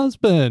lost her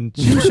husband.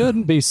 You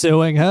shouldn't be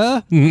suing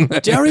her.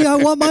 Jerry, I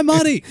want my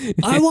money.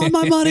 I want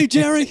my money,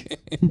 Jerry.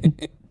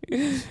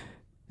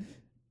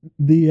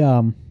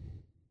 The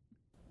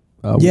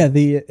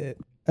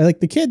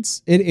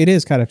kids, it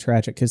is kind of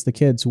tragic because the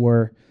kids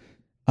were,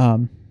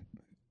 they're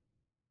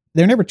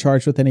never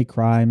charged with any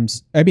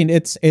crimes. I mean,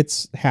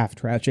 it's half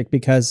tragic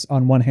because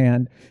on one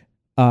hand,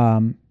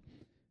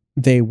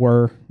 they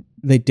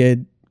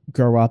did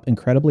grow up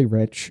incredibly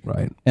rich,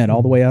 right? And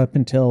all the way up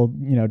until,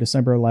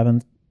 December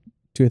 11th,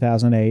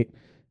 2008,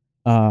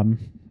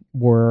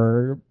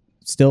 were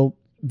still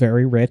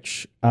very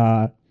rich.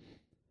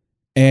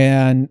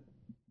 And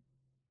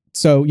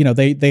so,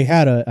 they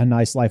had a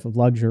nice life of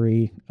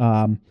luxury.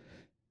 And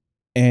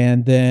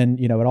then,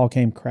 it all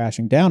came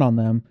crashing down on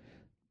them.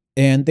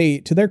 And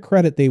to their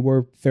credit, they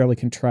were fairly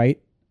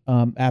contrite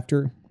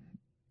after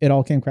it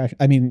all came crashing.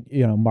 I mean,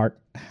 Mark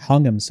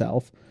hung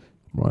himself,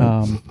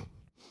 right.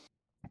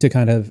 To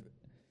kind of,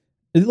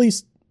 at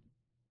least.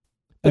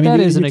 But that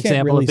is an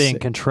example of being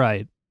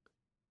contrite.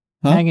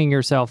 Huh? Hanging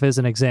yourself is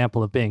an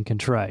example of being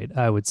contrite,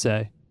 I would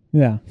say.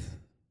 Yeah.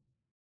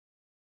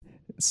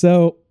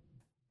 So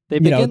they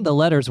begin the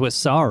letters with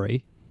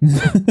sorry.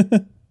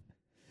 Though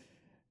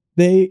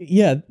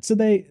they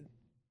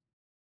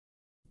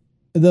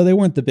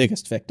weren't the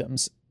biggest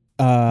victims,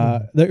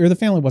 the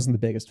family wasn't the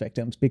biggest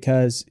victims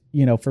because,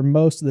 for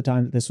most of the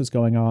time that this was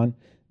going on,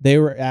 they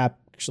were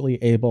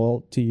actually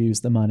able to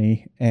use the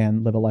money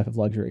and live a life of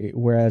luxury.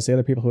 Whereas the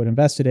other people who had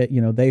invested it,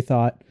 they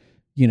thought,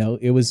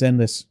 it was in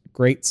this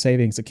great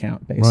savings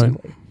account, basically.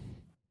 Right.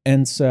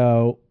 And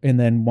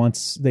then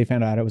once they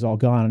found out it was all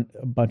gone,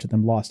 a bunch of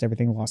them lost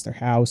everything, lost their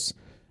house.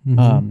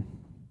 Mm-hmm.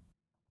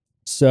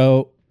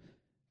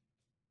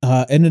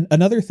 And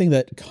another thing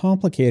that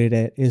complicated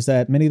it is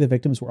that many of the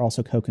victims were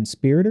also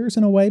co-conspirators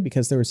in a way,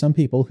 because there were some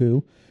people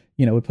who,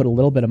 would put a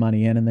little bit of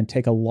money in and then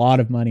take a lot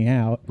of money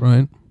out.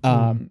 Right.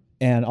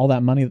 And all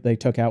that money that they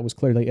took out was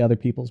clearly other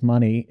people's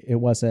money. It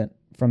wasn't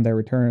from their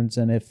returns.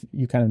 And if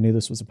you kind of knew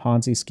this was a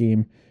Ponzi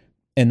scheme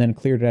and then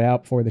cleared it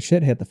out before the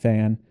shit hit the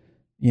fan,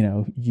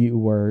 you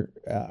were,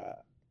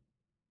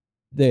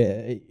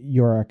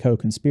 you're a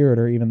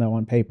co-conspirator, even though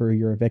on paper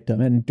you're a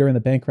victim. And during the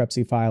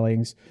bankruptcy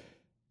filings,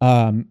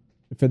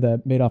 for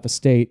the Madoff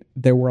estate,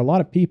 there were a lot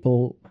of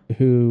people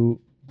who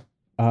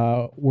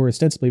were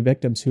ostensibly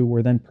victims who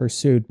were then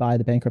pursued by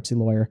the bankruptcy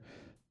lawyer.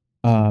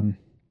 I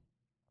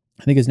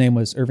think his name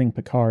was Irving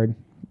Picard.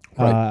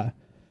 Right.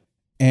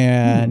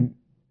 And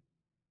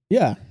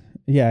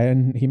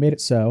and he made it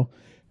so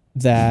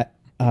that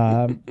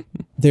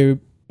there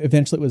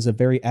eventually was a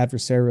very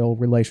adversarial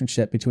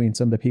relationship between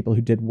some of the people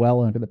who did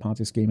well under the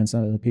Ponzi scheme and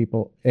some of the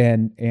people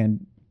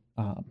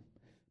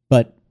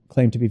but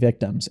claimed to be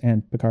victims,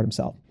 and Picard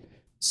himself.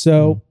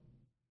 So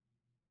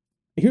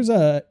here's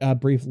a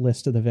brief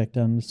list of the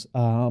victims.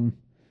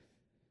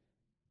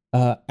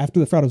 After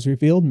the fraud was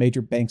revealed,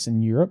 major banks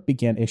in Europe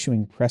began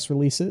issuing press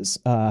releases.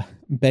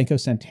 Banco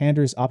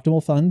Santander's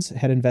Optimal Funds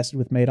had invested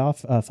with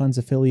Madoff. Funds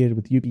affiliated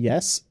with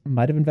UBS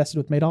might have invested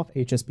with Madoff.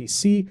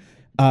 HSBC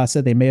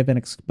said they may have been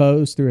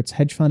exposed through its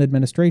hedge fund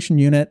administration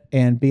unit,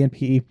 and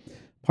BNP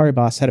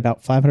Paribas had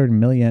about $500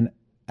 million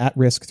at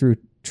risk through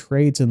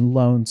trades and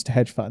loans to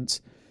hedge funds.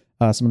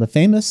 Some of the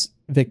famous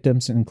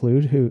victims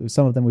include,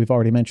 some of them we've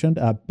already mentioned,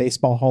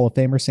 Baseball Hall of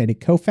Famer Sandy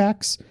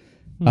Koufax,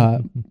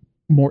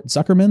 Mort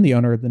Zuckerman, the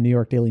owner of the New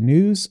York Daily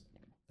News,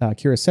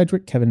 Kira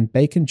Sedgwick, Kevin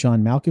Bacon,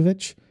 John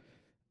Malkovich.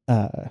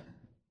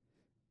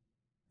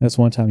 That's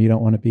one time you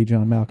don't want to be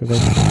John Malkovich.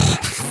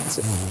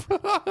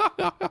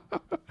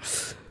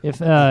 If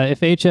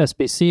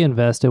HSBC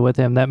invested with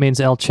him, that means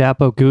El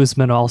Chapo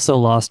Guzman also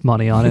lost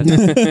money on it.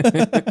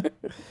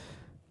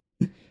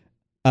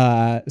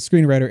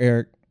 Screenwriter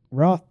Eric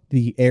Roth,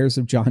 the heirs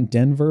of John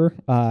Denver,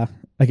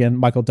 again,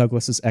 Michael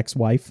Douglas's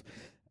ex-wife.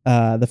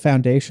 The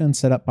foundation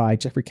set up by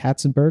Jeffrey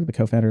Katzenberg, the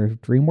co-founder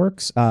of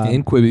DreamWorks,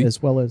 and Quibi,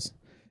 as well as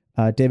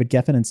David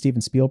Geffen and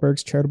Steven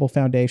Spielberg's charitable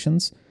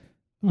foundations,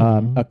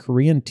 a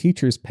Korean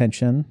teacher's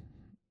pension,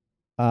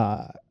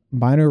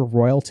 minor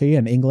royalty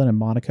in England and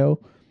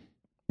Monaco,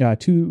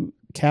 2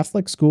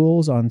 Catholic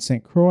schools on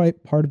St. Croix,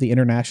 part of the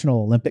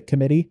International Olympic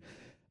Committee,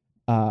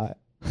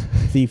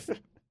 the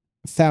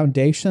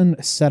foundation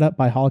set up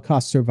by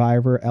Holocaust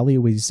survivor Elie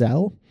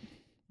Wiesel,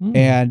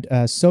 and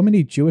so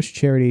many Jewish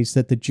charities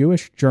that the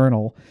Jewish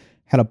Journal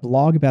had a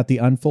blog about the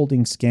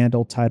unfolding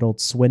scandal titled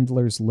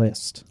Swindler's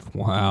List.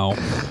 Wow.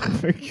 Oh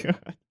my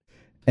God.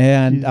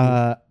 And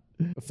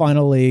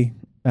finally,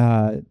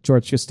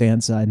 George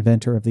Costanza,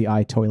 inventor of the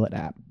iToilet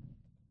app.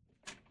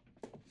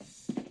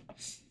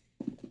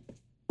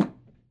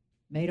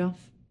 Madoff.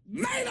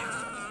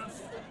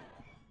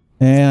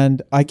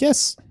 And I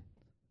guess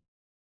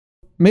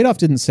Madoff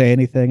didn't say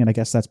anything, and I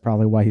guess that's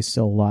probably why he's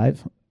still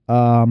alive.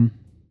 Or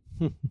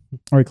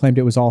he claimed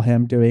it was all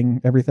him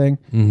doing everything.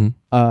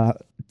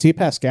 T.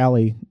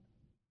 Pascali,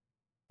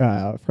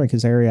 Frank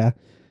Azaria,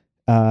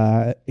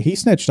 he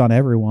snitched on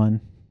everyone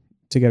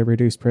to get a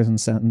reduced prison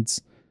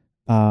sentence.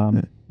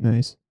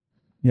 Nice.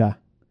 Yeah.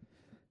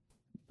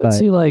 But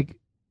see,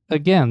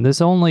 again, this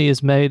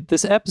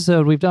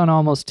episode, we've done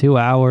almost 2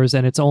 hours,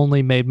 and it's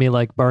only made me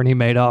like Bernie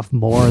Madoff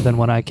more than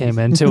when I came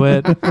into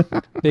it.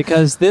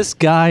 Because this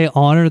guy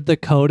honored the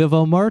Code of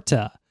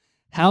Omerta.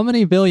 How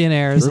many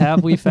billionaires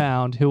have we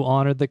found who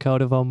honored the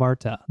Code of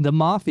Omerta? The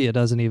mafia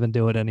doesn't even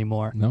do it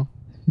anymore. No.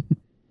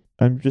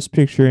 I'm just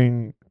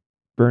picturing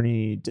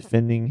Bernie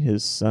defending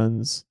his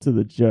sons to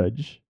the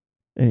judge.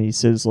 And he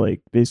says,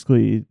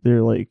 basically,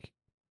 they're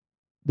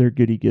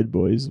goody good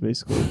boys,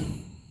 basically.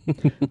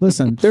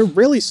 Listen, they're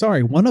really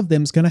sorry. One of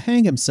them's going to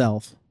hang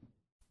himself.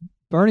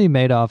 Bernie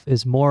Madoff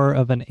is more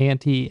of an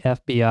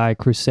anti-FBI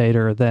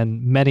crusader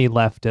than many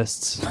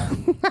leftists.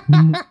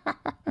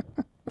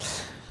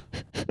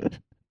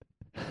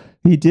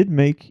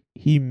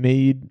 He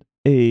made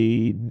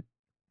a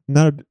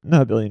not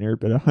a billionaire,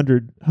 but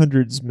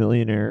hundreds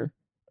millionaire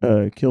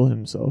kill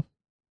himself.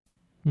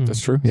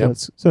 That's true. So Yeah,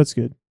 that's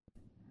good.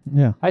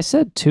 Yeah. I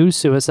said 2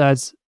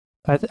 suicides.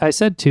 I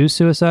said 2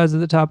 suicides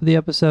at the top of the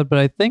episode, but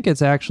I think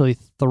it's actually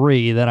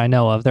 3 that I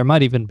know of. There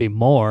might even be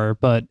more,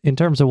 but in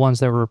terms of ones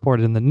that were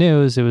reported in the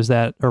news, it was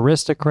that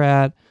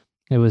aristocrat,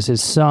 it was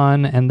his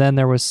son, and then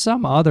there was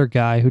some other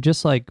guy who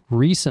just like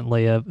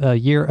recently,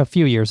 a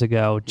few years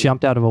ago,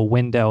 jumped out of a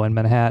window in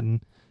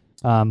Manhattan,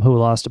 who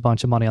lost a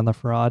bunch of money on the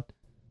fraud.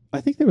 I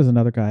think there was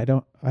another guy. I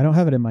don't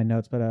have it in my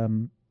notes, but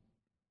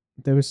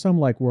there was some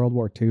like World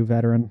War II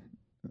veteran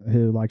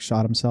who like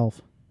shot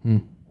himself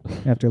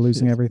after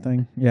losing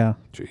everything. Yeah.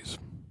 Jeez.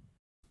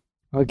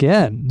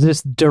 Again,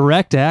 this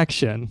direct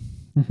action,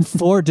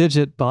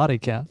 4-digit body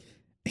count.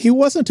 He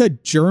wasn't a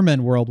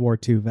German World War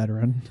II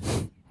veteran.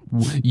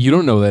 You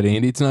don't know that,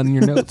 Andy. It's not in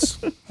your notes.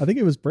 I think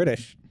it was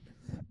British.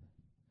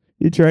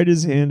 He tried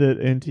his hand at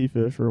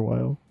Antifa for a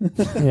while.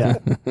 Yeah.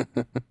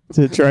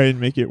 To try and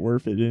make it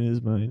worth it in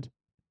his mind.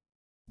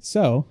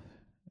 So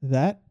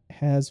that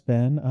has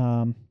been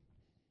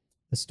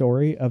the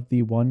story of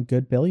the one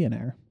good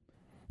billionaire,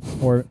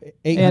 or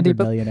 800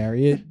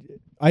 millionaire.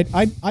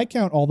 I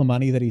count all the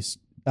money that he's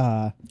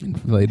that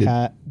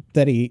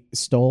he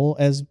stole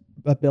as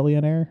a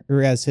billionaire,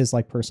 or as his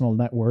like personal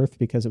net worth,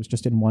 because it was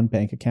just in one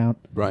bank account.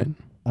 Right.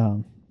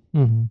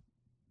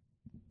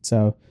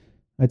 So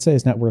I'd say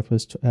his net worth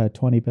was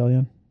 20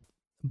 billion.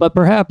 But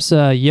perhaps,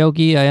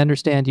 Yogi, I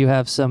understand you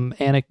have some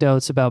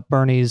anecdotes about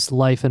Bernie's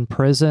life in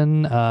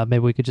prison. Maybe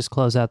we could just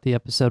close out the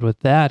episode with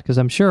that, because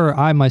I'm sure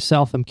I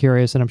myself am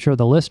curious, and I'm sure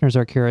the listeners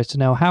are curious to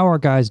know, how are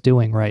guys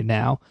doing right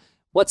now?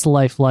 What's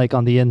life like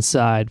on the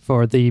inside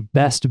for the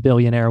best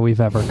billionaire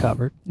we've ever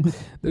covered?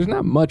 There's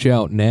not much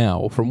out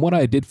now. From what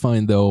I did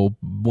find, though,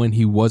 when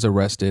he was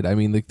arrested, I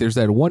mean, like, there's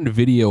that one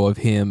video of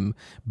him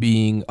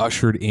being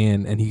ushered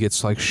in and he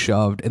gets like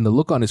shoved, and the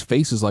look on his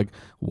face is like,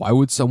 why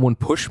would someone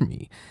push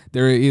me?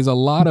 There is a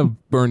lot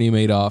of Bernie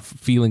Madoff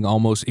feeling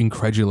almost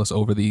incredulous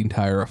over the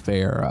entire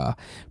affair.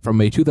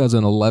 From a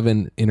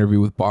 2011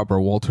 interview with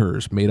Barbara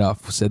Walters,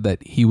 Madoff said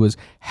that he was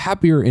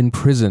happier in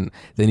prison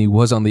than he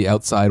was on the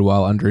outside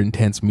while under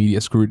intense media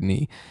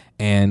scrutiny.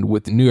 And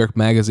with New York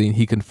Magazine,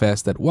 he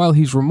confessed that while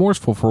he's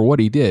remorseful for what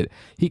he did,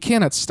 he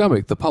cannot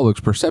stomach the public's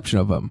perception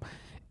of him.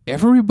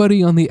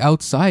 Everybody on the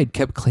outside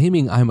kept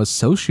claiming I'm a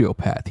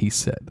sociopath, he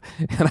said.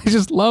 And I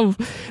just love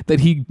that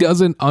he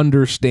doesn't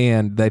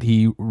understand that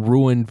he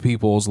ruined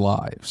people's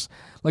lives.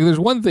 Like, there's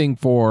one thing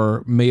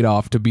for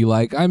Madoff to be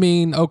like, I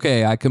mean,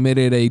 okay, I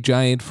committed a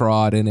giant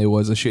fraud and it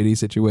was a shitty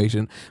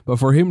situation. But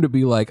for him to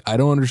be like, I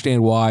don't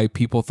understand why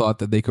people thought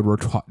that they could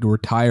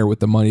retire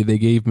with the money they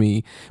gave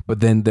me,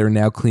 but then they're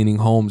now cleaning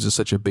homes is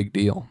such a big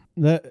deal.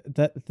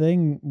 That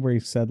thing where he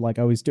said, like,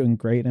 I was doing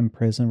great in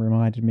prison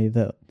reminded me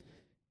that,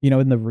 you know,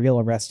 in the real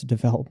Arrested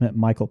Development,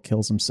 Michael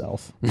kills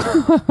himself.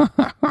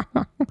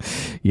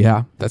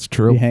 Yeah, that's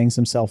true. He hangs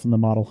himself in the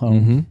model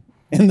home.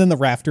 And then the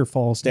rafter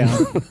falls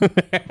down.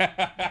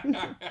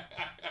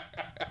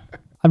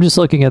 I'm just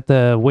looking at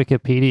the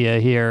Wikipedia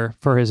here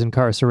for his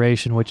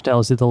incarceration, which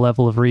tells you the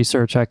level of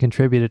research I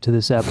contributed to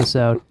this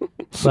episode.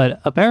 But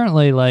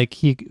apparently, like,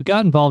 he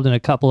got involved in a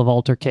couple of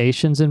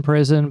altercations in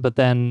prison, but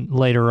then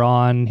later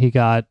on he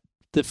got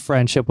the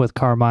friendship with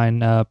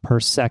Carmine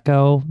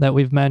Persecco that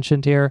we've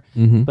mentioned here.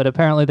 But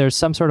apparently there's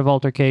some sort of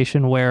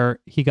altercation where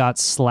he got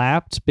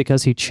slapped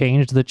because he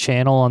changed the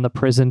channel on the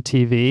prison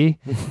TV.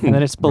 And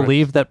then it's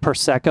believed that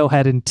Persecco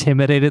had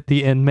intimidated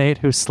the inmate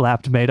who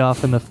slapped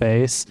Madoff in the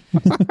face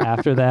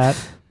after that.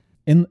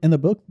 In the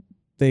book,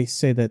 they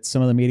say that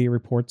some of the media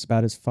reports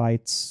about his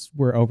fights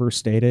were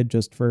overstated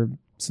just for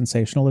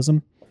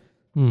sensationalism.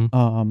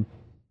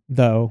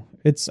 Though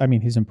I mean,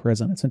 he's in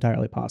prison. It's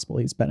entirely possible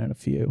he's been in a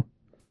few.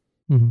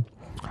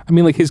 I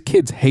mean, like, his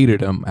kids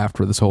hated him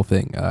after this whole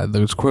thing. There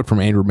was a quote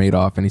from Andrew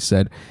Madoff, and he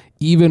said,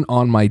 even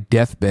on my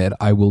deathbed,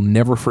 I will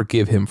never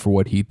forgive him for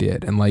what he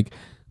did. And, like,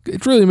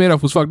 truly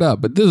Madoff was fucked up,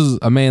 but this is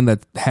a man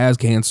that has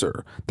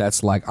cancer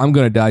that's like, I'm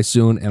going to die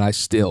soon, and I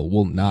still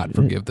will not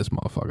forgive this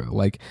motherfucker.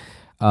 Like,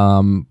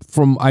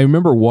 I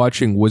remember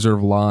watching Wizard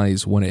of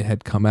Lies when it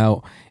had come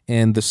out,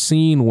 and the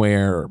scene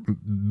where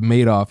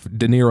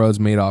De Niro's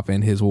Madoff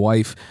and his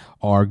wife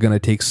are going to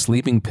take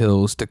sleeping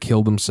pills to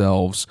kill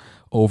themselves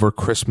over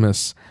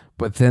Christmas,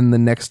 but then the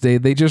next day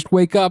they just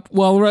wake up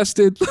well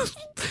rested.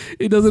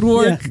 It doesn't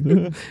work.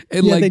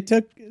 And like,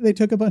 they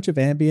took a bunch of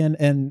Ambien,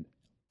 and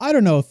I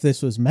don't know if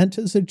this was meant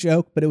as a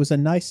joke, but it was a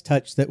nice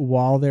touch that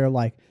while they're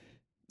like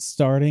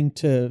starting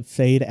to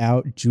fade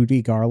out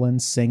Judy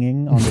Garland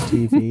singing on the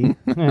TV.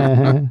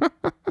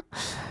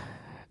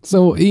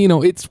 So, you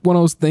know, it's one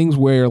of those things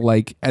where,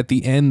 like, at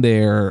the end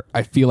there,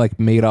 I feel like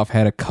Madoff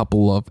had a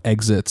couple of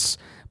exits,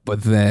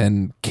 but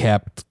then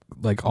kept,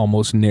 like,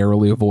 almost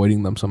narrowly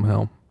avoiding them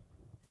somehow.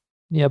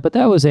 Yeah, but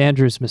that was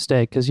Andrew's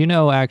mistake, because, you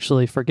know,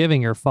 actually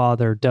forgiving your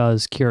father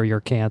does cure your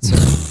cancer.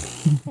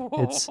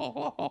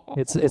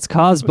 It's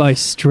caused by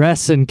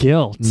stress and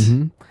guilt.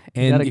 And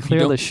you gotta if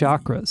clear you the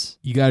chakras.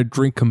 You got to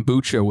drink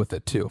kombucha with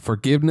it too.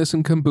 Forgiveness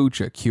and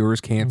kombucha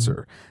cures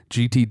cancer.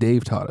 GT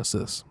Dave taught us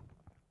this.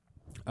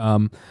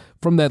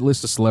 From that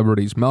list of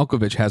celebrities,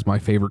 Malkovich has my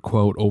favorite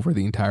quote over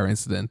the entire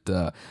incident.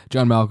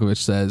 John Malkovich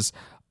says,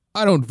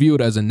 I don't view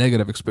it as a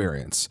negative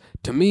experience.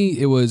 To me,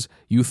 it was,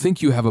 you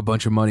think you have a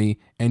bunch of money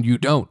and you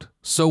don't.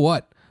 So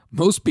what?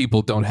 Most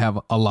people don't have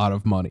a lot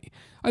of money.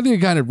 I think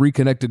it kind of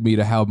reconnected me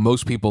to how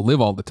most people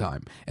live all the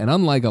time. And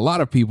unlike a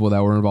lot of people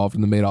that were involved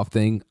in the Madoff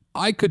thing,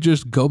 I could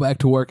just go back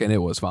to work and it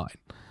was fine.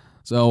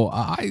 So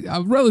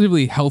a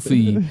relatively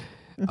healthy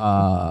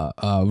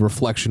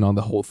reflection on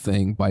the whole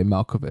thing by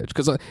Malkovich.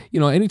 Because,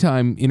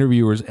 anytime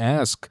interviewers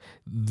ask,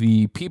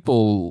 the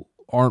people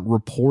aren't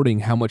reporting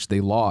how much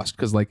they lost.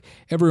 Because,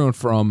 everyone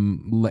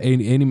from,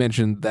 Andy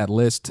mentioned that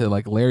list to,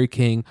 Larry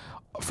King.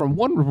 From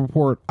one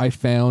report, I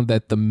found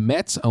that the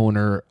Mets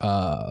owner,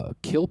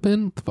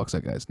 Kilpin, what the fuck's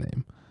that guy's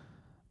name?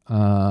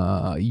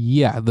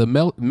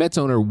 The Mets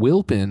owner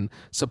Wilpin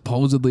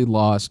supposedly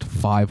lost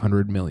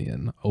 $500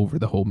 million over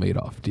the whole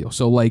Madoff deal.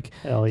 So,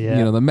 hell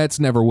yeah, the Mets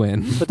never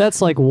win. But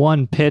that's like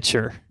one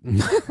pitcher.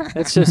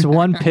 It's just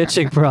one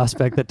pitching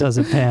prospect that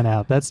doesn't pan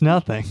out. That's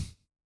nothing.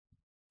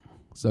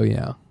 So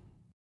yeah.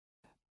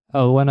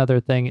 Oh, one other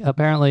thing.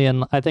 Apparently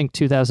in, I think,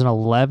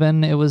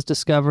 2011, it was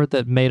discovered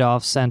that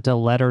Madoff sent a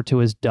letter to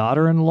his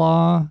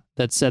daughter-in-law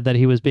that said that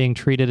he was being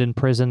treated in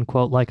prison,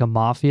 quote, like a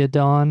mafia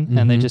don. Mm-hmm.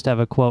 And they just have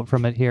a quote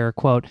from it here,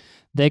 quote,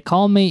 "They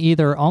call me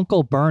either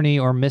Uncle Bernie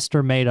or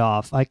Mr.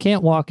 Madoff. I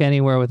can't walk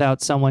anywhere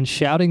without someone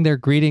shouting their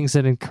greetings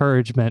and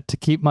encouragement to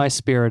keep my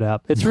spirit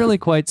up. It's really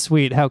quite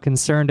sweet how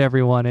concerned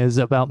everyone is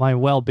about my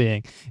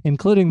well-being,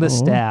 including the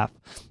staff.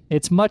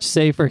 It's much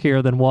safer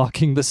here than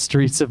walking the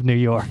streets of New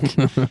York."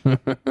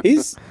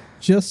 He's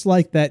just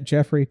like that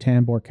Jeffrey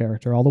Tambor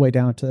character, all the way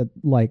down to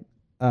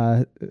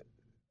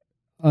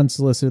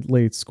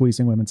unsolicitedly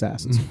squeezing women's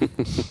asses.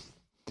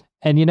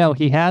 And,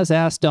 he has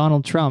asked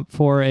Donald Trump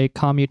for a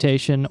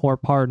commutation or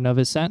pardon of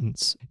his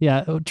sentence.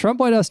 Yeah, Trump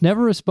White House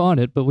never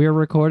responded, but we're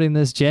recording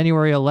this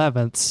January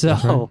 11th,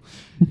 so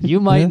you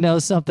might know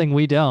something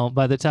we don't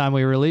by the time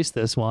we release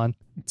this one.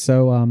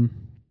 So,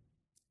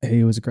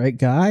 he was a great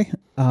guy.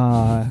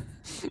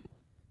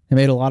 He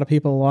made a lot of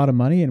people a lot of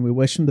money, and we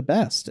wish him the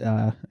best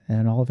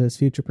in all of his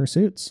future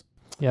pursuits.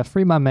 Yeah,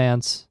 free my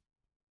mans.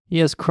 He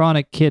has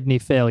chronic kidney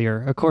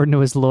failure, according to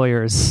his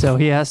lawyers, so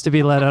he has to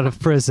be let out of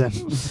prison.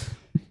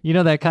 You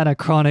know that kind of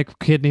chronic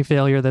kidney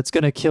failure that's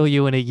going to kill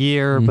you in a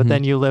year, but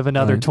then you live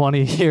another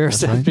 20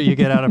 years after you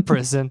get out of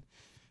prison.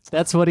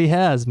 That's what he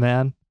has,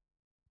 man.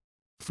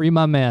 Free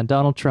my man,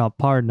 Donald Trump.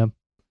 Pardon him.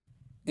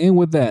 And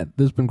with that,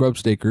 this has been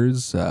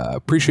Grubstakers.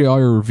 Appreciate all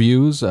your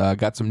reviews.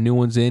 Got some new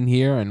ones in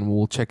here, and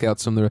we'll check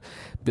out some of the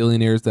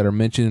billionaires that are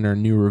mentioned in our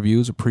new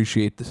reviews.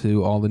 Appreciate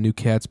all the new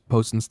cats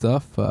posting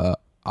stuff.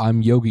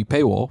 I'm Yogi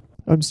Paywall.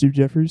 I'm Steve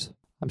Jeffries.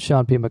 I'm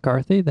Sean P.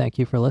 McCarthy. Thank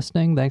you for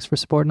listening. Thanks for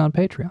supporting on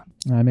Patreon.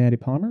 I'm Andy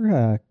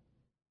Palmer.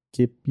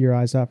 Keep your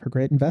eyes out for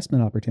great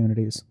investment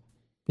opportunities.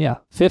 Yeah,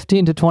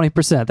 15 to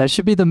 20%. That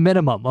should be the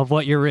minimum of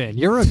what you're in.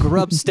 You're a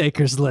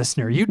Grubstakers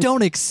listener. You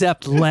don't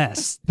accept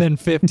less than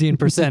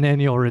 15%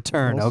 annual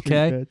return,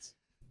 okay?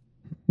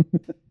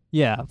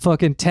 Yeah,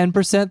 fucking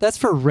 10%. That's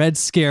for Red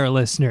Scare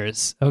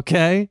listeners,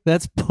 okay?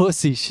 That's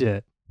pussy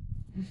shit.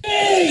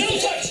 Hey! No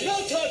touch! No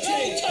touch!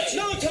 No touch!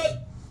 No touch!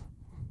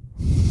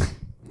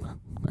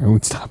 I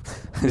won't stop.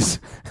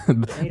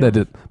 that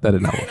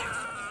did not work.